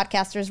smaller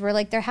podcasters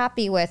where they're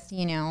happy with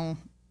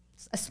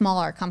a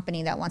smaller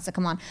company that wants to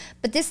come on.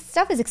 But this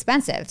stuff is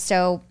expensive.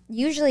 So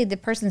usually the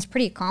person's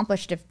pretty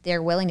accomplished if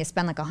they're willing to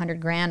spend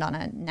 $100,000 on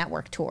a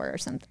network tour or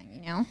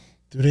something,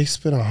 Do they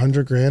spend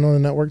 $100,000 on a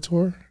network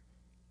tour?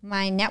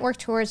 My network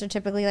tours are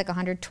typically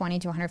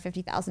 $120,000 to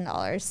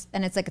 $150,000,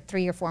 and it's a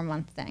 3 or 4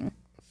 month thing.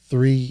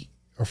 3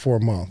 or 4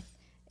 months.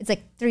 It's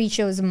 3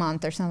 shows a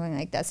month or something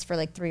like this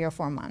for 3 or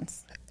 4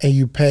 months. And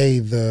you pay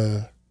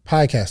the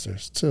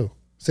podcasters too.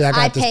 See,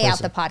 I pay out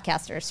the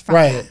podcasters from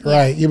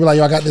right. You be like,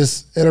 yo, I got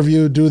this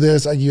interview, do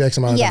this, I give you X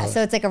amount of dollars. Yeah,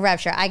 so it's a rev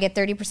share. I get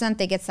 30%,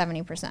 they get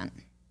 70%.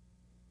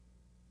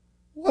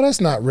 Well, that's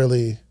not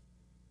really.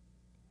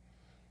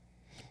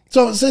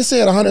 So say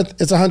at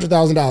 100, it's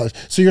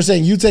 $100,000. So you're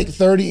saying you take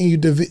 30 and you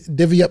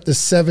divvy up the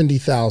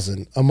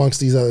 70,000 amongst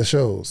these other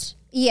shows.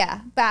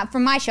 Yeah, but for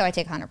my show, I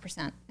take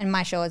 100%, and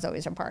my show is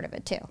always a part of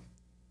it too.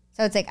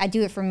 So it's like I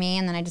do it for me,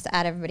 and then I just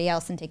add everybody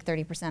else and take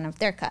 30% of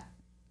their cut.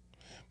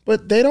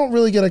 But they don't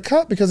really get a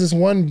cut because it's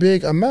one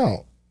big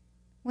amount.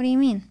 What do you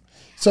mean?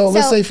 So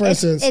let's say, for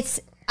instance,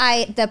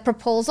 the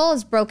proposal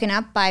is broken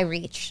up by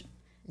reach.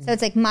 So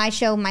it's like my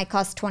show might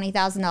cost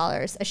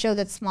 $20,000. A show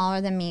that's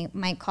smaller than me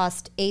might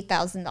cost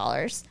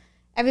 $8,000.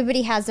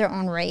 Everybody has their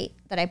own rate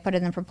that I put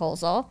in the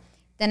proposal.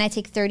 Then I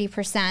take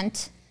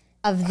 30%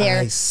 of their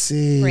I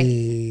see.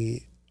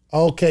 rate.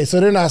 Okay, so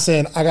they're not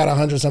saying I got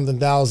 100-something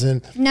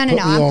thousand. No.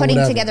 I'm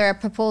putting together a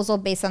proposal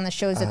based on the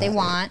shows that they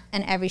want,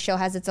 and every show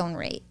has its own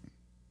rate.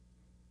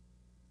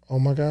 Oh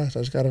my gosh,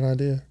 I just got an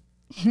idea.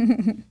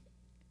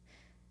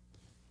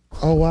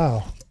 Oh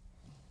wow.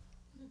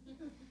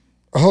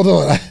 Hold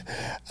on,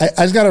 I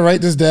just got to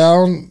write this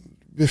down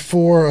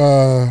before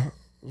I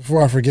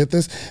forget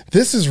this.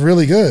 This is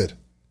really good.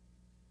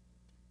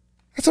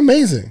 That's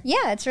amazing.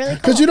 Yeah, it's really cool.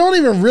 Because you don't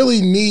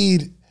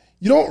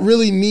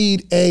really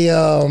need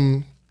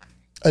a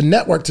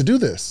network to do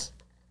this.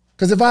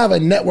 Because if I have a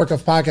network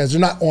of podcasts,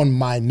 they're not on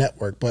my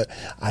network, but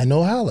I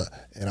know Hala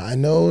and I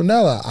know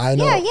Nella.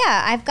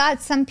 Yeah. I've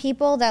got some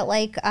people that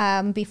like,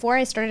 before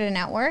I started a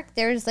network,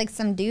 there's like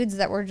some dudes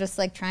that were just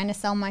like trying to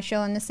sell my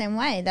show in the same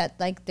way that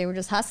like they were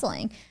just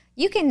hustling.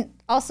 You can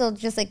also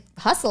just like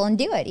hustle and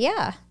do it.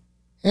 Yeah.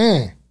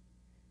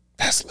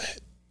 That's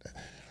lit.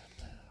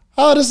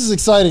 Oh, this is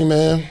exciting,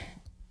 man.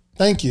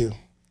 Thank you.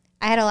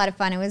 I had a lot of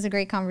fun. It was a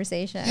great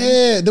conversation.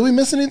 Yeah. Did we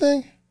miss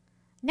anything?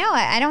 No,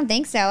 I don't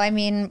think so. I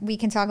mean, we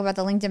can talk about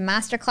the LinkedIn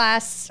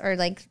Masterclass or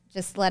like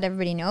just let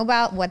everybody know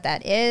about what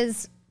that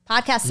is.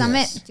 Podcast Summit.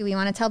 Yes. Do we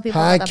want to tell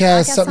people about the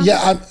Podcast Summit?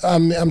 Yeah,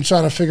 I'm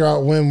trying to figure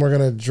out when we're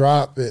going to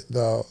drop it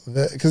though.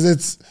 Because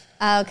it's...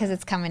 Oh, because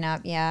it's coming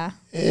up, yeah.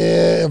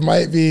 Yeah, it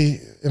might be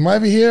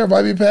here, it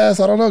might be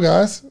past. I don't know,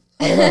 guys.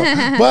 I don't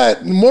know.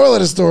 But moral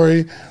of the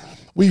story,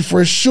 we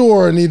for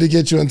sure need to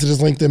get you into this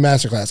LinkedIn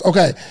Masterclass.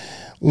 Okay,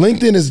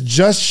 LinkedIn is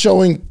just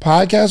showing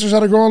podcasters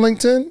how to grow on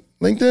LinkedIn?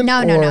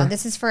 No.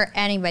 This is for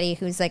anybody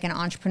who's like an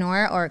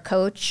entrepreneur or a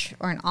coach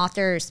or an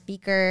author or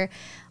speaker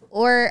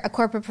or a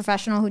corporate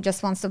professional who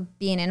just wants to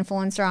be an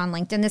influencer on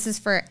LinkedIn. This is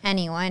for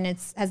anyone. It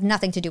has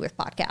nothing to do with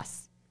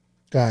podcasts.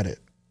 Got it.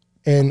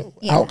 And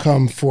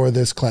outcome for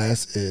this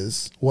class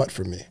is what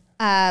for me?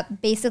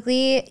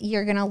 Basically,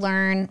 you're going to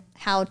learn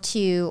how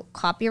to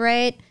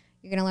copyright.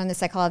 You're going to learn the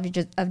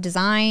psychology of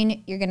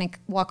design. You're going to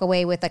walk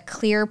away with a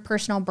clear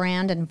personal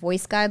brand and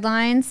voice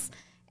guidelines.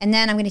 And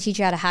then I'm going to teach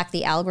you how to hack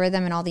the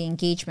algorithm and all the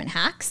engagement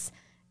hacks.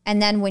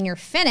 And then when you're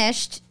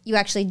finished, you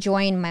actually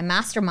join my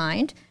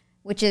mastermind,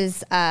 which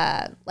is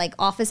like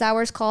office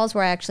hours calls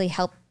where I actually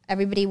help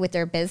everybody with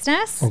their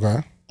business.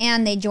 Okay.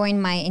 And they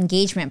join my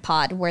engagement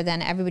pod where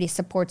then everybody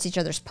supports each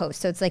other's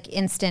posts. So it's like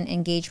instant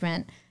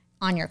engagement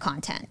on your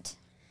content.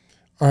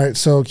 All right.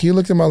 So can you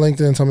look at my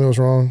LinkedIn and tell me what's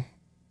wrong?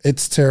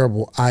 It's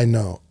terrible. I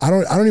know. I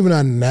don't even know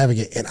how to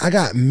navigate. And I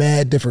got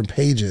mad different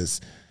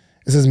pages.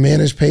 It says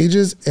manage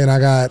pages and I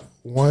got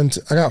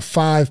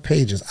 5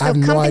 pages. So I have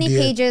no idea. Company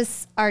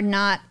pages are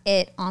not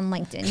it on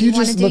LinkedIn. Can you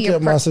just look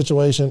at my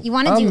situation?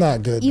 I'm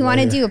not good. You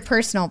want to do a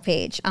personal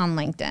page on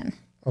LinkedIn.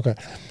 Okay.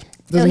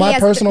 Does my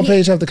personal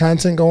page have the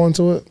content going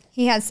to it?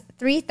 He has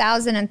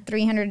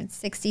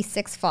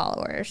 3,366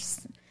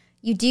 followers.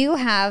 You do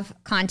have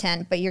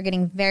content, but you're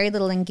getting very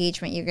little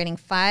engagement. You're getting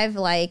 5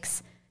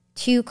 likes,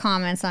 2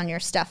 comments on your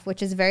stuff,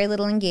 which is very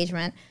little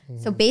engagement.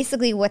 Mm-hmm. So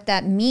basically what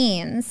that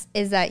means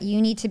is that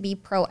you need to be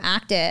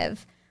proactive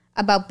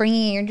about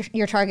bringing in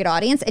your target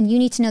audience, and you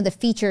need to know the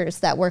features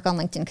that work on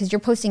LinkedIn because you're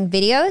posting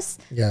videos,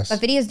 yes, but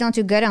videos don't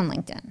do good on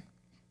LinkedIn.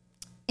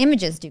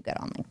 Images do good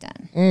on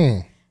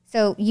LinkedIn.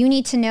 So you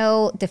need to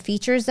know the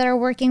features that are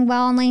working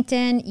well on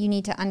LinkedIn. You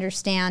need to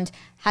understand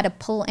how to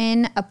pull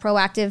in a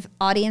proactive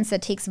audience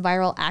that takes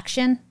viral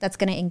action that's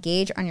going to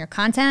engage on your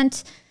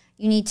content.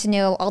 You need to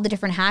know all the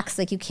different hacks,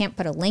 like you can't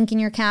put a link in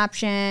your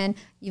caption.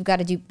 You've got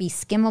to be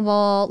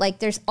skimmable. Like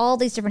there's all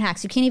these different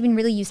hacks. You can't even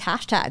really use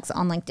hashtags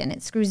on LinkedIn.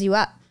 It screws you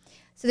up.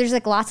 So there's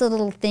like lots of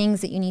little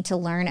things that you need to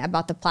learn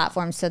about the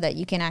platform so that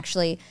you can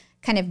actually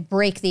kind of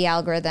break the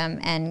algorithm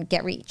and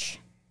get reach.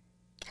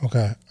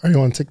 Okay. Are you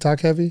on TikTok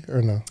heavy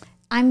or no?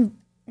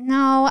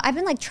 I've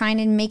been like trying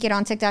to make it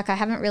on TikTok. I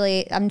haven't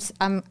really,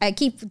 I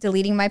keep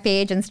deleting my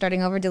page and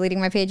starting over,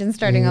 deleting my page and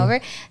starting over.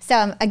 So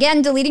I'm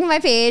again deleting my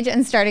page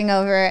and starting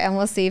over, and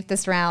we'll see if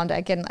this round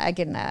I can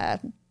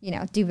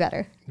do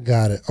better.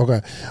 Got it.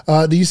 Okay.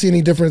 Do you see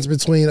any difference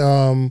between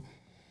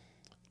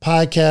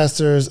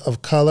podcasters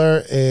of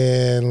color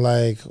and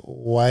like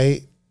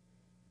white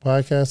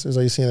podcasters?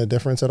 Are you seeing a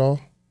difference at all?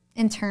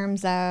 In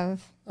terms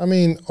of? I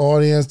mean,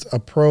 audience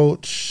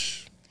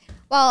approach.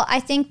 Well, I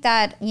think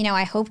that,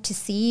 I hope to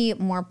see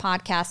more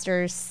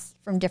podcasters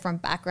from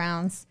different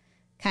backgrounds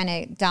kind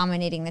of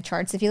dominating the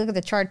charts. If you look at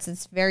the charts,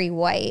 it's very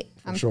white.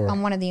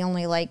 I'm one of the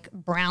only like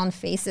brown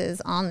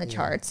faces on the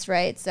charts,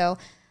 right? So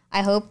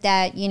I hope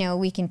that,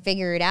 we can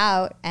figure it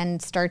out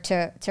and start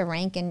to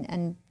rank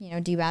and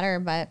do better.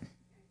 But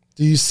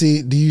do you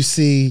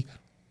see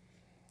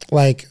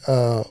like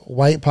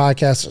white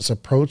podcasters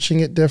approaching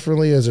it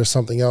differently? Is there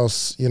something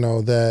else,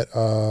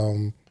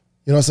 that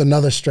You know, it's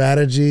another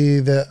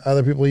strategy that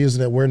other people are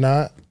using that we're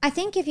not. I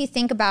think if you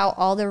think about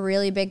all the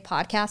really big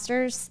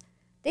podcasters,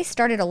 they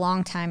started a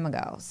long time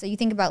ago. So you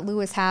think about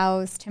Lewis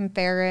Howes, Tim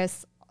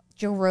Ferriss,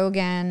 Joe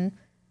Rogan,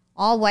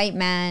 all white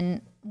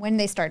men, when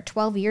they started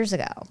 12 years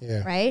ago,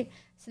 right?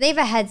 So they have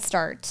a head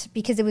start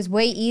because it was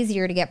way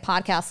easier to get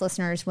podcast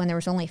listeners when there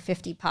was only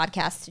 50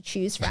 podcasts to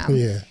choose from.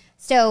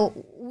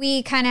 So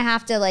we kind of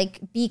have to like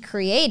be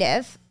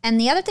creative.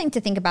 And the other thing to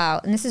think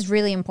about, and this is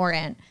really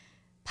important,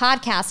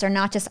 podcasts are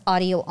not just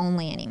audio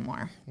only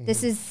anymore.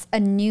 This is a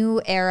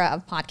new era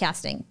of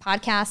podcasting.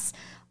 Podcasts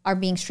are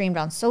being streamed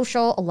on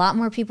social. A lot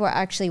more people are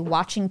actually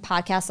watching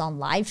podcasts on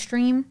live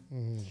stream.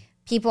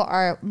 People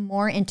are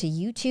more into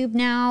YouTube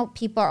now.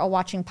 People are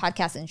watching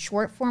podcasts in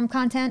short form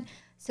content.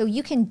 So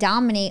you can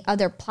dominate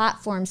other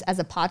platforms as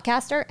a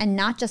podcaster and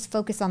not just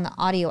focus on the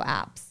audio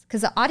apps.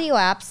 Because the audio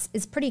apps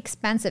is pretty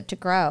expensive to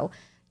grow.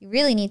 You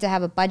really need to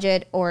have a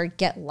budget or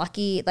get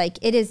lucky. Like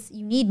it is,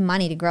 you need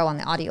money to grow on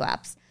the audio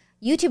apps.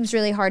 YouTube's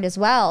really hard as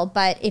well,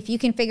 but if you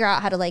can figure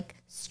out how to like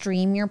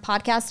stream your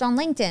podcast on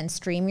LinkedIn,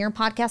 stream your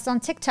podcast on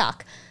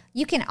TikTok,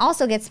 you can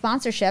also get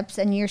sponsorships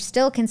and you're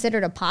still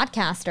considered a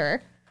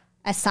podcaster,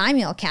 a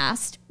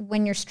simulcast,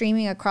 when you're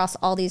streaming across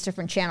all these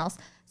different channels.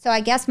 So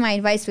I guess my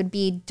advice would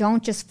be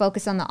don't just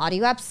focus on the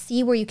audio apps,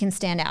 see where you can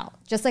stand out.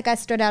 Just like I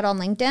stood out on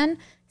LinkedIn,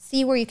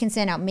 see where you can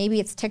stand out. Maybe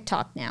it's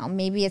TikTok now,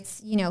 maybe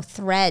it's, you know,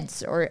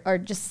 Threads or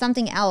just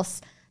something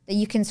else that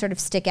you can sort of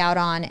stick out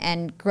on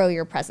and grow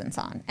your presence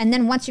on. And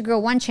then once you grow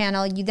one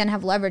channel, you then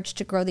have leverage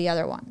to grow the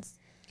other ones.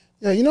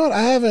 Yeah, you know what?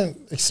 I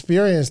haven't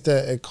experienced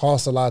that it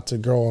costs a lot to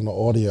grow on the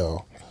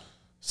audio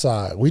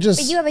side.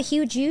 But you have a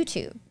huge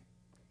YouTube.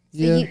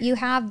 So you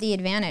have the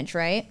advantage,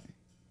 right?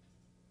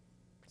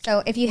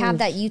 So if you have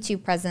that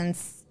YouTube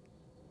presence,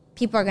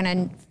 people are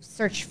going to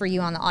search for you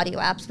on the audio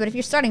apps. But if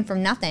you're starting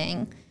from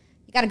nothing,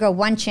 you got to grow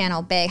one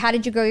channel big. How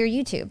did you grow your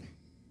YouTube?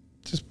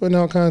 Just putting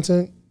out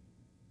content.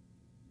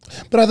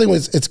 But I think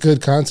it's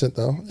good content,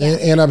 though. Yeah.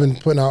 And I've been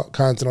putting out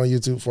content on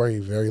YouTube for a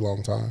very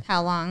long time.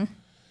 How long?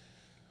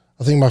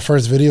 I think my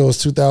first video was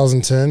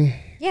 2010.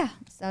 Yeah.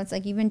 So it's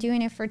like you've been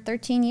doing it for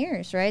 13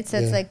 years, right? So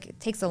it's like it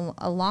takes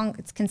a long,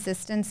 it's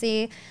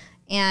consistency.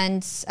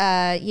 And,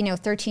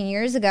 13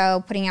 years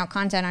ago, putting out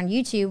content on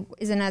YouTube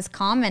isn't as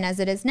common as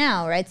it is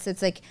now, right? So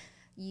it's like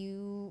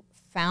you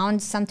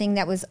found something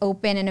that was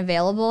open and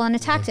available and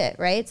attacked it,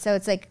 right? So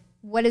it's like,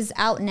 what is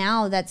out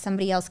now that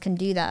somebody else can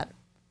do that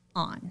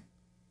on?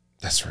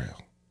 That's real.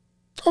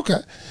 Okay.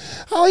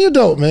 Oh, you're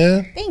dope,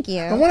 man. Thank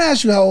you. I want to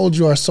ask you how old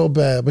you are so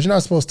bad, but you're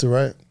not supposed to,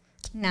 right?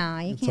 No,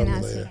 you can't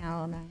ask me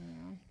how old I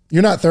am.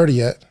 You're not 30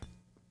 yet.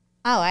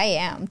 Oh, I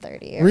am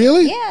 30.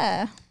 Really?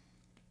 Yeah.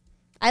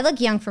 I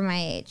look young for my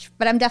age,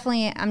 but I'm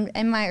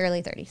in my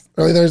early 30s.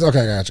 Early 30s?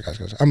 Okay,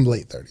 gotcha. I'm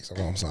late 30s. I'm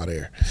almost out of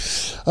here.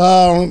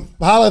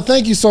 Hala,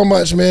 thank you so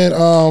much, man.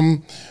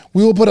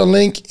 We will put a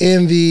link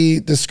in the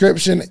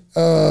description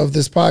of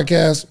this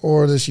podcast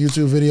or this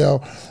YouTube video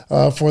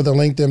for the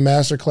LinkedIn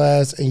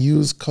Masterclass, and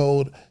use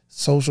code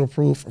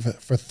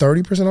SocialProof for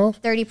 30%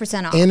 off?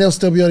 30% off. And they'll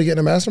still be able to get in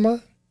the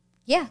mastermind?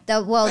 Yeah.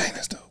 Dang,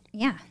 that's dope.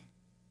 Yeah.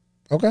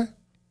 Okay.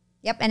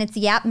 Yep, and it's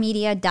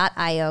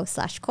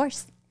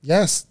yapmedia.io/course.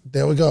 Yes,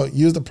 there we go.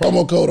 Use the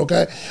promo code,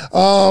 okay?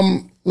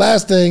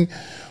 Last thing,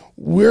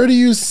 where do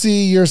you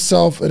see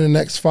yourself in the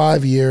next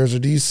 5 years, or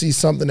do you see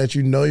something that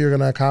you know you're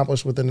going to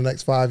accomplish within the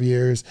next 5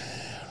 years?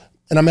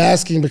 And I'm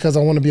asking because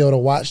I want to be able to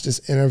watch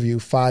this interview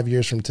 5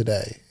 years from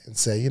today and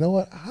say, you know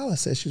what? Hala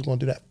said she was going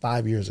to do that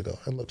 5 years ago.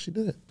 And look, she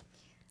did it.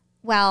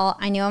 Well,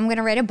 I know I'm going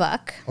to write a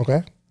book.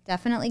 Okay.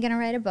 Definitely going to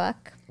write a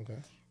book. Okay.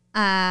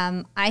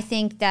 I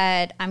think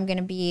that I'm going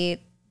to be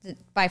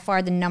by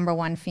far the number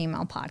one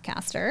female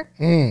podcaster.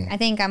 I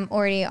think I'm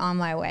already on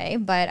my way,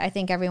 but I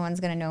think everyone's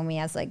going to know me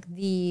as like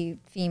the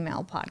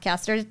female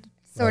podcaster,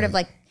 sort of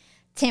like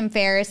Tim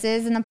Ferriss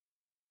is in the.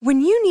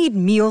 When you need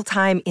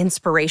mealtime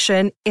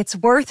inspiration, it's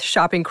worth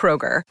shopping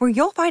Kroger, where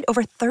you'll find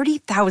over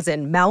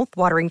 30,000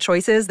 mouth-watering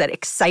choices that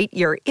excite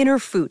your inner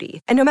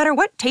foodie. And no matter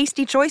what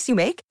tasty choice you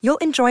make, you'll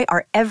enjoy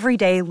our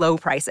everyday low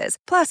prices,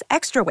 plus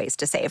extra ways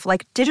to save,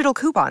 like digital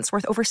coupons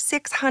worth over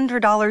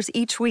 $600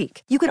 each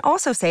week. You can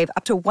also save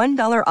up to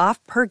 $1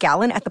 off per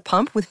gallon at the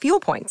pump with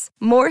fuel points.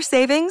 More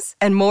savings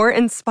and more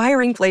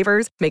inspiring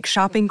flavors make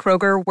shopping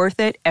Kroger worth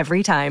it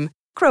every time.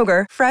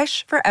 Kroger,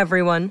 fresh for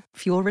everyone.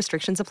 Fuel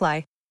restrictions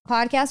apply.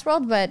 Podcast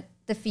world, but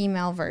the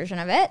female version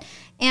of it.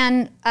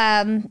 And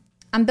I'm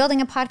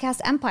building a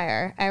podcast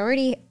empire. I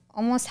already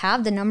almost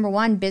have the number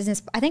one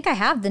business. I think I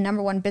have the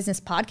number one business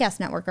podcast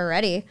network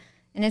already.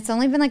 And it's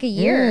only been like a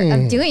year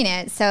of doing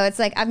it. So it's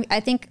like, I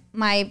think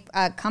my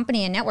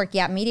company and network,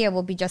 Yap Media,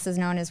 will be just as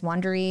known as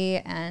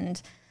Wondery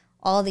and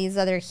all these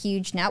other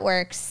huge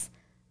networks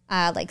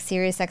like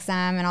SiriusXM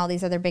and all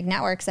these other big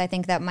networks. I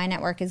think that my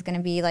network is going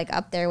to be like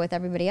up there with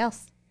everybody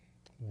else.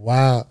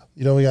 Wow.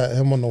 You know, we got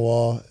him on the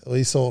wall.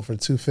 He sold for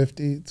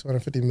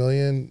 $250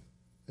 million,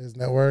 his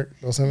network.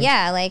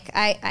 Yeah, like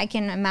I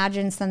can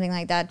imagine something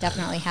like that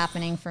definitely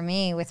happening for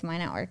me with my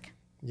network.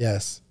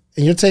 Yes.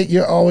 And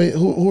you're always,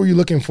 who are you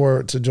looking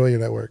for to join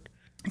your network?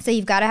 So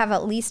you've got to have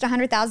at least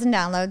 100,000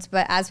 downloads.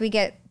 But as we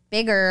get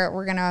bigger,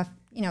 we're going to,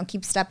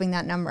 keep stepping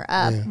that number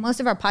up. Yeah. Most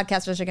of our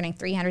podcasters are getting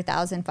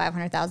 300,000,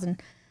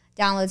 500,000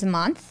 downloads a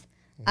month.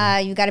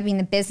 You got to be in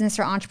the business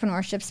or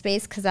entrepreneurship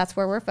space because that's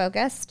where we're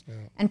focused. Yeah.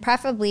 And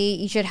preferably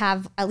you should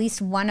have at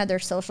least one other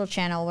social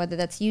channel, whether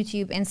that's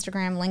YouTube,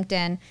 Instagram,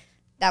 LinkedIn,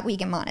 that we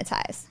can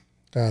monetize.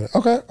 Got it.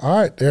 Okay. All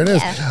right. There it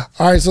is.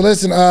 All right. So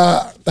listen,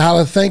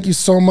 Hala, thank you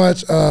so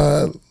much.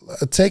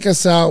 Take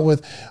us out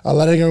with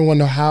letting everyone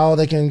know how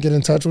they can get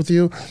in touch with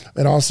you,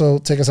 and also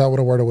take us out with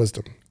a word of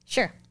wisdom.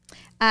 Sure.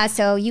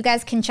 So you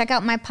guys can check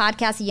out my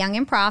podcast, Young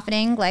and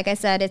Profiting. Like I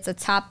said, it's a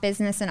top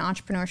business and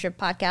entrepreneurship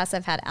podcast.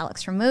 I've had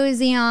Alex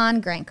Ramosi on,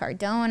 Grant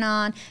Cardone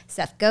on,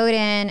 Seth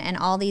Godin, and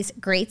all these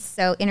greats.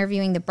 So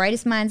interviewing the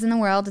brightest minds in the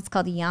world. It's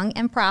called Young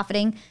and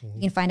Profiting.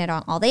 You can find it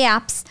on all the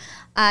apps.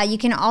 You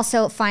can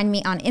also find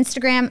me on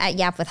Instagram at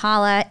Yap with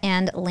Hala,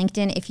 and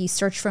LinkedIn. If you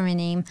search for my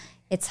name,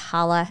 it's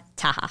Hala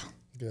Taha.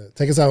 Good.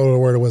 Take us out with a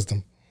word of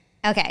wisdom.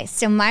 Okay,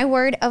 so my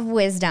word of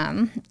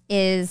wisdom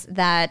is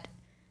that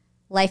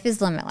life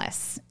is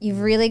limitless.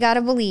 You've really got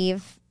to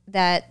believe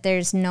that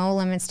there's no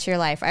limits to your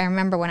life. I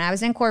remember when I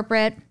was in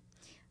corporate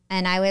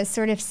and I was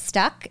sort of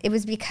stuck, it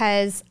was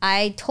because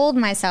I told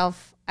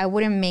myself I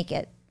wouldn't make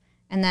it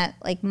and that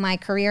like my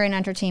career in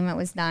entertainment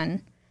was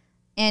done.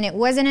 And it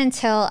wasn't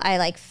until I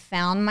like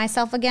found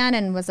myself again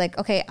and was like,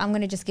 okay, I'm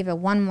going to just give it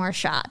one more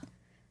shot.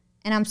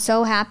 And I'm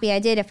so happy I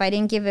did. If I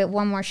didn't give it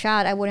one more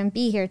shot, I wouldn't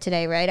be here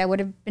today, right? I would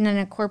have been in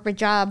a corporate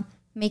job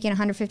making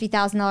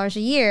 $150,000 a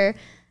year.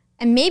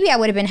 And maybe I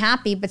would have been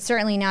happy, but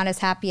certainly not as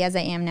happy as I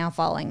am now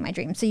following my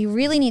dream. So you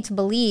really need to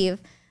believe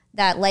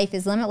that life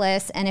is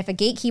limitless. And if a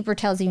gatekeeper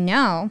tells you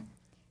no,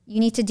 you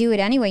need to do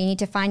it anyway. You need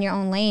to find your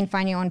own lane,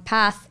 find your own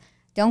path.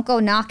 Don't go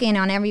knocking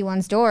on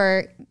everyone's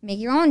door. Make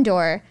your own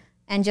door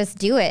and just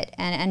do it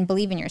and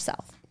believe in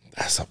yourself.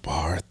 That's a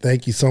bar.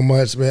 Thank you so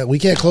much, man. We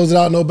can't close it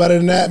out no better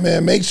than that,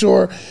 man. Make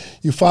sure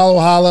you follow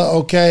Hala,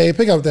 okay?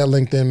 Pick up that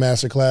LinkedIn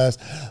masterclass.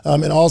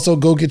 And also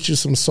go get you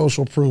some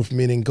social proof,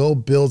 meaning go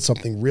build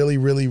something really,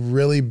 really,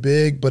 really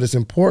big. But it's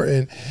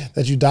important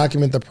that you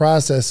document the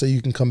process so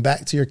you can come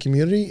back to your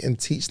community and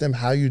teach them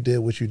how you did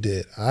what you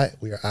did. All right,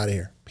 we are out of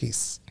here.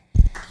 Peace.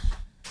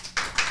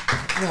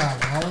 Yeah,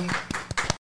 Hala.